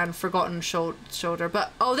 Runaway and forgotten shoulder.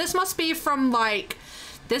 But oh, this must be from like,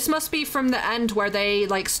 this must be from the end where they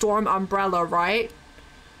like storm Umbrella, right?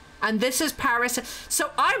 And this is Paris.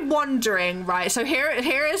 So I'm wondering, right? So here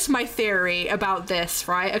is my theory about this,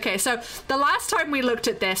 right? Okay, so the last time we looked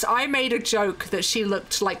at this, I made a joke that she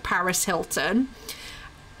looked like Paris Hilton.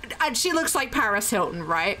 And she looks like Paris Hilton,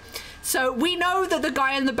 right? So we know that the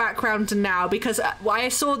guy in the background now, because I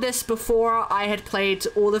saw this before I had played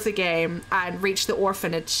all of the game and reached the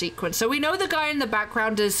orphanage sequence. So we know the guy in the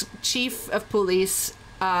background is Chief of Police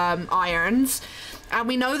Irons. And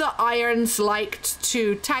we know that Irons liked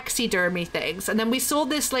to taxidermy things. And then we saw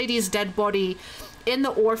this lady's dead body in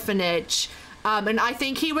the orphanage. And I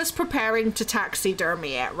think he was preparing to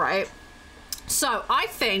taxidermy it, right? So I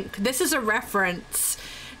think this is a reference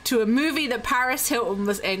to a movie that Paris Hilton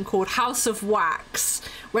was in called House of Wax,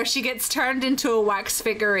 where she gets turned into a wax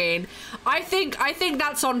figurine. I think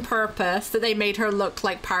that's on purpose, that they made her look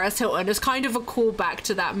like Paris Hilton. It's kind of a callback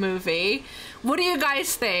to that movie. What do you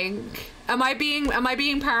guys think? Am I being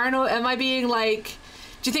paranoid? Am I being like,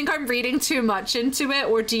 do you think I'm reading too much into it,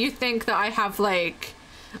 or do you think that I have like,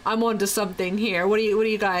 I'm onto something here? What do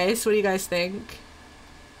you guys think?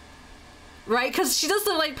 Right, because she does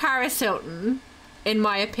look like Paris Hilton. In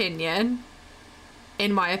my opinion.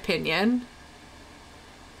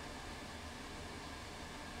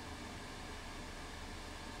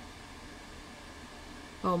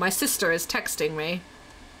 Oh, my sister is texting me.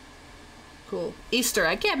 Cool. Easter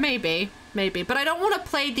egg. Yeah, maybe. But I don't want to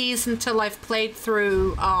play these until I've played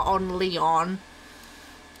through on Leon.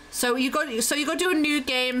 So you go do a new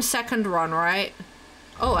game, second run, right?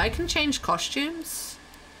 Oh, I can change costumes?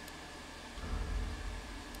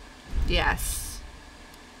 Yes.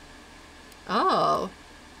 Oh,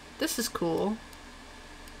 this is cool.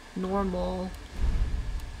 Normal.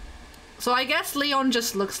 So I guess Leon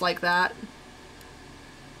just looks like that.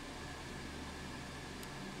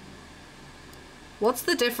 What's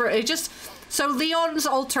the difference? It just... So Leon's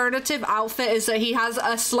alternative outfit is that he has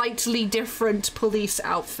a slightly different police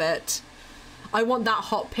outfit. I want that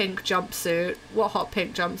hot pink jumpsuit. What hot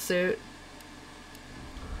pink jumpsuit?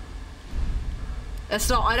 It's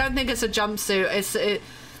not. I don't think it's a jumpsuit.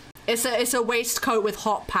 It's a waistcoat with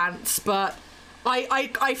hot pants. But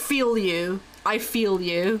I feel you. I feel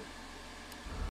you.